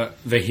the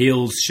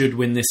heels should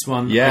win this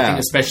one. Yeah. I think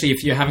especially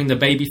if you're having the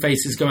baby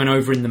faces going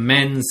over in the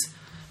men's.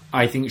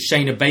 I think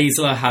Shayna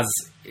Baszler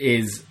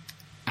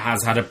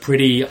has had a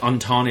pretty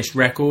untarnished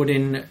record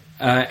in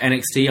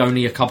NXT,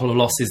 only a couple of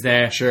losses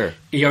there. Sure.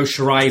 Io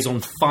Shirai's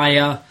on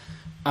fire.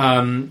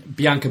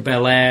 Bianca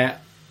Belair,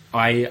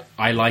 I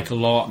like a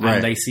lot,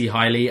 and they see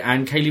highly.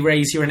 And Kaylee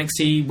Ray's your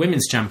NXT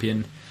Women's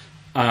Champion.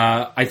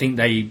 I think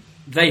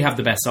they have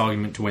the best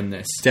argument to win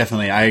this.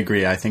 Definitely, I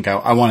agree. I think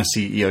I want to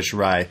see Io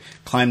Shirai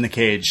climb the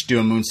cage, do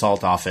a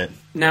moonsault off it.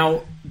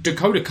 Now,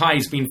 Dakota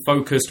Kai's been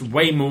focused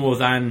way more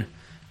than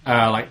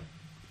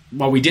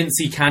we didn't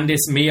see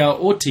Candice, Mia,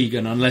 or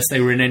Tegan unless they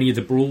were in any of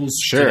the brawls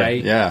today.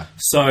 Yeah.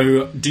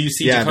 So, do you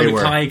see Dakota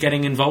Kai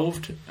getting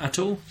involved at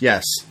all?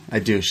 Yes, I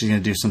do. She's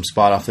going to do some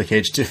spot off the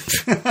cage, too.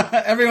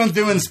 Everyone's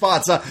doing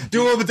spots.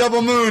 Do a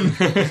double moon.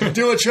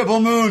 Do a triple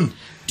moon.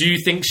 Do you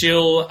think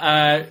she'll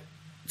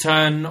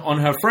turn on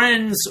her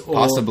friends? Or,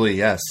 possibly,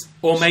 yes.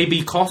 Or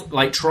maybe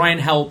try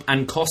and help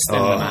and cost them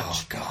the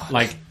match.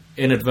 God.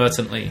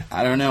 Inadvertently.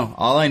 I don't know.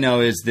 All I know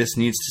is this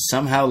needs to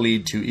somehow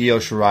lead to Io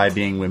Shirai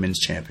being women's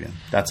champion.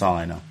 That's all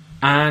I know.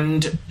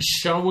 And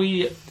shall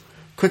we...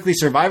 Quickly,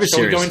 Survivor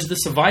Series. Shall we go into the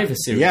Survivor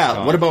Series? Yeah.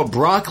 Start? What about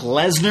Brock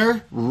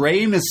Lesnar,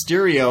 Rey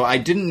Mysterio? I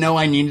didn't know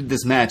I needed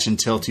this match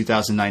until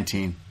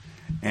 2019.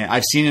 And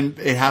I've seen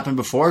it happen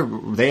before.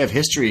 They have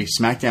history.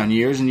 SmackDown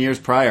years and years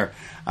prior.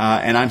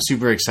 And I'm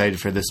super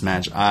excited for this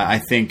match. I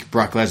think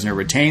Brock Lesnar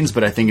retains,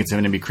 but I think it's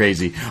going to be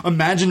crazy.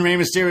 Imagine Rey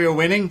Mysterio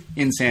winning.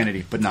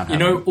 Insanity, but not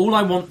happening. All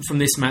I want from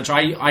this match,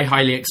 I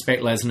highly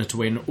expect Lesnar to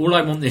win. All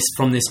I want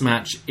from this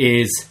match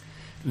is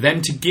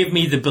them to give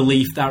me the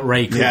belief that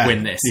Rey could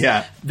win this.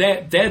 Yeah.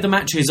 They're the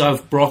matches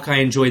of Brock I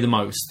enjoy the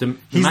most.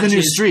 He's the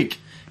new streak.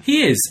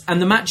 He is.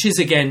 And the matches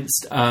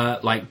against,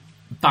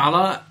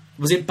 Balor...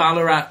 Was it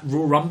Balor at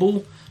Royal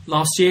Rumble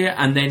last year?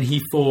 And then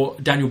he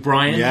fought Daniel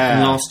Bryan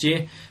last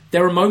year.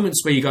 There are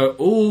moments where you go,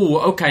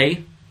 oh,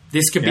 okay,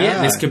 this could be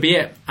it. This could be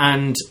it.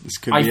 And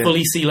I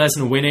fully see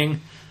Lesnar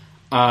winning.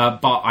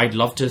 But I'd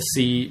love to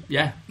see,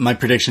 My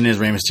prediction is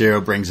Rey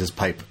Mysterio brings his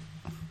pipe.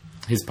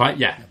 His pipe,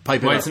 yeah.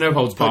 Pipe it up. It's a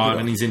no-holds bar,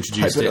 and he's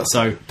introduced it.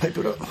 So, pipe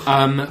it up.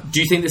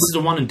 Do you think this is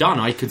a one and done?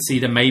 I could see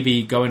them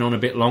maybe going on a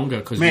bit longer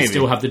because we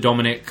still have the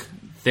Dominic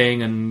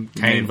thing and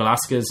Cain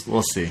Velasquez.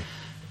 We'll see.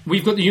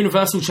 We've got the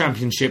Universal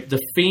Championship, The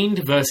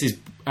Fiend versus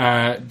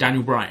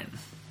Daniel Bryan.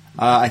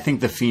 I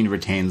think The Fiend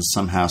retains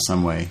somehow,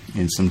 some way,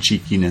 in some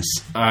cheekiness.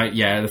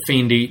 The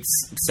Fiend eats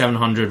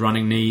 700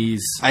 running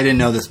knees. I didn't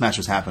know this match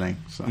was happening.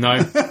 So.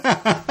 No.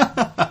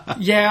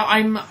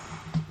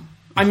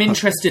 I'm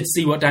interested to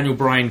see what Daniel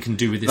Bryan can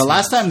do with this. The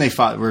last time they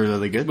fought were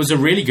really good. It was a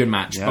really good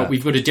match, but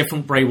we've got a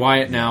different Bray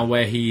Wyatt now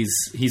where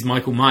he's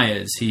Michael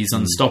Myers. He's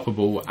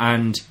unstoppable,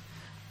 and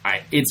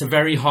it's a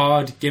very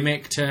hard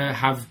gimmick to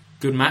have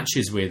good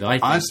matches with. I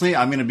think. Honestly,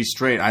 I'm going to be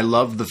straight. I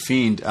love The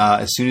Fiend.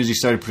 As soon as he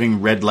started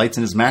putting red lights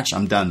in his match,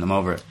 I'm done. I'm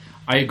over it.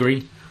 I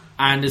agree.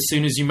 And as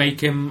soon as you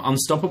make him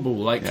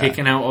unstoppable,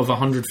 kicking out of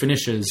 100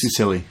 finishers. Too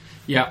silly.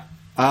 Yeah.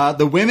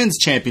 The Women's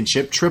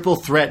Championship, triple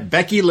threat,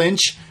 Becky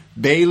Lynch,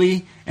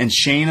 Bayley, and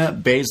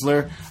Shayna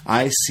Baszler.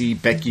 I see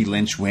Becky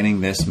Lynch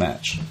winning this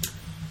match.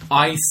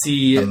 I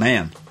see the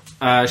man.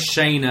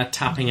 Shayna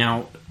tapping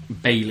out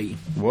Bayley.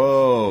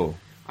 Whoa.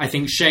 I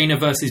think Shayna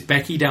versus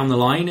Becky down the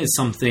line is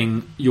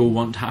something you'll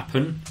want to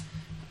happen.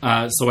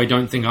 So I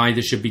don't think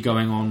either should be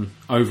going on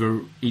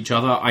over each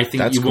other. I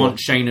think That's you cool. want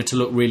Shayna to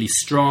look really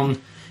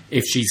strong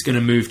if she's going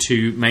to move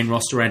to main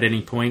roster at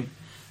any point.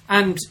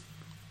 And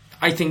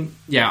I think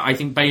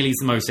Bayley's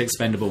the most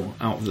expendable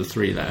out of the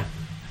three there.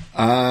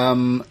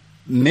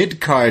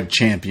 Mid-card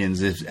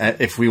champions,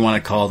 if we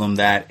want to call them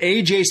that.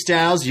 AJ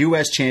Styles,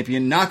 U.S.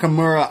 champion.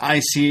 Nakamura,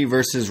 IC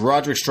versus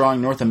Roderick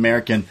Strong, North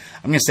American.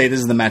 I'm going to say this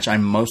is the match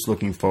I'm most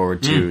looking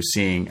forward to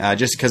seeing.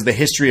 Just because the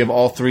history of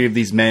all three of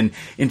these men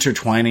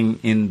intertwining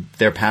in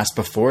their past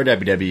before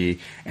WWE,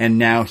 and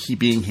now he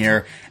being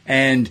here.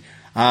 And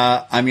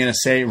I'm going to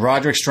say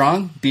Roderick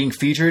Strong being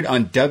featured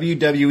on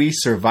WWE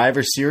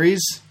Survivor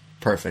Series.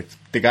 Perfect.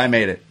 The guy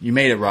made it. You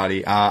made it,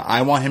 Roddy.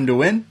 I want him to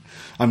win.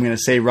 I'm going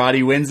to say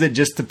Roddy wins it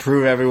just to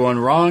prove everyone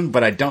wrong,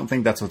 but I don't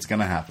think that's what's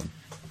going to happen.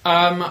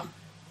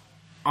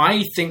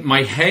 I think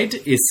my head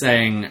is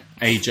saying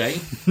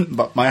AJ.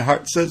 But my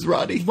heart says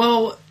Roddy.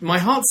 Well, my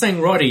heart's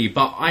saying Roddy,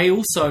 but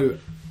I'm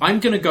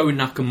going to go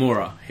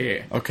Nakamura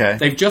here. Okay.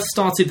 They've just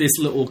started this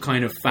little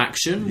kind of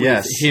faction with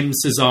Yes. him,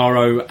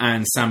 Cesaro,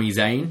 and Sami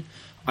Zayn.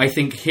 I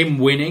think him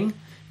winning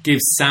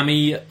gives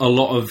Sami a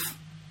lot of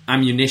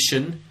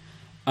ammunition.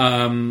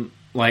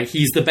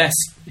 He's the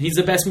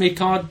best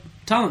mid-card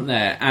talent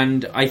there,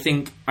 and I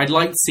think I'd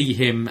like to see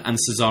him and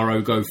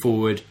Cesaro go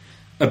forward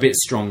a bit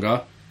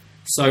stronger.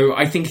 So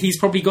I think he's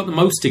probably got the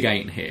most to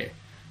gain here.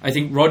 I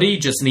think Roddy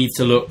just needs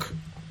to look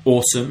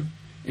awesome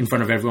in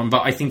front of everyone,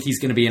 but I think he's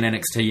going to be in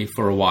NXT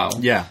for a while.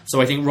 Yeah. So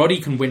I think Roddy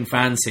can win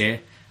fans here.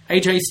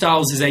 AJ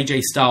Styles is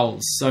AJ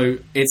Styles, so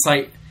it's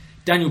like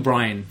Daniel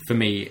Bryan for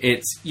me.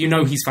 It's,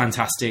 he's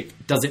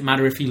fantastic. Does it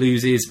matter if he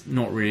loses?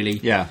 Not really.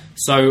 Yeah.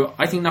 So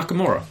I think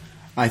Nakamura.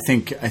 I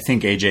think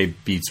AJ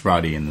beats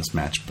Roddy in this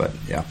match, but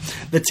yeah.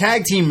 The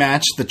tag team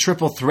match, the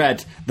triple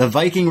threat, the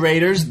Viking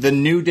Raiders, the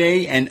New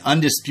Day, and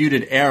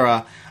Undisputed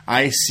Era.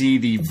 I see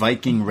the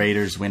Viking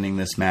Raiders winning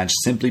this match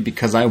simply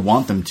because I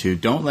want them to.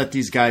 Don't let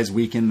these guys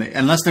weaken,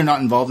 unless they're not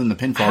involved in the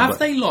pinfall. Have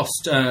they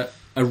lost a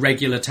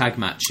regular tag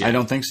match yet? I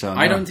don't think so. No.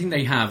 I don't think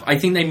they have. I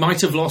think they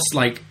might have lost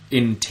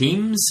in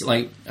teams,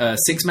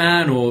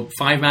 6-man or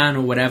 5-man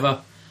or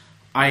whatever.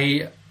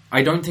 I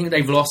don't think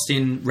they've lost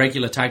in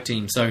regular tag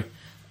teams, so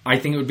I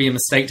think it would be a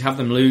mistake to have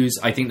them lose.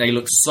 I think they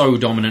look so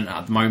dominant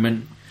at the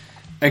moment.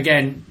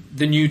 Again,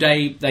 the New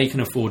Day, they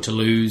can afford to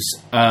lose.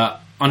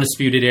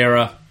 Undisputed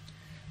Era,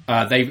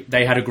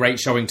 they had a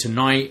great showing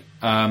tonight.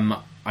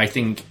 I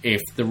think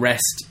if the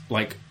rest,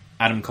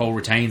 Adam Cole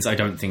retains, I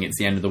don't think it's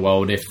the end of the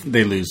world if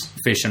they lose.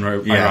 Fish and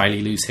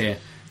O'Reilly lose here.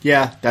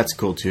 Yeah, that's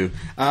cool too.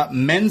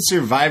 Men's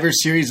Survivor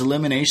Series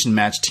elimination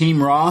match.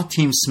 Team Raw,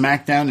 Team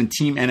SmackDown, and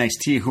Team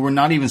NXT, who we're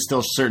not even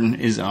still certain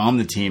is on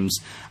the teams.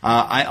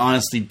 I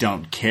honestly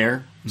don't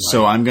care. Right.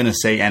 So I'm going to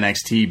say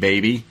NXT,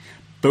 baby.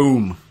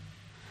 Boom.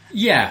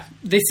 Yeah,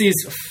 this is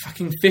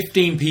fucking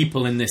 15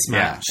 people in this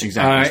match. Yeah,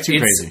 exactly. It's too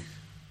crazy.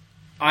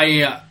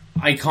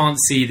 I can't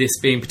see this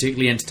being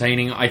particularly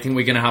entertaining. I think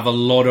we're going to have a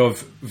lot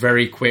of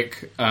very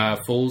quick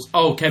falls.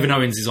 Oh, Kevin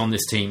Owens is on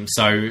this team,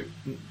 so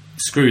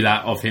screw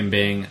that of him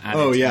being at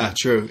Oh, yeah,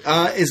 true.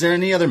 Is there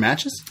any other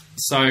matches?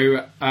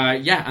 So,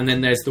 and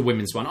then there's the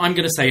women's one. I'm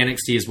going to say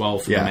NXT as well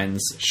for the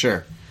men's.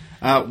 Sure.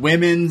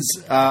 Women's,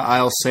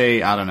 I'll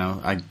say, I don't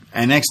know,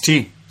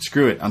 NXT.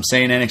 Screw it. I'm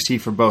saying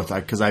NXT for both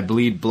because I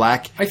bleed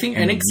black. I think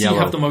NXT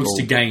have the most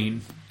to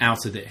gain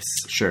out of this.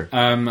 Sure.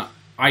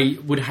 I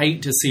would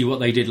hate to see what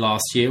they did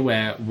last year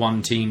where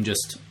one team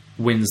just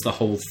wins the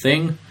whole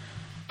thing.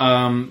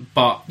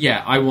 But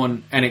yeah, I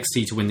want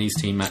NXT to win these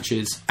team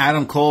matches.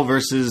 Adam Cole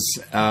versus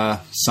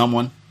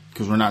someone,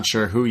 because we're not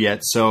sure who yet.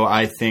 So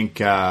I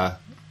think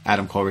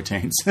Adam Cole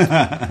retains.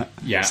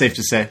 Yeah. Safe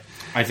to say.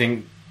 I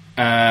think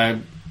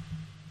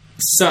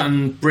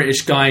certain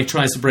British guy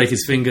tries to break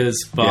his fingers,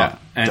 but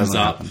ends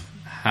up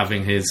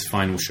having his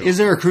final shot. Is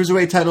there a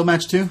Cruiserweight title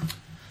match too?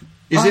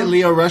 Is it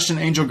Leo Rush and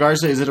Angel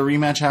Garza? Is it a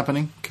rematch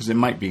happening? Because it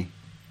might be.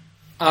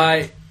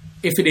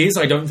 If it is,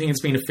 I don't think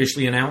it's been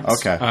officially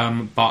announced. Okay.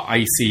 But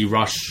I see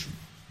Rush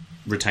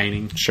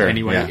retaining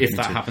anyway, if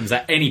that happens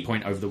at any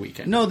point over the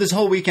weekend. No, this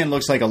whole weekend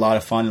looks like a lot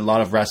of fun, a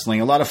lot of wrestling,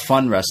 a lot of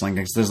fun wrestling,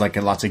 because there's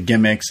lots of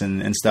gimmicks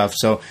and stuff.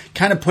 So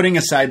kind of putting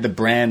aside the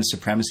brand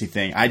supremacy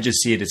thing, I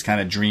just see it as kind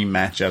of dream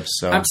matchups.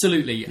 So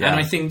absolutely. Yeah. And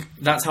I think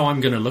that's how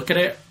I'm going to look at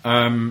it.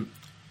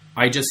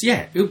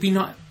 It would be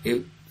not...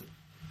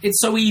 It's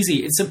so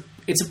easy.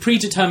 It's a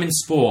predetermined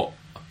sport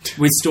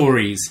with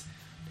stories.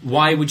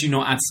 Why would you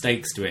not add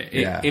stakes to it?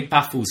 It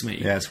baffles me.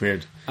 Yeah, it's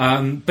weird.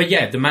 But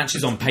yeah, the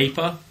matches on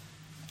paper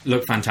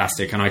look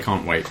fantastic, and I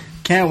can't wait.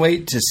 Can't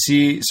wait to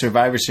see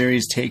Survivor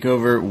Series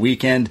TakeOver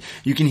weekend.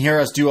 You can hear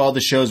us do all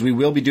the shows. We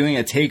will be doing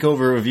a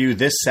TakeOver review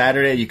this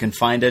Saturday. You can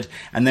find it.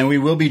 And then we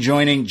will be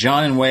joining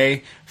John and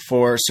Wei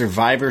for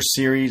Survivor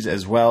Series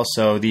as well.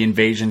 So the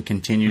invasion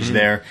continues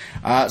there.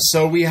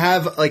 So we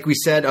have, like we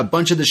said, a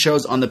bunch of the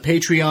shows on the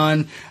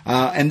Patreon.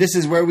 And this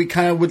is where we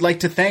kind of would like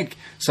to thank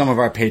some of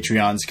our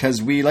Patreons,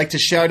 because we like to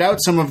shout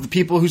out some of the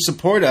people who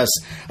support us,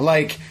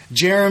 like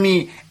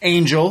Jeremy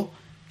Angel,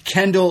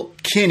 Kendall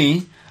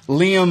Kinney,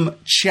 Liam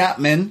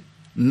Chapman,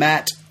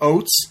 Matt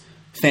Oates,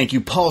 thank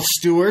you, Paul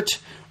Stewart,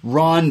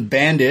 Ron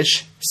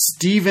Bandish,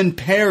 Stephen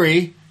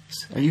Perry,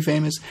 are you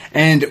famous?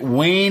 And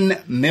Wayne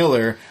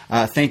Miller.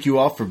 Thank you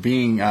all for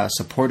being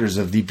supporters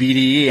of the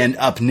BDE and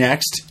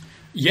upNXT.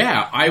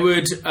 Yeah, I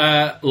would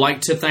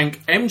like to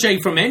thank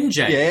MJ from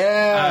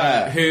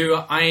MJ, who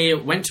I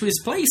went to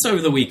his place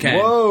over the weekend.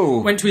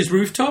 Whoa. Went to his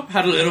rooftop,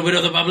 had a little bit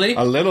of the bubbly.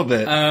 A little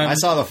bit. I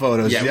saw the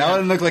photos. Yeah,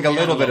 that looked like a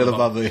little bit of the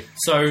bubbly.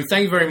 So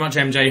thank you very much,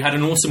 MJ. Had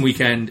an awesome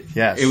weekend.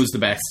 Yes. It was the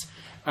best.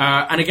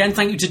 And again,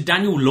 thank you to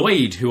Daniel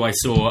Lloyd, who I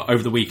saw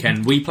over the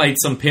weekend. We played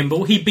some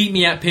pinball. He beat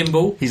me at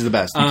pinball. He's the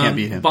best. You can't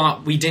beat him.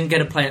 But we didn't get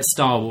to play at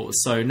Star Wars.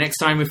 So next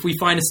time, if we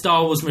find a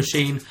Star Wars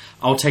machine,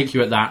 I'll take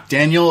you at that.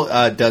 Daniel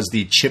does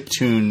the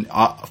chiptune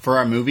for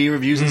our movie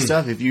reviews and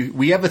stuff.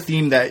 We have a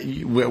theme that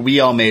we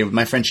all made.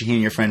 My friend Shaheen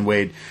and your friend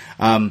Wade.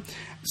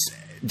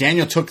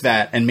 Daniel took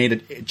that and made a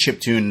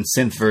chiptune and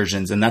synth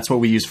versions, and that's what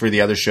we use for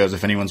the other shows,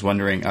 if anyone's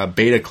wondering.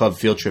 Beta Club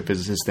Field Trip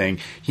is his thing.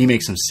 He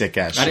makes some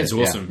sick-ass shit. That is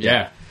awesome,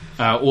 yeah.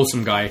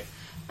 Awesome guy.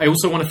 I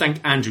also want to thank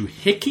Andrew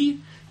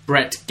Hickey,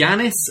 Brett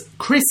Gannis,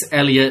 Chris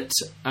Elliott,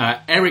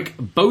 Eric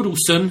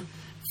Bodelson,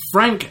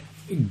 Frank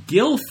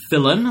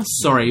Gilfillan.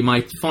 Sorry,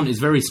 my font is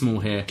very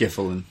small here.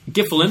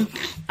 Gilfillan.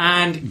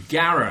 And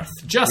Gareth.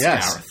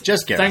 Gareth.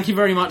 Just Gareth. Thank you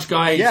very much,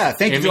 guys. Yeah,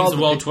 thank you. It means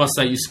the world to us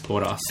that you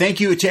support us.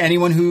 Thank you to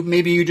anyone who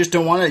maybe you just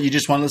don't want to, you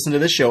just want to listen to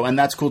this show, and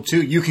that's cool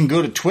too. You can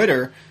go to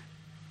Twitter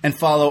and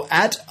follow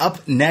at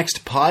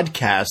upNXT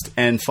Podcast,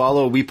 and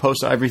we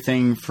post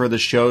everything for the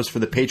shows, for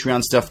the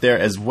Patreon stuff there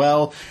as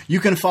well. You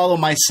can follow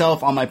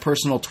myself on my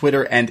personal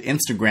Twitter and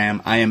Instagram.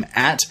 I am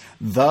at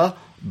the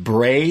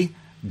Bray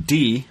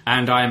D.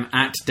 And I'm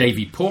at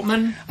Davey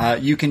Portman.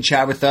 You can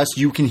chat with us.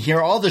 You can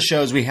hear all the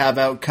shows we have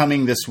out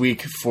coming this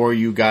week for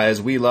you guys.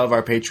 We love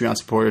our Patreon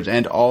supporters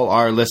and all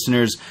our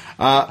listeners.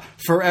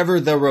 Forever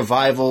the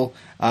Revival.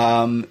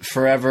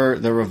 Forever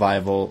the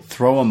Revival.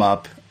 Throw them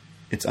up.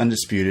 It's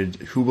undisputed.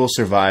 Who will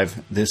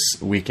survive this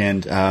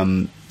weekend?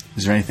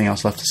 Is there anything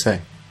else left to say?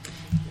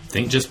 I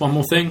think just one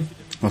more thing.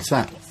 What's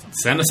that?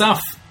 Send us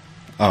off.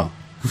 Oh.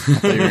 I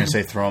thought you were going to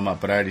say throw him up,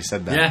 but I already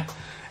said that. Yeah.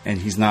 And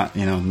he's not,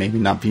 maybe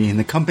not being in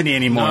the company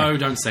anymore. No,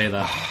 don't say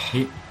that.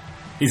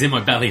 He's in my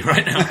belly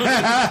right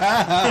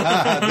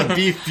now. The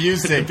beef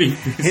music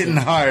hitting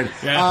hard.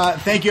 Yeah.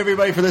 Thank you,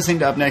 everybody, for listening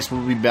to upNXT.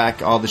 We'll be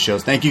back all the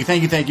shows. Thank you.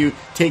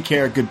 Take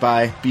care.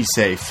 Goodbye. Be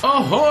safe.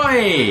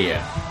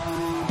 Ahoy!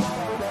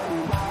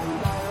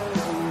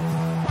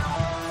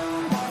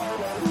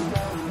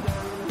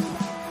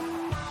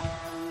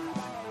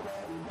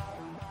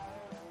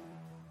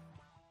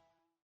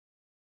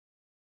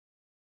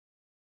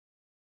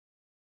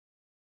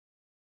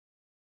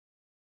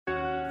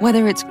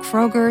 Whether it's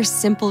Kroger's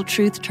Simple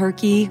Truth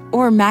Turkey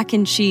or mac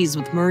and cheese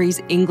with Murray's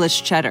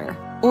English Cheddar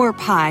or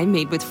pie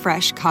made with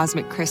fresh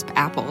Cosmic Crisp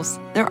apples,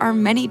 there are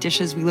many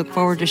dishes we look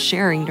forward to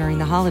sharing during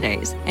the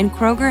holidays. And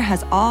Kroger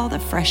has all the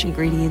fresh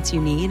ingredients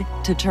you need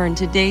to turn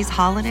today's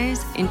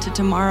holidays into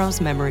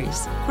tomorrow's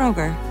memories.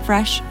 Kroger,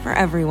 fresh for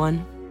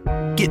everyone.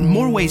 Get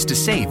more ways to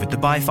save at the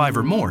Buy 5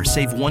 or More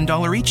Save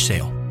 $1 each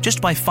sale. Just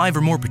buy 5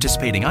 or more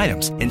participating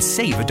items and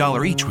save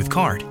 $1 each with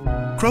card.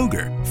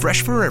 Kroger,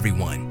 fresh for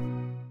everyone.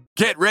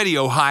 Get ready,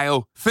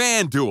 Ohio.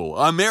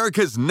 FanDuel,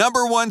 America's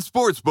 #1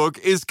 sportsbook,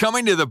 is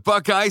coming to the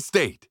Buckeye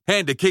State.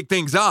 And to kick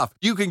things off,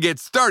 you can get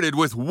started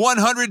with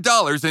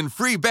 $100 in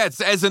free bets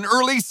as an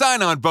early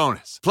sign-on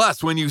bonus.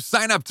 Plus, when you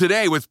sign up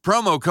today with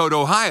promo code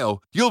OHIO,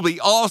 you'll be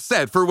all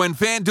set for when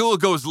FanDuel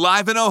goes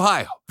live in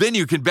Ohio. Then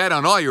you can bet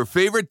on all your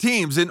favorite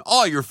teams and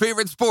all your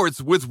favorite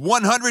sports with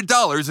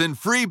 $100 in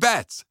free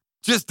bets.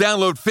 Just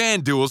download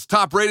FanDuel's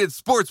top-rated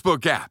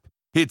sportsbook app.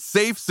 It's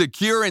safe,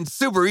 secure, and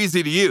super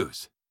easy to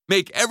use.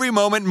 Make every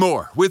moment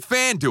more with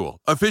FanDuel,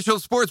 official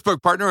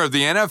sportsbook partner of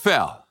the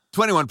NFL.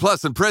 21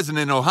 plus and present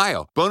in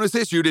Ohio. Bonus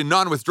issued in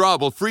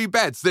non-withdrawable free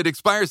bets that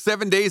expire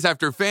 7 days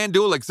after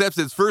FanDuel accepts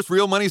its first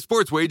real money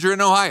sports wager in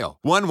Ohio.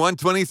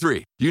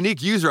 1/1/23.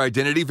 Unique user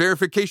identity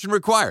verification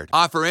required.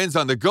 Offer ends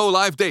on the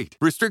go-live date.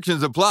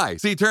 Restrictions apply.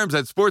 See terms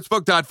at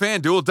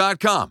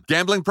sportsbook.fanduel.com.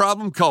 Gambling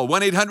problem? Call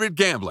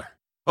 1-800-GAMBLER.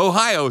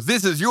 Ohio,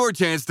 this is your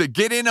chance to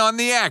get in on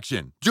the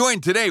action. Join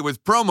today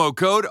with promo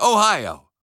code OHIO.